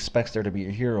nobody expects there to be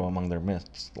a hero among their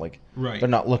midst. Like, Right. they're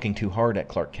not looking too hard at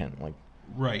Clark Kent. Like,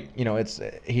 Right. you know,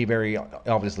 he very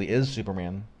obviously is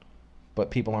Superman,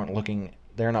 but people aren't looking.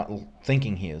 They're not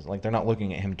thinking he is. Like, they're not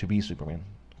looking at him to be Superman.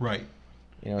 Right.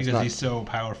 You know, it's Because not, he's so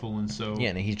powerful and so. yeah,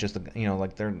 and he's just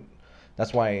like they're.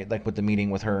 That's why, like with the meeting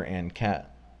with her and Cat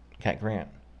Grant,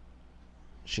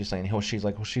 she's saying, she's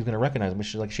gonna recognize him.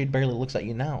 She's like, she barely looks at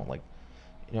you now. Like,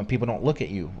 you know, people don't look at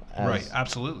you. Right.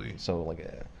 Absolutely. So like,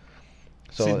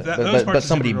 See, those but parts of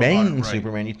somebody Supergirl banging right.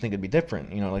 Superman, you'd think it'd be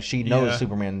different. You know, like she knows Yeah.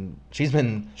 Superman. She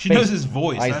knows his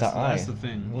voice. Eyes That's to eye. the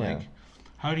thing. Yeah. Like,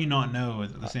 how do you not know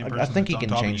the same person? I think he that's on can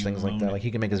top of change you things like that. moaning? Like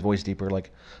he can make his voice deeper.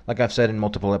 Like I've said in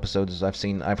multiple episodes,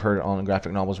 I've heard on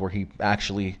graphic novels where he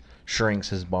actually shrinks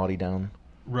his body down,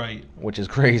 Right. which is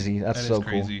crazy. That's That is so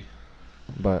crazy.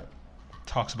 cool. But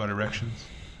Talks about erections.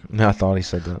 no, I thought he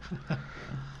said that.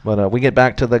 But we get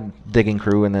back to the digging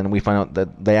crew, and then we find out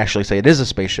that they actually say it is a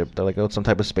spaceship. They're like, oh, it's some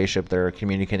type of spaceship. They're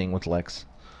communicating with Lex,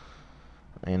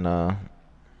 and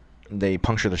they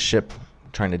puncture the ship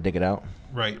trying to dig it out.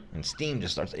 Right. And steam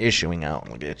just starts issuing out.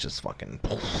 Like it's just fucking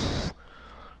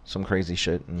some crazy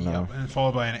shit. And, Yep. And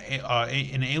followed by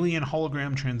an alien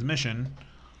hologram transmission.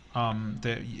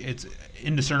 That it's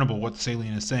indiscernible what this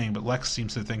alien is saying, but Lex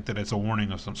seems to think that it's a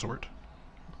warning of some sort.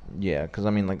 yeah, because I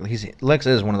mean, like Lex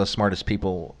is one of the smartest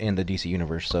people in the DC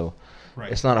universe, so Right.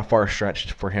 it's not a far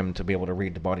stretch for him to be able to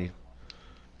read the body.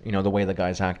 You know, the way the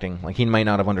guy's acting. Like he might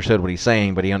not have understood what he's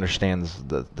saying, but he understands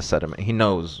the sentiment. He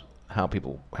knows how he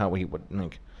would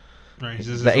think. Right. He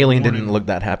says The it's a alien warning. didn't look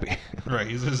that happy. Right.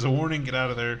 He says, "A warning. Get out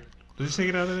of there." Does he say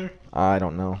 "get out of there"? I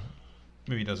don't know.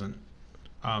 Maybe he doesn't.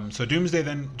 So Doomsday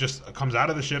then just comes out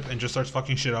of the ship and just starts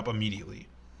fucking shit up immediately.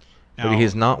 But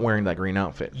he's not wearing that green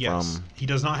outfit. Yes. He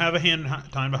does not have a hand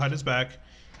tied behind his back.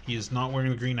 He is not wearing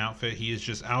the green outfit. He is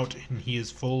just out, and he is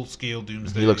full-scale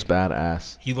Doomsday. He looks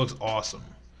badass. He looks awesome.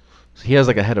 He has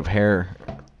like a head of hair,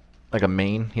 like a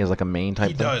mane. He has like a mane type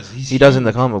He thing. does. He's He does in the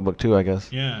huge. comic book too, I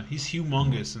guess. Yeah, he's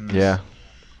humongous in this. Yeah.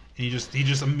 And he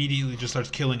just immediately just starts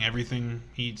killing everything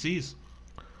he sees.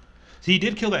 See, he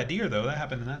did kill that deer though. That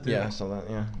happened in that too. Yeah, I saw that.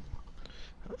 Yeah.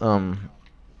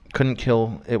 Couldn't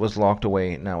kill. It was locked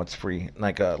away. Now it's free.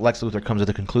 Like Lex Luthor comes to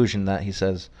the conclusion that he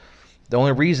says the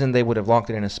only reason they would have locked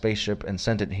it in a spaceship and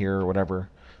sent it here or whatever,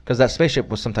 because that spaceship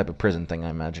was some type of prison thing,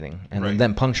 I'm imagining, and Right. then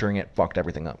them puncturing it fucked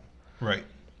everything up. Right.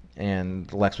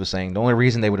 And Lex was saying the only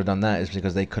reason they would have done that is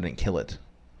because they couldn't kill it.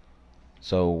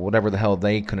 So whatever the hell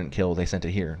they couldn't kill, they sent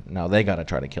it here. Now they got to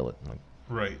try to kill it. Like,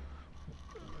 Right.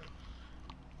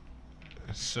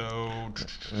 So...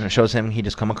 And it shows him he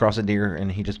just come across a deer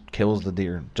and he just kills the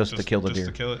deer just to kill the deer.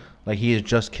 Just to kill it. Like he is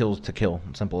just kills to kill.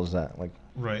 Simple as that. Like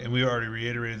Right, and we already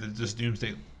reiterated that this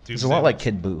Doomsday... it's a lot like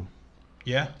Kid Buu.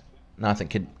 Yeah? No, I think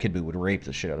Kid Buu would rape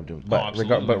the shit out of Doom. Oh, But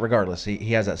absolutely. but regardless,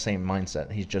 he has that same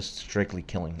mindset. He's just strictly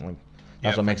killing. Like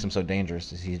that's what makes him so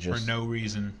dangerous. Is he just for no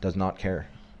reason does not care.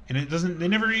 And it doesn't. They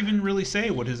never even really say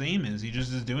what his aim is. He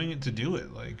just is doing it to do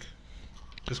it, like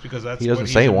just because that's. He doesn't what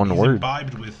say he's, one he's word.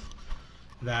 Imbibed with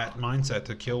that mindset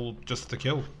to kill, just to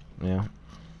kill. Yeah.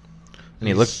 And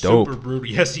he looked dope. Super brutal.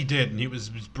 Yes, he did, and he was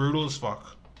brutal as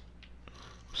fuck.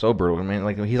 So brutal. I mean,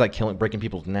 like he's like breaking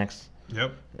people's necks.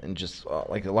 Yep. And just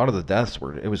like a lot of the deaths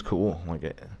it was cool. Like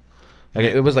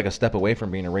it was like a step away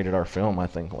from being a rated R film. I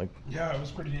think. Like. Yeah, it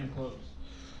was pretty damn close.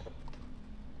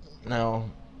 Now.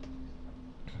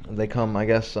 They come, I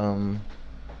guess, when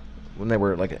they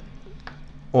were like,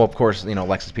 well, of course,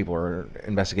 Lex's people are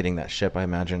investigating that ship, I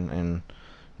imagine, and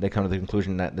they come to the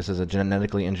conclusion that this is a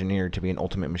genetically engineered to be an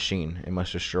ultimate machine. It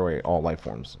must destroy all life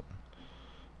forms.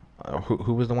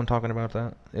 Who was the one talking about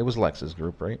that? It was Lex's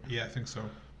group, right? Yeah, I think so.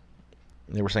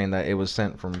 They were saying that it was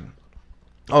sent from.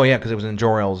 Oh yeah, because it was in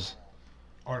Jor-El's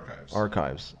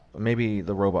archives. Maybe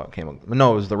the robot came.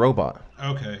 No, it was the robot.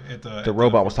 Okay. The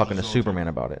robot was talking to Superman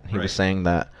about it. He was saying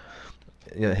that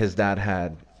his dad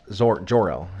had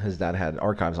Jor-El. His dad had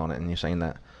archives on it, and you're saying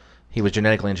that he was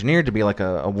genetically engineered to be like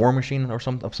a war machine or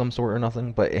some sort or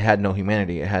nothing, but it had no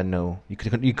humanity. It had no.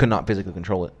 You could not physically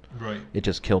control it. Right. It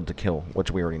just killed to kill,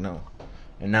 which we already know.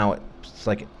 And now it's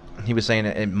like he was saying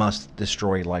it must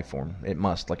destroy life form. It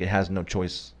must. Like it has no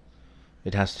choice.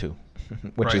 It has to.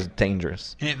 Which is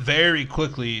dangerous. And it very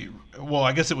quickly, well,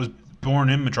 I guess it was born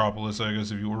in Metropolis. I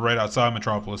guess if you were right outside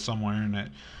Metropolis somewhere, and it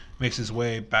makes its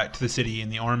way back to the city,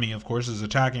 and the army, of course, is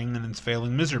attacking, and it's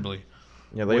failing miserably.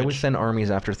 Yeah, they always send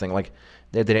armies after things. Like,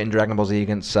 they did it in Dragon Ball Z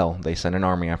against Cell. They sent an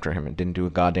army after him and didn't do a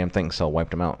goddamn thing. Cell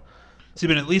wiped him out. See,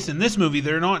 but at least in this movie,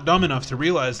 they're not dumb enough to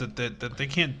realize that they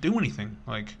can't do anything.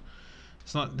 Like,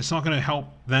 it's not going to help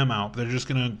them out. They're just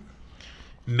going to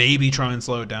maybe try and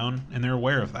slow it down, and they're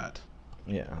aware of that.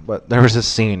 Yeah, but there was this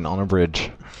scene on a bridge,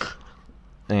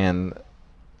 and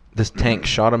this tank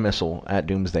shot a missile at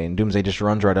Doomsday, and Doomsday just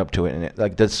runs right up to it, and it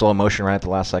like did slow motion right at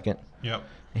the last second. Yep.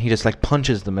 And he just like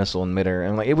punches the missile in midair,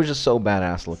 and like it was just so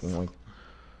badass looking,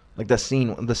 like that scene,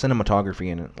 the cinematography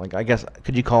in it. Like I guess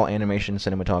could you call animation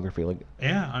cinematography? Like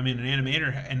yeah, I mean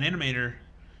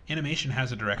animation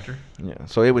has a director. Yeah,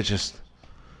 so it was just.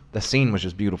 The scene was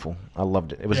just beautiful. I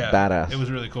loved it. It was badass. It was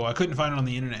really cool. I couldn't find it on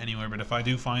the internet anywhere, but if I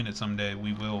do find it someday,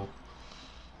 we will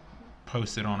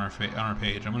post it on our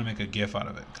page. I'm gonna make a GIF out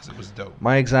of it because it was dope.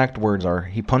 My exact words are: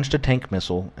 he punched a tank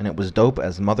missile, and it was dope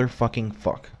as motherfucking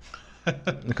fuck.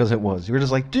 Because it was. You were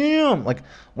just like, damn. Like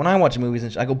when I watch movies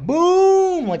and I go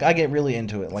boom. Like I get really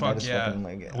into it. Like I just fucking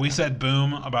like. We said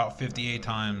boom about 58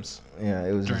 times. Yeah,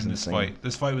 it was during this insane. fight.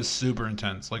 This fight was super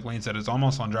intense. Like Lane said, it's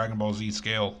almost on Dragon Ball Z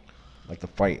scale. Like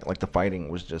the fighting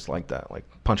was just like that, like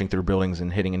punching through buildings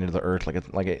and hitting into the earth,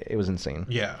 it was insane.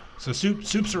 Yeah. So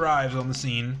Soups arrives on the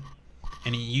scene,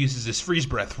 and he uses his freeze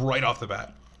breath right off the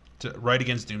bat, right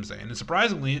against Doomsday, and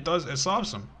surprisingly, it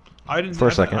stops him. I didn't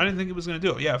think it was going to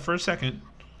do it. Yeah, for a second.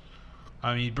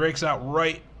 I mean, he breaks out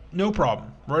right, no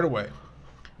problem, right away.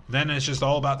 Then it's just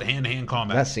all about the hand-to-hand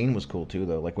combat. That scene was cool too,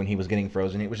 though. Like when he was getting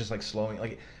frozen, it was just like slowing,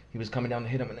 like he was coming down to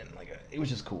hit him, and then like it was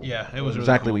just cool. Yeah, it was really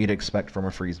exactly cool. What you'd expect from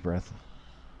a freeze breath.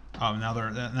 Now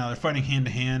they're fighting hand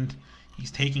to hand.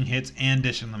 He's taking hits and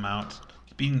dishing them out,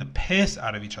 beating the piss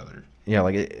out of each other. Yeah,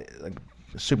 like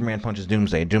Superman punches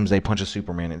Doomsday, Doomsday punches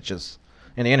Superman. It's just,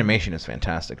 and the animation is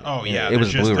fantastic. Oh yeah, it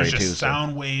was Blu-ray there's too. Just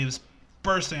sound waves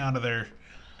bursting out of their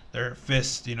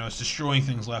fists. It's destroying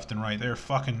things left and right. They're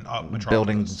fucking up Metropolis.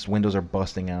 Buildings, windows are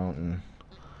busting out, and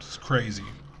it's crazy.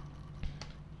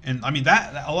 And I mean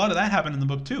that a lot of that happened in the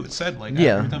book too. It said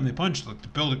every time they punched, like the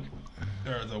building,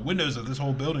 or the windows of this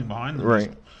whole building behind them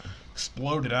just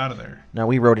exploded out of there. Now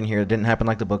we wrote in here it didn't happen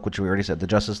like the book, which we already said. The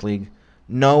Justice League,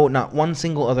 no, not one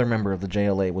single other member of the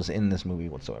JLA was in this movie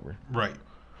whatsoever. Right.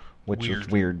 Which was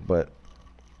weird, but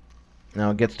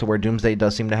now it gets to where Doomsday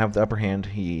does seem to have the upper hand.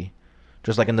 He,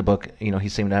 just like in the book, he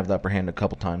seemed to have the upper hand a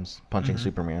couple times, punching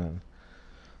Superman.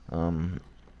 And,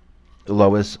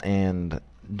 Lois and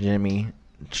Jimmy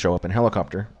show up in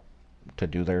helicopter to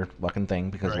do their fucking thing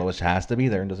because Lois has to be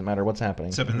there. It doesn't matter what's happening.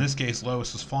 Except in this case,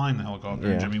 Lois was flying the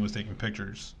helicopter and Jimmy was taking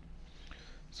pictures.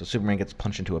 So Superman gets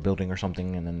punched into a building or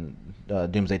something, and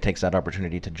then Doomsday takes that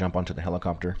opportunity to jump onto the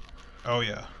helicopter. Oh,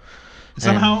 yeah.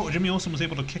 Somehow Jimmy Olsen was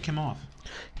able to kick him off.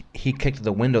 He kicked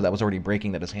the window that was already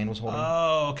breaking that his hand was holding.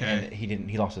 Oh, okay. And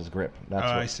he lost his grip. That's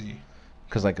I see.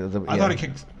 Because like I thought he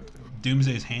kicked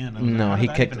Doomsday's hand. No, he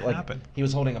kicked happen? He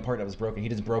was holding a part that was broken. He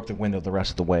just broke the window the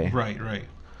rest of the way. Right.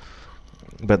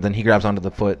 But then he grabs onto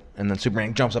the foot, and then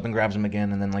Superman jumps up and grabs him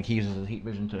again, and then like he uses his heat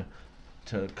vision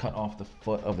to cut off the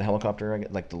foot of the helicopter,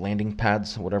 like the landing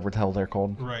pads, whatever the hell they're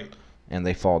called. Right. And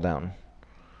they fall down.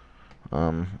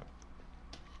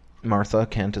 Martha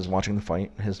Kent is watching the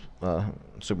fight. His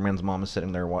Superman's mom is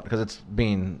sitting there because it's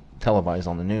being televised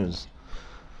on the news,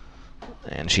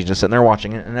 and she's just sitting there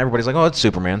watching it. And everybody's like, "Oh, it's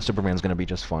Superman. Superman's gonna be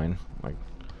just fine." Like,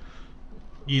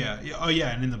 yeah. Oh,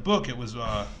 yeah. And in the book, it was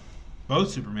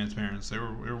both Superman's parents. They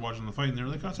were watching the fight, and they were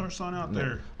like, "That's our son out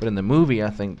there." But in the movie,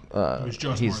 I think was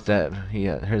just he's Martha.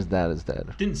 dead. His dad is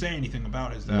dead. Didn't say anything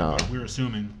about his dad. No. But we're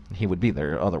assuming He would be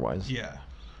there otherwise. Yeah.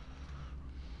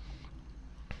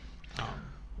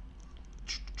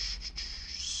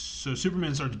 So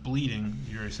Superman starts bleeding.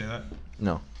 Did you already say that?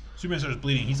 No. Superman starts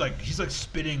bleeding. He's like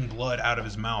spitting blood out of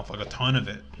his mouth, like a ton of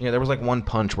it. Yeah, there was like one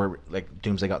punch where like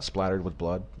Doomsday got splattered with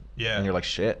blood. Yeah. And you're like,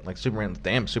 shit, like Superman's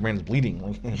bleeding.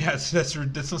 Like, Yeah, that's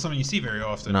not something you see very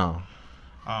often. no.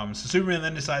 So Superman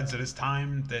then decides that it's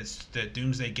time that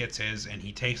Doomsday gets his, and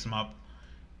he takes him up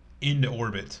into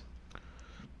orbit.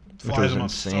 Which Flies was him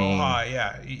up so insane.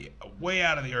 high, way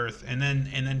out of the Earth, and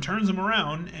then turns him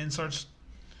around and starts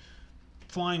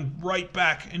flying right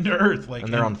back into Earth. Like,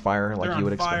 And they're on fire, like they're you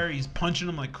would on fire. expect. He's punching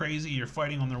them like crazy. You're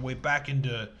fighting on their way back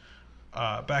into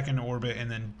orbit,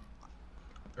 and then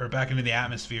back into the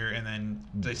atmosphere, and then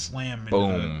they slam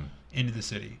into the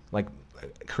city. Like,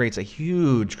 it creates a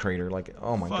huge crater. Like,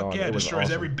 oh my god. Fuck yeah, it was destroys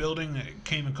awesome. every building that it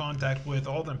came in contact with.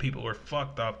 All them people are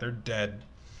fucked up. They're dead.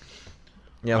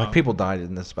 Yeah, like people died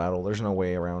in this battle. There's no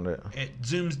way around it. It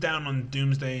zooms down on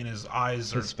Doomsday, and his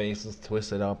eyes are. His face is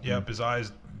twisted up. Yep, his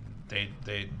eyes.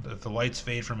 The lights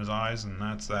fade from his eyes, and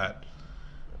that's that.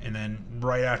 And then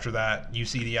right after that, you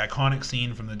see the iconic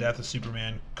scene from the Death of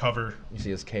Superman cover. You see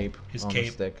his cape. His on cape.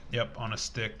 the stick. Yep, on a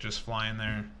stick, just flying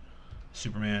there.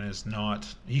 Superman is not.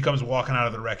 He comes walking out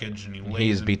of the wreckage, and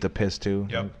He's beat the piss too.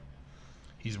 Yep.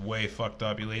 He's way fucked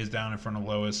up. He lays down in front of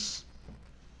Lois,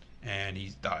 and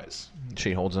he dies.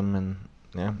 She holds him, and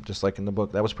yeah, just like in the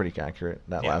book, that was pretty accurate.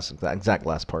 That exact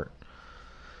last part.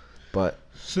 But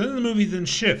so then the movie then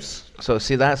shifts. So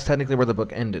see, that's technically where the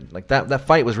book ended. Like that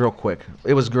fight was real quick.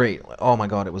 It was great. Like, oh my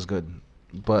god, it was good,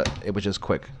 but it was just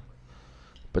quick.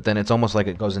 But then it's almost like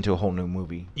it goes into a whole new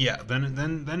movie. Yeah.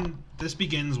 Then this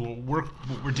begins. We're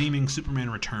deeming Superman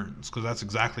Returns, because that's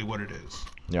exactly what it is.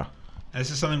 Yeah. And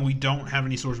this is something we don't have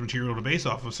any source material to base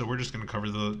off of, so we're just going to cover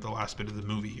the last bit of the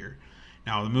movie here.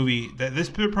 Now, the movie this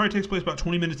probably takes place about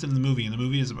 20 minutes into the movie, and the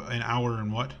movie is about an hour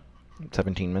and what?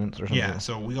 17 minutes or something. Yeah,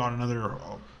 so we got another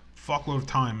fuckload of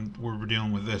time where we're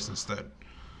dealing with this instead.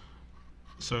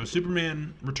 So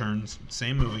Superman Returns,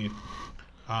 same movie.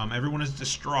 Everyone is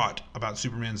distraught about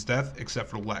Superman's death except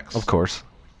for Lex. Of course.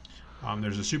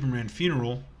 There's a Superman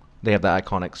funeral. They have the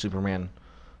iconic Superman,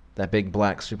 that big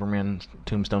black Superman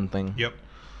tombstone thing. Yep.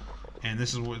 And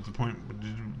this is what the point.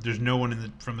 There's no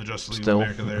one from the Justice League Still.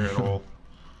 of America there at all.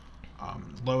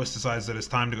 Lois decides that it's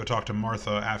time to go talk to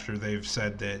Martha after they've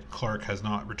said that Clark has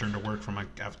not returned to work from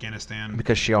Afghanistan.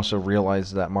 Because she also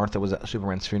realized that Martha was at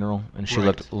Superman's funeral, and she Right.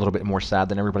 looked a little bit more sad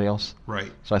than everybody else.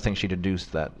 Right. So I think she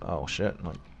deduced that, oh shit.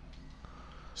 Like,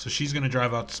 So she's going to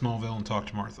drive out to Smallville and talk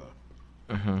to Martha.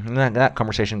 And that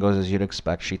conversation goes as you'd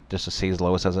expect. She just sees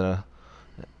Lois as a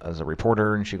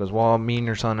reporter, and she goes, well, me and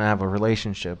your son have a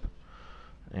relationship.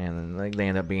 And then they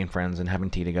end up being friends and having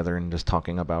tea together and just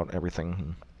talking about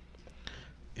everything.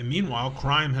 And meanwhile,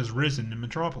 crime has risen in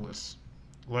Metropolis.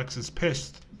 Lex is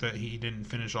pissed that he didn't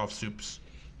finish off Supes.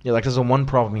 Yeah, like, there's the one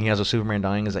problem he has with Superman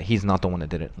dying is that he's not the one that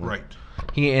did it. Right.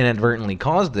 He inadvertently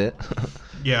caused it.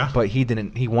 Yeah. But he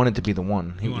didn't. He wanted to be the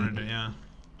one. He wanted to, yeah.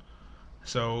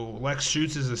 So Lex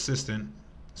shoots his assistant.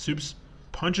 Supes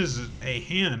punches a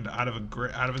hand out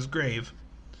of his grave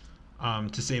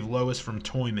to save Lois from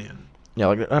Toyman. Yeah,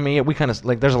 like, I mean, we kind of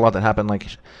like. There's a lot that happened. Like,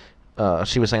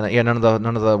 she was saying that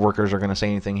none of the workers are going to say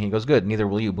anything. He goes, good. Neither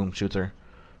will you. Boom, shoots her.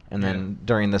 And then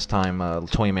during this time,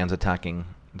 Toyman's attacking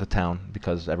the town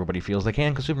because everybody feels they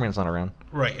can because Superman's not around.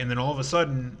 Right, and then all of a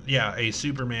sudden, a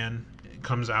Superman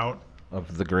comes out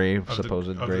Of the grave, of supposed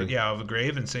the grave. of the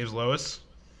grave and saves Lois.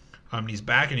 He's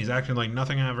back and he's acting like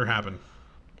nothing ever happened.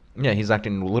 Yeah, he's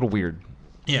acting a little weird.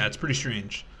 Yeah, it's pretty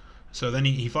strange. So then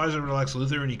he flies over to Lex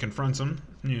Luthor and he confronts him.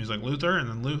 And he's like, Luthor? And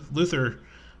then Luthor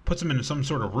puts him in some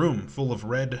sort of room full of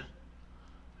red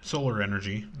solar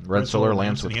energy. Red solar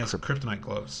lamps and with he has kryptonite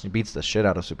gloves. He beats the shit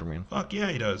out of Superman. Fuck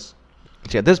yeah, he does.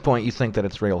 See, at this point, you think that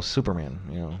it's real Superman,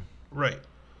 you know. Right.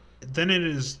 Then it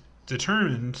is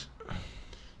determined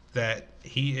that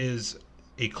he is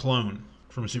a clone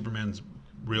from Superman's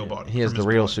real body. He is from the his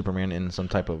real blood. Superman in some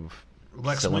type of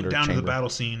Lex cylinder went down to chamber. the battle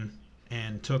scene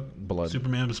and took Blood.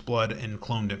 Superman's blood and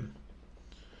cloned him.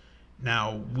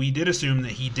 Now, we did assume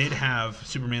that he did have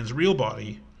Superman's real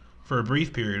body for a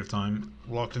brief period of time,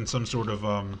 locked in some sort of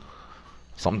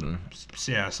Something.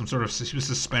 yeah, some sort of, he was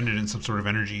suspended in some sort of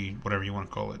energy, whatever you want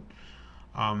to call it.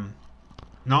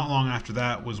 Not long after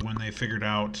that was when they figured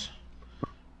out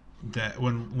that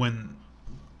when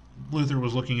Luthor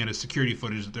was looking at his security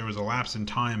footage, that there was a lapse in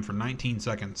time for 19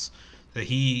 seconds that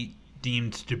he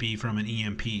deemed to be from an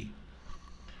EMP.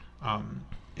 And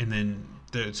then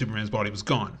the Superman's body was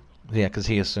gone. Yeah, because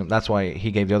he assumed that's why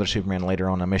he gave the other Superman later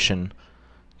on a mission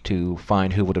to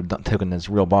find who would have taken his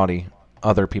real body,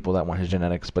 other people that want his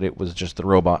genetics, but it was just the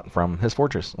robot from his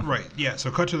fortress. Right, yeah,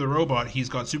 so cut to the robot, he's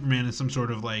got Superman in some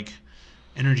sort of like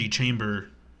energy chamber.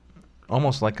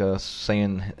 Almost like a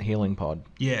Saiyan healing pod.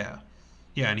 Yeah.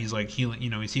 Yeah, and he's like healing,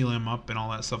 he's healing him up and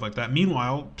all that stuff like that.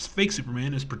 Meanwhile, fake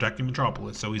Superman is protecting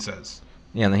Metropolis, so he says.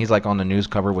 Yeah, and then he's like on the news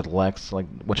cover with Lex, like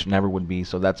which never would be.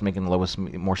 So that's making Lois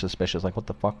more suspicious. Like, what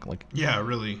the fuck? Like. Yeah,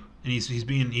 really. And he's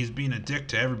being a dick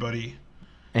to everybody.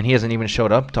 And he hasn't even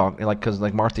showed up because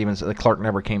Martha even said Clark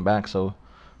never came back. So,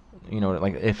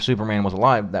 like if Superman was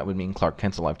alive, that would mean Clark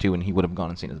Kent's alive too, and he would have gone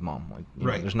and seen his mom. Like,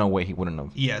 right. There's no way he wouldn't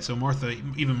have. Yeah. So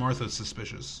Martha's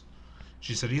suspicious.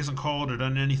 She said he hasn't called or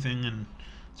done anything, and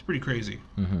it's pretty crazy.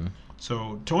 Mm-hmm.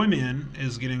 So Toyman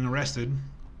is getting arrested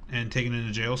and taken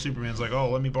into jail. Superman's like, "Oh,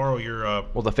 let me borrow your."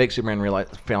 Well, the fake Superman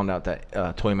found out that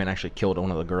Toyman actually killed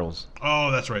one of the girls. Oh,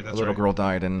 that's right. That's the little girl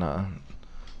died, and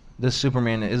this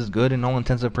Superman is good in all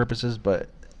intents and purposes, but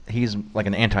he's like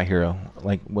an anti-hero.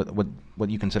 Like what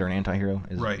you consider an anti-hero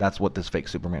is. Right. That's what this fake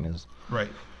Superman is. Right.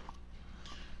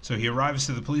 So he arrives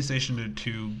to the police station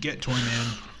to get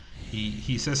Toyman.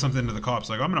 He says something to the cops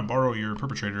like, "I'm going to borrow your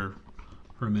perpetrator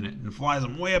for a minute," and flies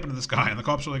him way up into the sky. And the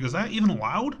cops are like, "Is that even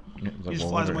allowed?" Yeah, he just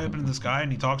flies him way up into the sky,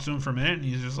 and he talks to him for a minute, and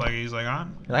he's like, I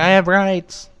have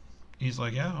rights. He's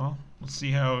like, "Yeah, well, let's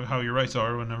see how your rights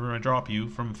are whenever I drop you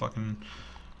from fucking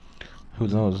who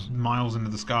knows miles into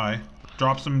the sky."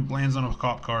 Drops him, lands on a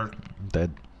cop car.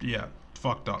 Dead. Yeah,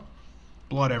 fucked up.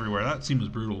 Blood everywhere. That scene was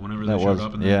brutal whenever that they showed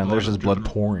up. And yeah, there's just blood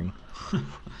pouring.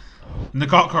 And the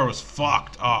cop car was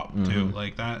fucked up, too. Mm-hmm.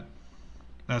 Like,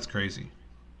 that's crazy.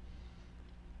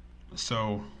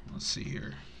 So, let's see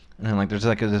here. And then, there's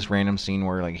this random scene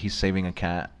where he's saving a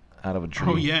cat out of a tree.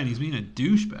 Oh yeah, and he's being a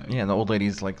douchebag. Yeah, and the old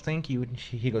lady's like, "Thank you," and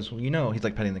he goes, "Well, he's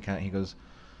like petting the cat. He goes,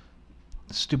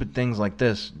 "Stupid things like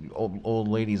this, old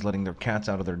ladies letting their cats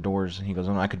out of their doors." And he goes,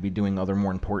 "Oh, I could be doing other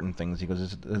more important things." He goes,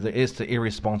 "It's the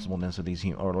irresponsibleness of these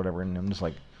or whatever." And I'm just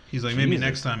like, he's like, "Maybe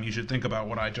next time you should think about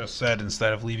what I just said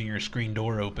instead of leaving your screen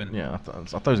door open." Yeah, I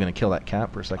thought he was gonna kill that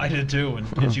cat for a second. I did too,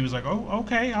 and she was like, "Oh,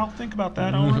 okay, I'll think about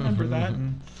that. I'll remember that."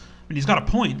 And he's got a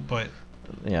point, but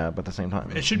yeah, but at the same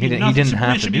time, it should be enough. He didn't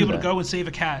have to should be do able that. to go and save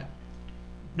a cat,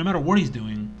 no matter what he's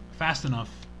doing, fast enough.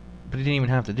 But he didn't even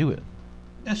have to do it.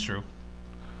 That's true.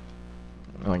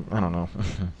 I don't know.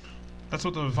 That's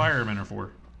what the firemen are for.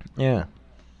 Yeah.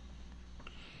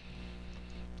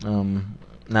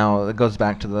 Now it goes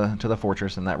back to the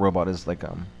fortress, and that robot is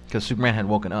because Superman had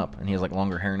woken up and he has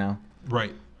longer hair now.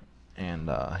 Right.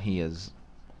 And he is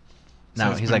So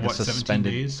now it's he's been, a what, 17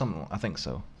 suspended. days? Something I think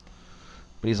so.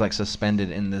 But he's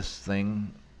suspended in this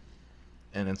thing,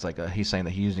 and it's he's saying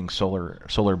that he's using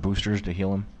solar boosters to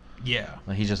heal him. Yeah.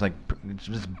 He's just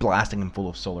just blasting him full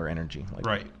of solar energy.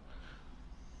 Right.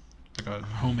 Like a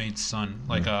homemade sun,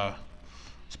 like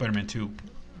Spider-Man 2.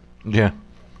 Yeah.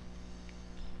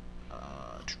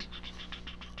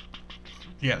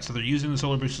 Yeah, so they're using the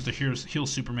solar boosters to heal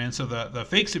Superman. So the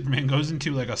fake Superman goes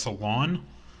into a salon,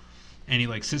 and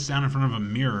he sits down in front of a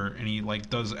mirror, and he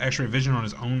does X-ray vision on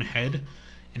his own head,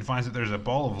 and finds that there's a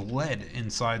ball of lead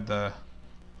inside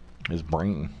his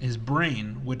brain. His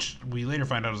brain, which we later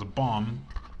find out is a bomb.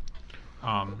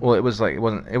 Well, it was it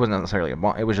wasn't necessarily a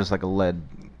bomb. It was just a lead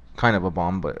kind of a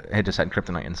bomb, but it just had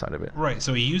kryptonite inside of it. Right.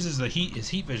 So he uses his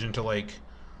heat vision to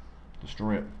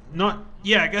destroy it.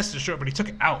 I guess destroy it, but he took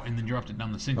it out and then dropped it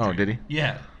down the sink. Oh, did he?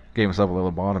 Yeah. Gave himself a little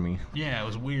lobotomy. Yeah, it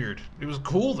was weird. It was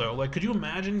cool though. Could you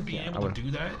imagine being able to do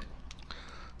that?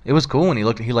 It was cool when he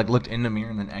looked in the mirror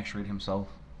and then X-rayed himself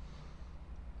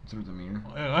through the mirror.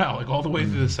 Wow, all the way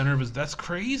through the center of his. That's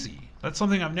crazy. That's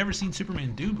something I've never seen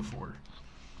Superman do before.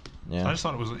 Yeah. So I just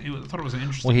thought it was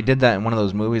interesting. Well, he did that in one of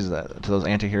those movies to those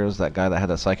anti-heroes. That guy that had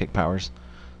the psychic powers,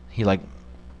 he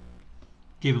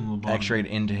Gave him a lobotomy. X-rayed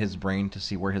into his brain to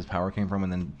see where his power came from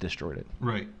and then destroyed it.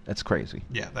 Right. That's crazy.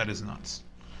 Yeah, that is nuts.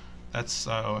 That's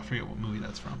I forget what movie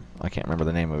that's from. I can't remember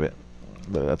the name of it,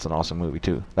 but that's an awesome movie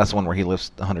too. That's the one where he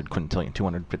lifts 100 quintillion,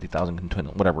 250,000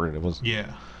 quintillion, whatever it was.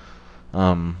 Yeah.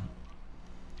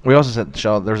 We also said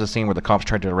there was a scene where the cops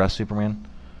tried to arrest Superman,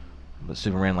 but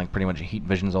Superman like pretty much heat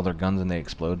visions all their guns and they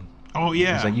explode. Oh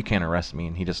yeah. He's like, you can't arrest me,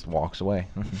 and he just walks away.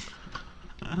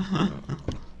 So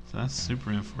that's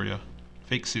Superman for you.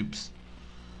 Fake soups.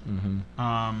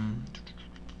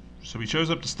 So he shows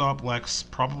up to stop Lex,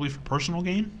 probably for personal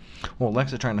gain. Well,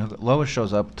 Lex is trying to. Lois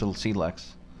shows up to see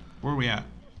Lex. Where are we at?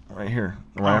 Right here,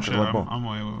 right after the light bulb. I'm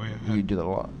way ahead. You do that a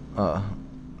lot.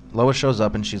 Lois shows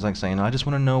up and she's like saying, "I just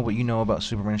want to know what you know about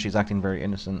Superman." She's acting very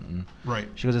innocent, and right.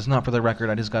 She goes, "It's not for the record.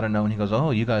 I just got to know." And he goes,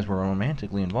 "Oh, you guys were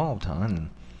romantically involved, huh?" And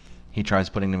he tries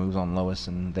putting the moves on Lois,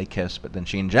 and they kiss, but then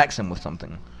she injects him with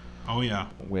something. Oh yeah.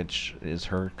 Which is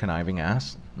her conniving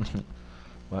ass.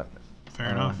 But fair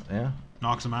enough. Yeah.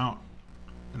 Knocks him out,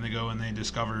 and they go and they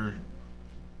discover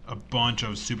a bunch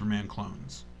of Superman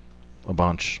clones. A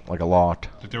bunch, like a lot.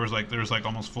 Like there was like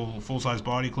almost full size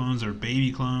body clones or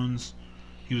baby clones.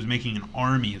 He was making an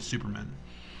army of Supermen.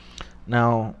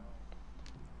 Now,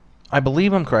 I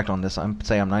believe I'm correct on this. I'm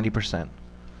 90%.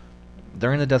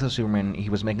 During the death of Superman, he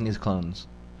was making these clones,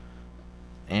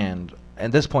 and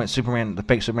at this point, the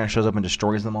fake Superman shows up and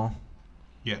destroys them all.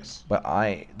 Yes. But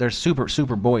there's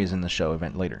super boys in the show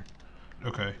event later.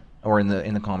 Okay. Or in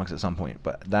the comics at some point,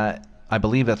 but that I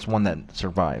believe that's one that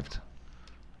survived.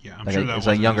 Yeah, I'm like sure that it's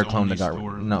a younger his clone only that got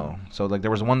story. no. So like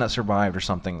there was one that survived or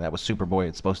something that was Superboy.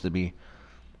 It's supposed to be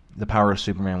the power of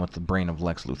Superman with the brain of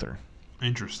Lex Luthor.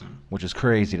 Interesting. Which is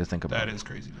crazy to think about. That is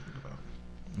crazy to think about.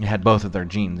 He had both of their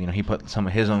genes. You know, he put some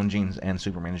of his own genes and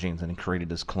Superman's genes, and he created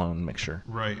this clone mixture.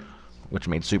 Right. Which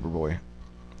made Superboy.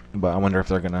 But I wonder if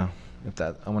they're gonna,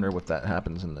 I wonder if that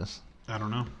happens in this. I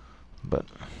don't know. But.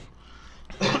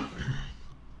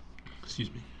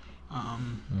 Excuse me.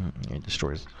 He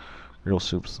destroys Real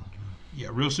Soups. Yeah,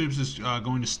 Real Soups is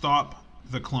going to stop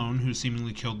the clone who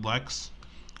seemingly killed Lex.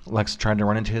 Lex tried to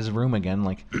run into his room again,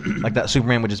 like that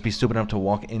Superman would just be stupid enough to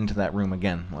walk into that room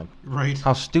again. Like, right.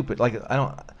 How stupid. Like,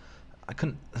 I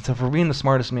couldn't, so for being the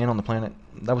smartest man on the planet,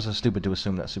 that was so stupid to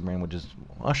assume that Superman would just,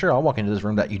 oh sure, I'll walk into this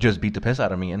room that you just beat the piss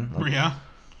out of me in. Like, yeah.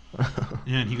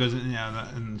 Yeah, and he goes,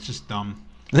 and it's just dumb.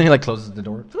 Then he like closes the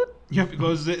door. Yep, he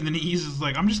closes it, and then he's just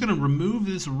like, I'm just going to remove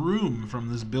this room from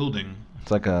this building.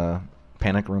 It's like a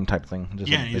panic room type thing.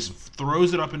 Just yeah, and he just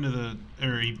throws it up into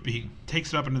he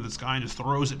takes it up into the sky and just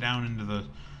throws it down into the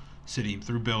city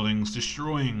through buildings,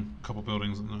 destroying a couple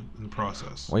buildings in the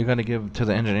process. Well, you got to give to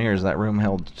the engineers that room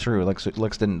held true. Lex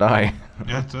didn't die.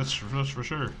 Yeah, that's for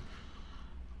sure.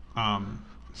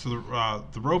 So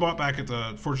the robot back at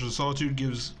the Fortress of Solitude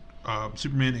gives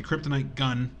Superman a kryptonite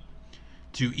gun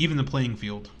to even the playing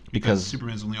field because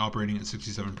Superman's only operating at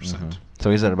 67%. Mm-hmm.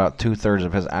 So he's at about 2/3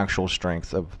 of his actual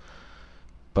strength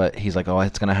but he's like, oh,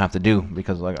 it's gonna have to do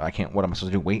because like I can't. What am I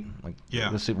supposed to do? Wait, like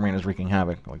the Superman is wreaking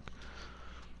havoc. Like,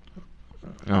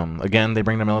 again, they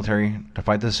bring the military to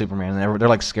fight the Superman, and they're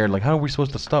like scared. Like, how are we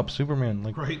supposed to stop Superman?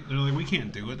 Like, right? They're like, we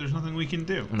can't do it. There's nothing we can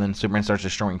do. And then Superman starts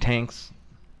destroying tanks,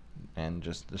 and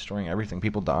just destroying everything.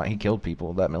 People die. He killed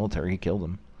people. That military, he killed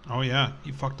them. Oh yeah,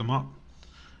 he fucked them up.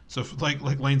 So like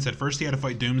Lane said, first he had to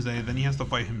fight Doomsday, then he has to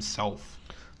fight himself.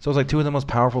 So it's like two of the most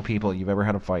powerful people you've ever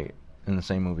had to fight in the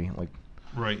same movie. Like.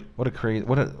 Right.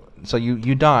 So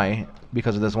you die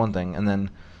because of this one thing, and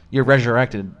then you're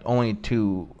resurrected only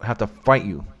to have to fight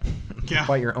you. Yeah.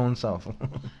 Fight your own self.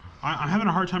 I'm having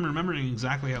a hard time remembering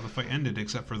exactly how the fight ended,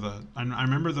 except for I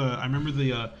remember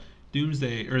the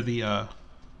Doomsday or the.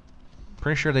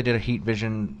 Pretty sure they did a heat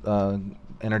vision,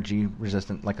 energy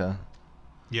resistant, like a.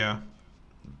 Yeah.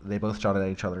 They both shot at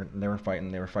each other, and they were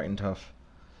fighting tough.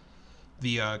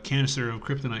 The canister of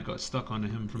kryptonite got stuck onto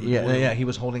him from the oil. oil. Yeah, he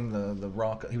was holding the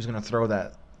rock. He was going to throw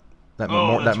that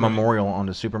memorial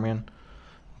onto Superman.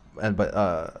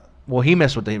 Well, he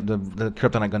missed with the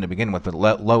kryptonite gun to begin with, but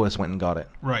Lois went and got it.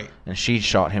 Right. And she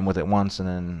shot him with it once, and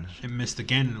then it missed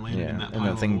again and landed in that pile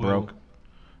and the thing of oil. broke.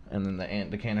 And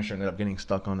then the canister ended up getting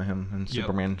stuck onto him, and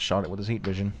Superman shot it with his heat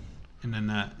vision. And then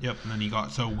and then he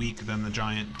got so weak, then the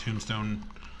giant tombstone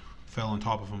fell on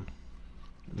top of him.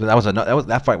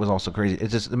 That fight was also crazy.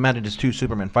 It's just imagine just two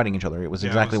Supermen fighting each other. It was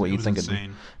exactly what you'd think it'd be.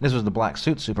 This was the black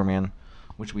suit Superman,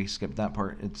 which we skipped that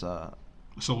part. It's a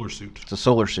solar suit. It's a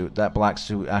solar suit. That black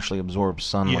suit actually absorbs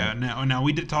sunlight. Yeah. Now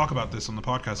we did talk about this on the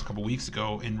podcast a couple weeks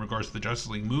ago in regards to the Justice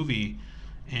League movie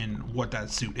and what that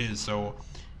suit is. So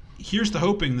here's to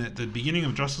hoping that the beginning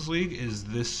of Justice League is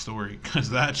this story because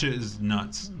that shit is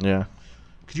nuts. Yeah.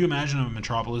 Could you imagine a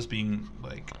Metropolis being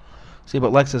like? See,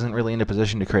 but Lex isn't really in a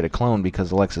position to create a clone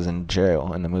because Lex is in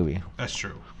jail in the movie. That's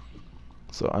true.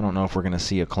 So I don't know if we're going to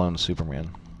see a clone Superman.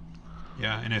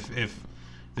 Yeah, and if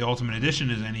the Ultimate Edition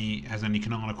has any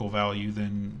canonical value,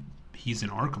 then he's in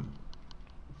Arkham.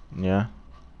 Yeah.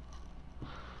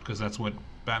 Because that's what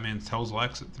Batman tells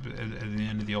Lex at the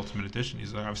end of the Ultimate Edition.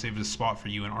 He's like, I've saved a spot for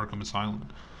you in Arkham Asylum.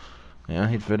 Yeah,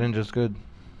 he'd fit in just good.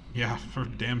 Yeah, for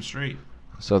damn straight.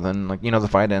 So then, like, the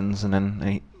fight ends, and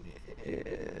then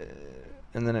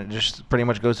it just pretty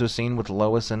much goes to a scene with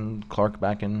Lois and Clark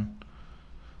back in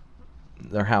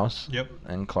their house. Yep.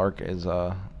 And Clark is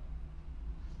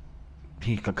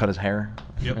he cut his hair.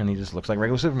 Yep. And he just looks like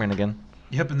regular Superman again.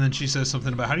 Yep, and then she says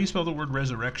something about, how do you spell the word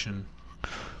resurrection?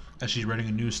 As she's writing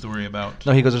a news story about...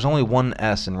 No, he goes, there's only one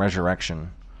S in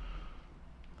resurrection.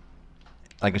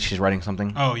 Like she's writing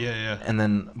something. Oh, yeah. And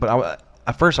then, but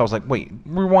at first I was like, wait,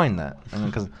 rewind that.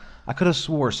 Because I could have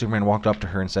swore Superman walked up to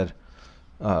her and said,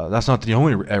 that's not the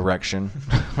only erection.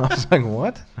 I was like,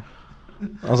 what?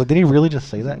 I was like, did he really just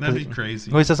say that? That'd be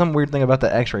crazy. Well, he said some weird thing about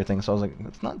the X-ray thing, so I was like,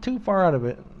 it's not too far out of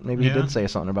it. Maybe Yeah. he did say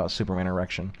something about Superman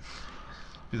erection.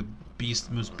 The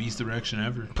most beast erection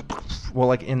ever. Well,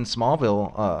 like in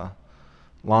Smallville,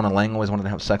 Lana Lang always wanted to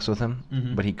have sex with him,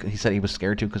 Mhm. but he said he was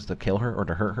scared to kill her or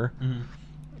to hurt her. Mhm.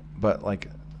 But like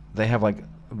they have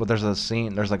but there's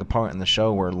a part in the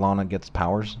show where Lana gets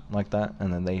powers like that,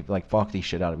 and then they like fuck these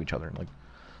shit out of each other. Like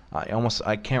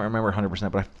I can't remember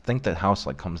 100%, but I think that house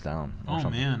like comes down. Or Oh,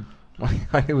 something. man.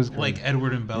 Like, it was Like crazy.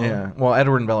 Edward and Bella. Yeah. Well,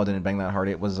 Edward and Bella didn't bang that hard.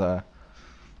 It was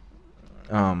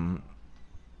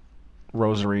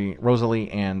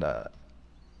Rosalie and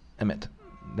Emmett.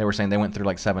 They were saying they went through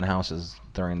like 7 houses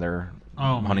during their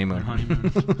honeymoon. Their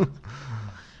honeymoon.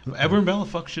 Edward and Bella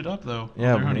fucked shit up, though.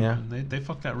 Yeah, on their honeymoon. They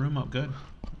fucked that room up good.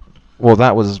 Well,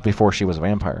 that was before she was a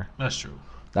vampire. That's true.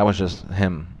 That was just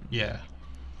him. Yeah.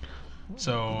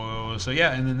 So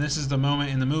yeah, and then this is the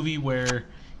moment in the movie where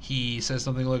he says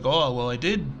something like, "Oh, well, I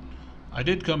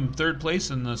did come third place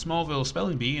in the Smallville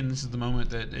spelling bee," and this is the moment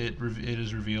that it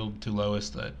is revealed to Lois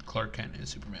that Clark Kent is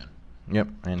Superman. Yep,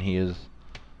 and he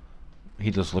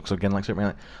just looks again like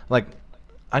Superman. Like,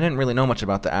 I didn't really know much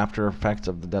about the after effects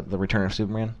of the Return of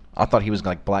Superman. I thought he was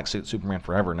like black suit Superman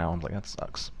forever now. I'm like, that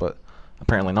sucks, but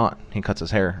apparently not. He cuts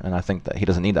his hair, and I think that he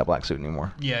doesn't need that black suit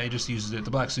anymore. Yeah, he just uses the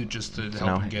black suit just to So help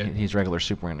now him get he's regular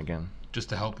Superman again. just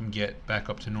to help him get back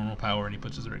up to normal power, and he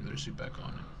puts his regular suit back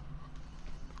on.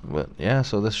 But yeah,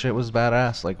 so this shit was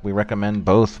badass. Like, we recommend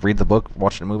both. Read the book,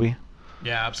 watch the movie.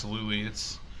 Yeah, absolutely.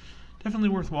 It's definitely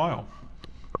worthwhile.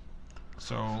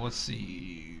 So let's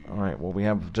see. All right. Well, we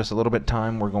have just a little bit of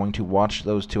time. We're going to watch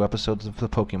those 2 episodes of the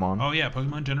Pokemon. Oh yeah,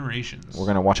 Pokemon Generations. We're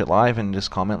gonna watch it live and just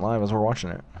comment live as we're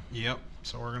watching it. Yep.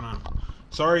 So we're gonna.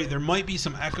 Sorry, there might be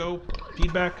some echo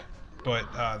feedback, but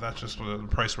that's just the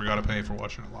price we gotta pay for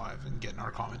watching it live and getting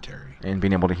our commentary. And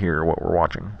being able to hear what we're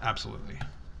watching. Absolutely.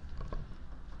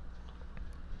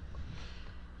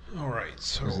 All right.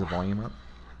 So. Is the volume up?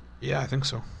 Yeah, I think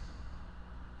so.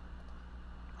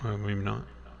 Maybe not.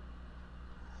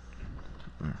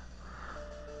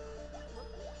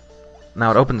 Now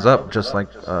it opens up just like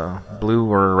blue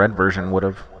or red version would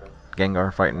have.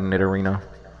 Gengar fighting Nidorino.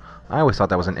 I always thought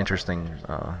that was an interesting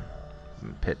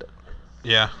pit.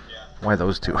 Yeah. Why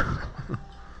those 2?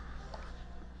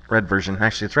 Red version.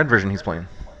 Actually, it's red version he's playing.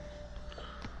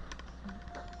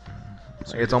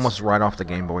 It's almost right off the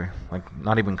Game Boy. Like,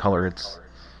 not even color. It's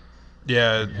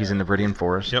Yeah. he's in the Viridian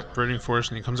Forest. Yep, Viridian Forest,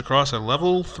 and he comes across a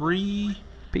level 3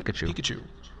 Pikachu.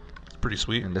 It's pretty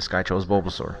sweet. And this guy chose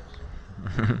Bulbasaur.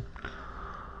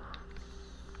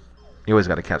 You always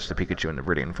got to catch the Pikachu in the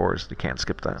Viridian Forest. You can't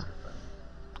skip that.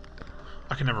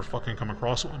 I can never fucking come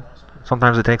across one.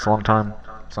 Sometimes it takes a long time.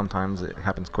 Sometimes it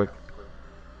happens quick.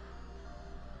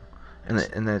 And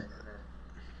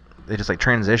they just like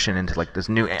transition into like this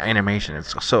new animation.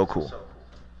 It's so cool.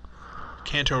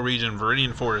 Kanto region,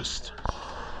 Viridian Forest.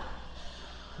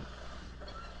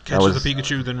 That Catches was the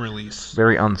Pikachu, then release.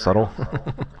 very unsubtle.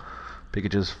 Pikachu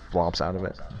just flops out of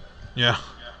it. Yeah.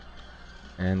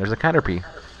 And there's a Caterpie.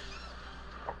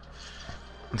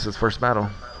 This is his first battle.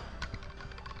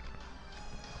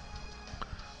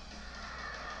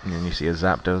 And then you see a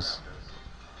Zapdos.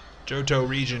 Johto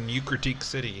region, Eucritique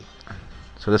City.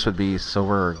 So this would be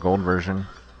silver or gold version.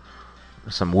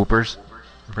 Some Whoopers.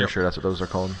 I'm pretty sure that's what those are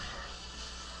called.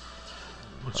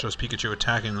 It's just Pikachu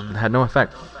attacking It them. had no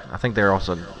effect. I think they're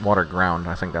also water ground.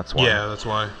 I think that's why. Yeah, that's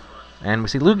why. And we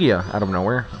see Lugia out of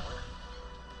nowhere.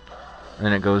 And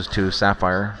then it goes to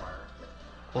Sapphire.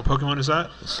 What Pokemon is that?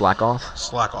 Slackoth.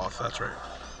 Slackoth, that's right.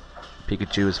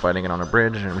 Pikachu is fighting it on a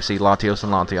bridge, and we see Latios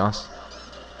and Latios.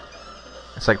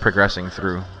 It's like progressing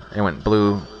through It went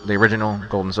blue, the original,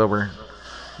 gold and silver.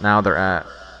 Now they're at,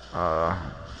 I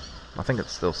think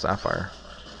it's still sapphire.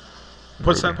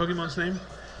 What's that Pokemon's name?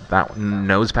 That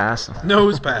Nose Pass.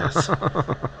 Nose Pass.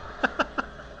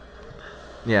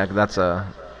 Yeah, that's a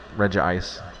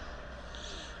Regice.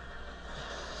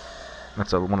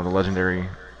 That's one of the legendary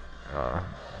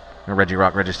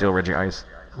Regirock, Registeel, Regice.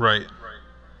 Right.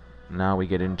 Now we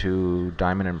get into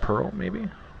Diamond and Pearl, maybe?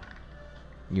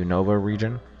 Unova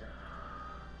region.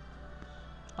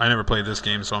 I never played this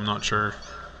game, so I'm not sure.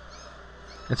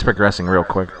 It's progressing real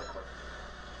quick.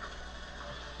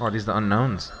 Oh, are these the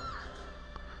unknowns?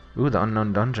 Ooh, the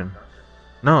unknown dungeon.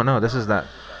 No, this is that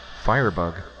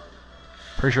Firebug.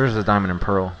 Pretty sure this is Diamond and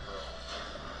Pearl.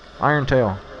 Iron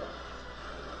Tail.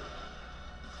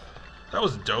 That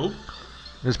was dope.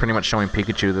 This is pretty much showing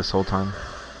Pikachu this whole time.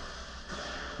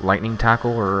 Lightning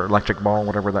Tackle or Electric Ball,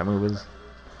 whatever that move is.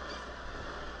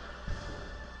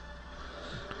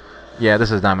 Yeah,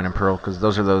 this is Diamond and Pearl, because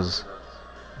those are those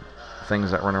things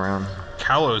that run around.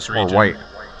 Kalos region. Or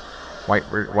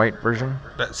white version?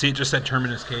 See, it just said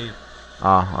Terminus Cave.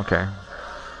 Ah, okay.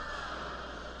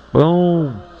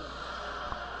 Boom!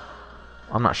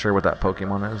 I'm not sure what that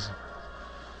Pokemon is.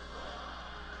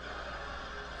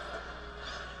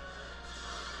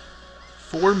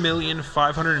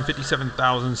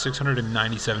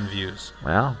 $4,557,697 views.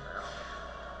 Well.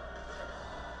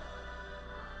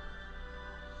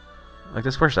 Like,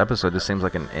 this first episode just seems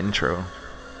like an intro.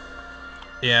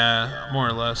 Yeah, more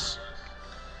or less.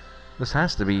 This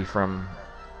has to be from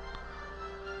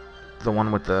the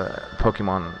one with the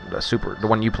Pokemon, the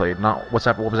one you played. Not what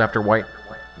was after White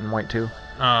and White 2?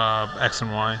 X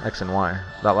and Y. X and Y.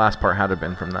 That last part had to have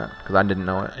been from that, because I didn't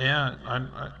know it. Yeah, I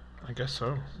guess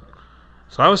so.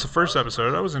 So that was the first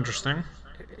episode. That was interesting.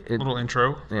 Little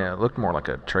intro. Yeah, it looked more like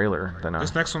a trailer than a...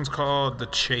 This next one's called The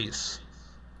Chase.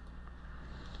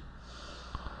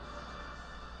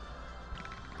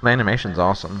 The animation's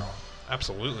awesome.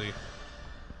 Absolutely.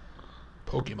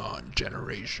 Pokemon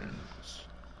Generations.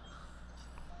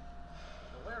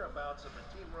 The whereabouts of the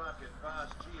Team Rocket boss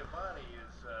Giovanni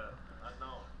is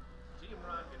unknown. Team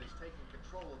Rocket is taking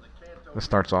control of the Kanto. This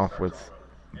starts off with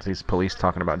these police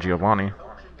talking about Giovanni.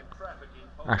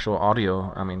 Actual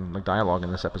audio, like dialogue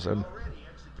in this episode.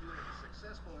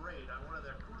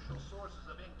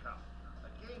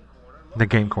 The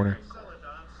Game Corner.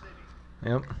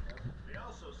 Yep. They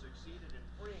also succeeded in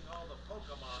freeing all the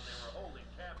Pokemon they were holding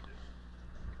captive.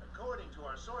 According to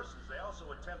our sources, they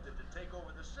also attempted to take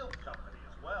over the Silph Company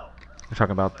as well. They're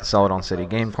talking about the Celadon City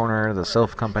Game Corner, the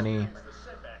Silph Company.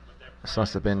 This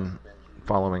must have been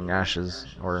following Ash's,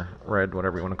 or Red,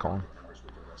 whatever you want to call him.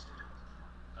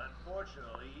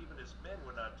 Unfortunately, even his men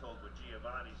were not told what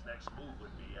Giovanni's next move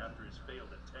would be after his failed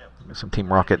attempt. Some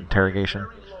Team Rocket interrogation.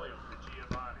 Very loyal to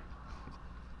Giovanni.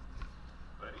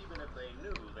 But even if they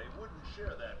knew, they wouldn't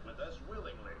share that with us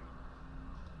willingly.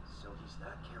 So he's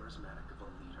that charismatic of a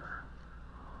leader.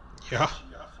 Yeah.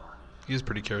 He's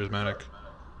pretty charismatic.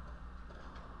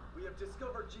 We have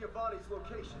discovered Giovanni's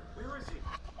location. Where is he?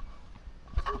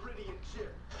 Meridian Gym.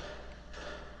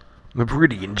 The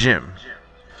Meridian Gym.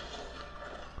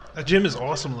 That gym is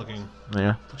awesome looking.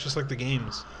 Yeah. It's just like the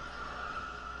games.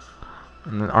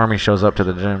 And the army shows up to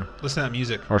the gym. Listen to that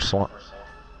music. Or SWAT.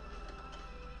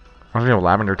 Reminds me of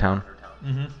Lavender Town.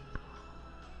 Mm-hmm.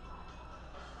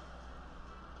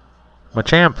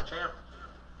 Machamp.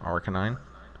 Arcanine.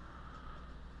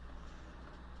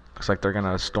 Looks like they're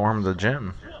gonna storm the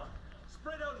gym.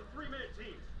 Spread out in 3-minute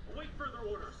teams. Await further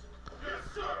orders. Yes,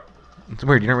 sir. It's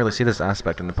weird, you don't really see this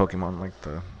aspect in the Pokemon, like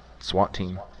the SWAT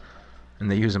team.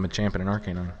 And they use a Machamp and an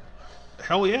Arcanine.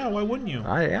 Hell yeah, why wouldn't you?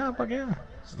 Yeah, fuck yeah.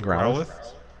 Growlithe.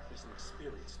 He's an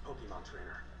experienced Pokemon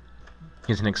trainer.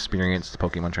 He's an experienced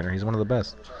Pokemon trainer. He's one of the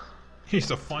best. He's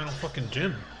the final fucking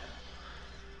gym.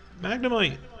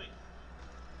 Magnemite.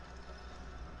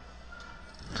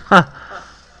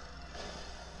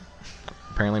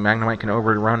 Apparently Magnemite can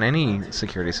overrun any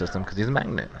security system because he's a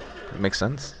magnet. It makes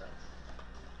sense.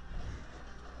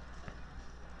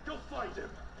 Go find him.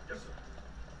 Yes, sir.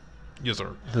 Yes,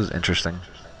 sir. This is interesting.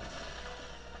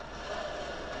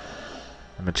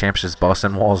 And the champ's just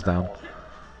busting walls down.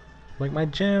 Like my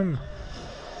gym.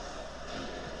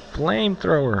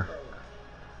 Flamethrower.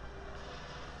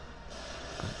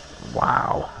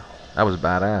 Wow. That was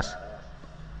badass.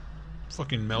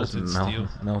 Fucking melted Just steel.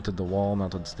 Melted the wall,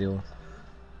 melted steel.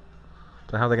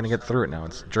 So how are they going to get through it now?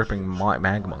 It's dripping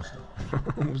magma.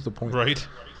 What was the point? Right.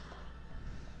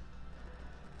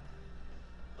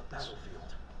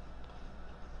 Battlefield.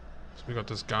 So we got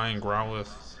this guy in Growlithe.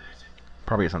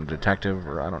 Probably some detective,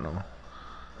 or I don't know.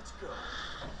 Let's go.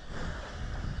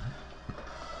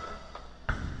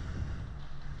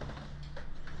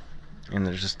 And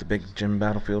there's just a big gym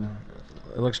battlefield.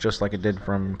 It looks just like it did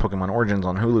from Pokemon Origins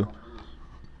on Hulu.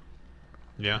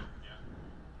 Yeah.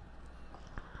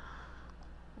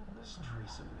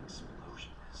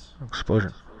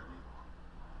 Explosion.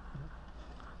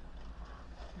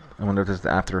 I wonder if this is the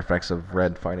after effects of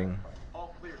Red fighting.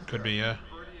 Could be, yeah.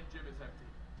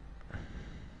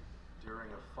 During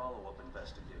a follow-up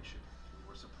investigation, we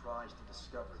were surprised to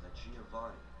discover that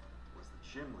Giovanni was the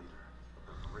gym leader of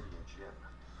the Viridian Gym.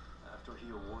 After he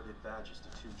awarded badges to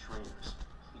 2 trainers,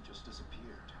 he just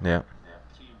disappeared. Yeah.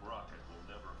 Team Rocket will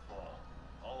never fall.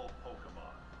 All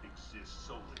Pokemon exist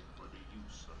solely for the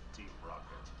use of Team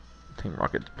Rocket. Team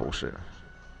Rocket's bullshit.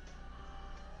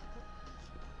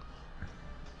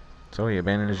 So he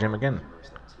abandoned his gym again. That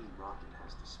Team Rocket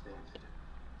has disbanded, but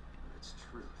its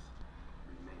truth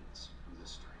remains a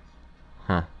mystery.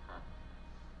 Huh.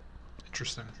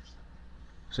 Interesting.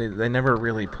 See, they never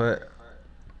really put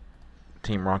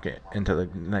Team Rocket into the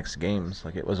next games.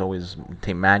 Like, it was always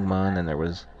Team Magma, and then there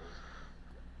was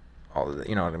all the,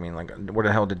 you know what I mean? Like, where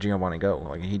the hell did Giovanni go?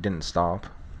 Like, he didn't stop.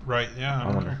 Right, yeah.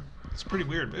 I wonder. It's pretty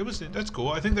weird. That's cool.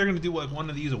 I think they're going to do like one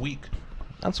of these a week.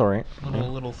 That's alright.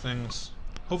 Little things.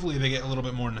 Hopefully they get a little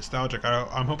bit more nostalgic.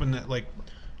 I'm hoping that, like,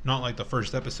 not like the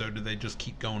first episode, do they just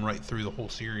keep going right through the whole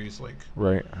series, like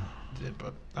Right. did,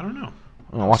 but I don't know.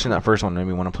 Well, watching that first one made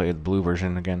me want to play the blue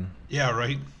version again. Yeah,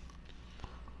 right.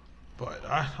 But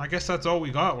I guess that's all we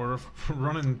got. We're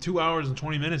running 2 hours and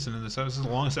 20 minutes into this. This is the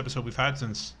longest episode we've had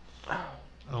since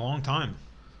a long time.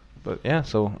 But yeah,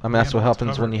 so I mean, that's what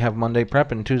happens when you have Monday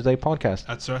prep and Tuesday podcast.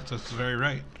 That's very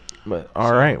right. But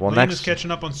all right, well, Liam next is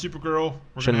catching up on Supergirl.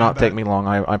 Should not take me long.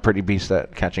 I'm pretty beast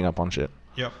at catching up on shit.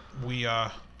 Yep, we're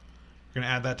gonna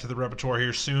add that to the repertoire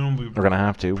here soon. We're gonna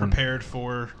have to. Prepared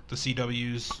for the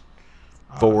CW's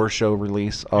 4-show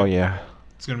release. Oh yeah,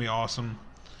 it's gonna be awesome.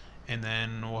 And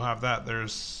then we'll have that.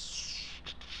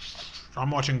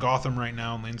 I'm watching Gotham right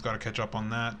now, and Lane's got to catch up on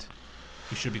that.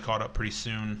 He should be caught up pretty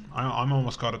soon. I'm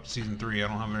almost caught up to season 3. I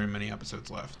don't have very many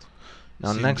episodes left. Now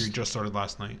Season next 3 just started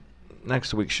last night.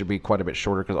 Next week should be quite a bit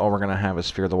shorter because all we're gonna have is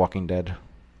Fear the Walking Dead.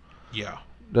 Yeah.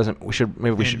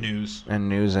 News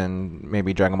and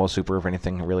maybe Dragon Ball Super if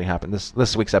anything really happened.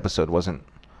 This week's episode wasn't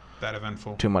that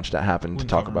eventful. Too much that happened to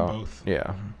talk about. Both.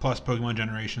 Yeah. Plus Pokemon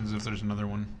Generations if there's another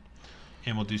one,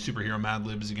 and we'll do Superhero Mad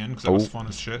Libs again because that was fun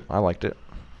as shit. I liked it.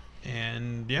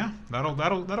 And yeah,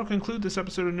 that'll conclude this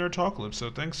episode of Nerd Talkalypse. So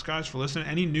thanks guys for listening.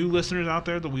 Any new listeners out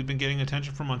there that we've been getting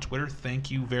attention from on Twitter,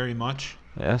 thank you very much.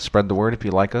 Yeah, spread the word if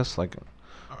you like us. Like,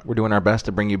 we're doing our best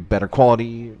to bring you better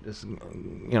quality, just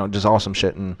awesome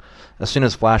shit. And as soon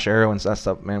as Flash, Arrow, and that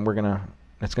stuff, man,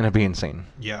 it's gonna be insane.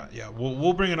 Yeah.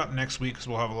 We'll bring it up next week because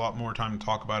we'll have a lot more time to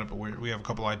talk about it. But we have a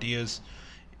couple ideas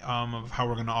of how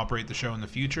we're gonna operate the show in the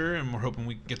future, and we're hoping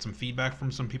we get some feedback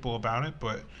from some people about it.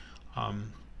 But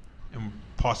and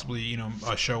possibly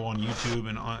a show on YouTube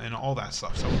and all that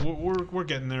stuff. So we're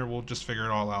getting there. We'll just figure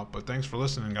it all out. But thanks for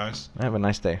listening, guys. Have a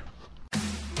nice day.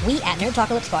 We at Nerd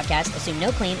Talkalypse Podcast assume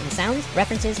no claim in the sounds,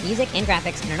 references, music, and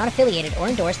graphics and are not affiliated or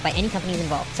endorsed by any companies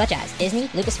involved, such as Disney,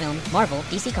 Lucasfilm, Marvel,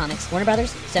 DC Comics, Warner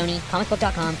Brothers, Sony,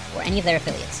 ComicBook.com, or any of their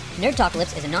affiliates. Nerd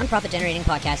Talkalypse is a non-profit generating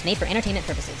podcast made for entertainment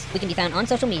purposes. We can be found on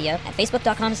social media at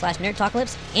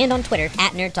Facebook.com/NerdTalkalypse and on Twitter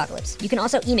at Nerd Talkalypse. You can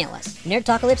also email us,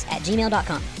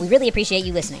 nerdtalkalypse@gmail.com. We really appreciate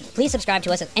you listening. Please subscribe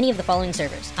to us at any of the following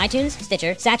servers: iTunes,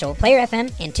 Stitcher, Satchel, Player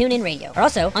FM, and TuneIn Radio. We're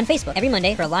also on Facebook every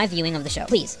Monday for a live viewing of the show.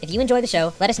 Please, if you enjoy the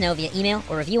show, let us know via email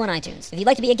or review on iTunes. If you'd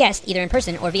like to be a guest, either in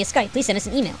person or via Skype, please send us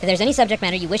an email. If there's any subject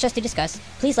matter you wish us to discuss,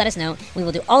 please let us know. We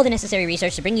will do all the necessary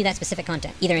research to bring you that specific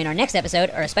content, either in our next episode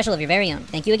or a special of your very own.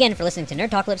 Thank you again for listening to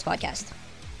Nerd Talkalypse Podcast.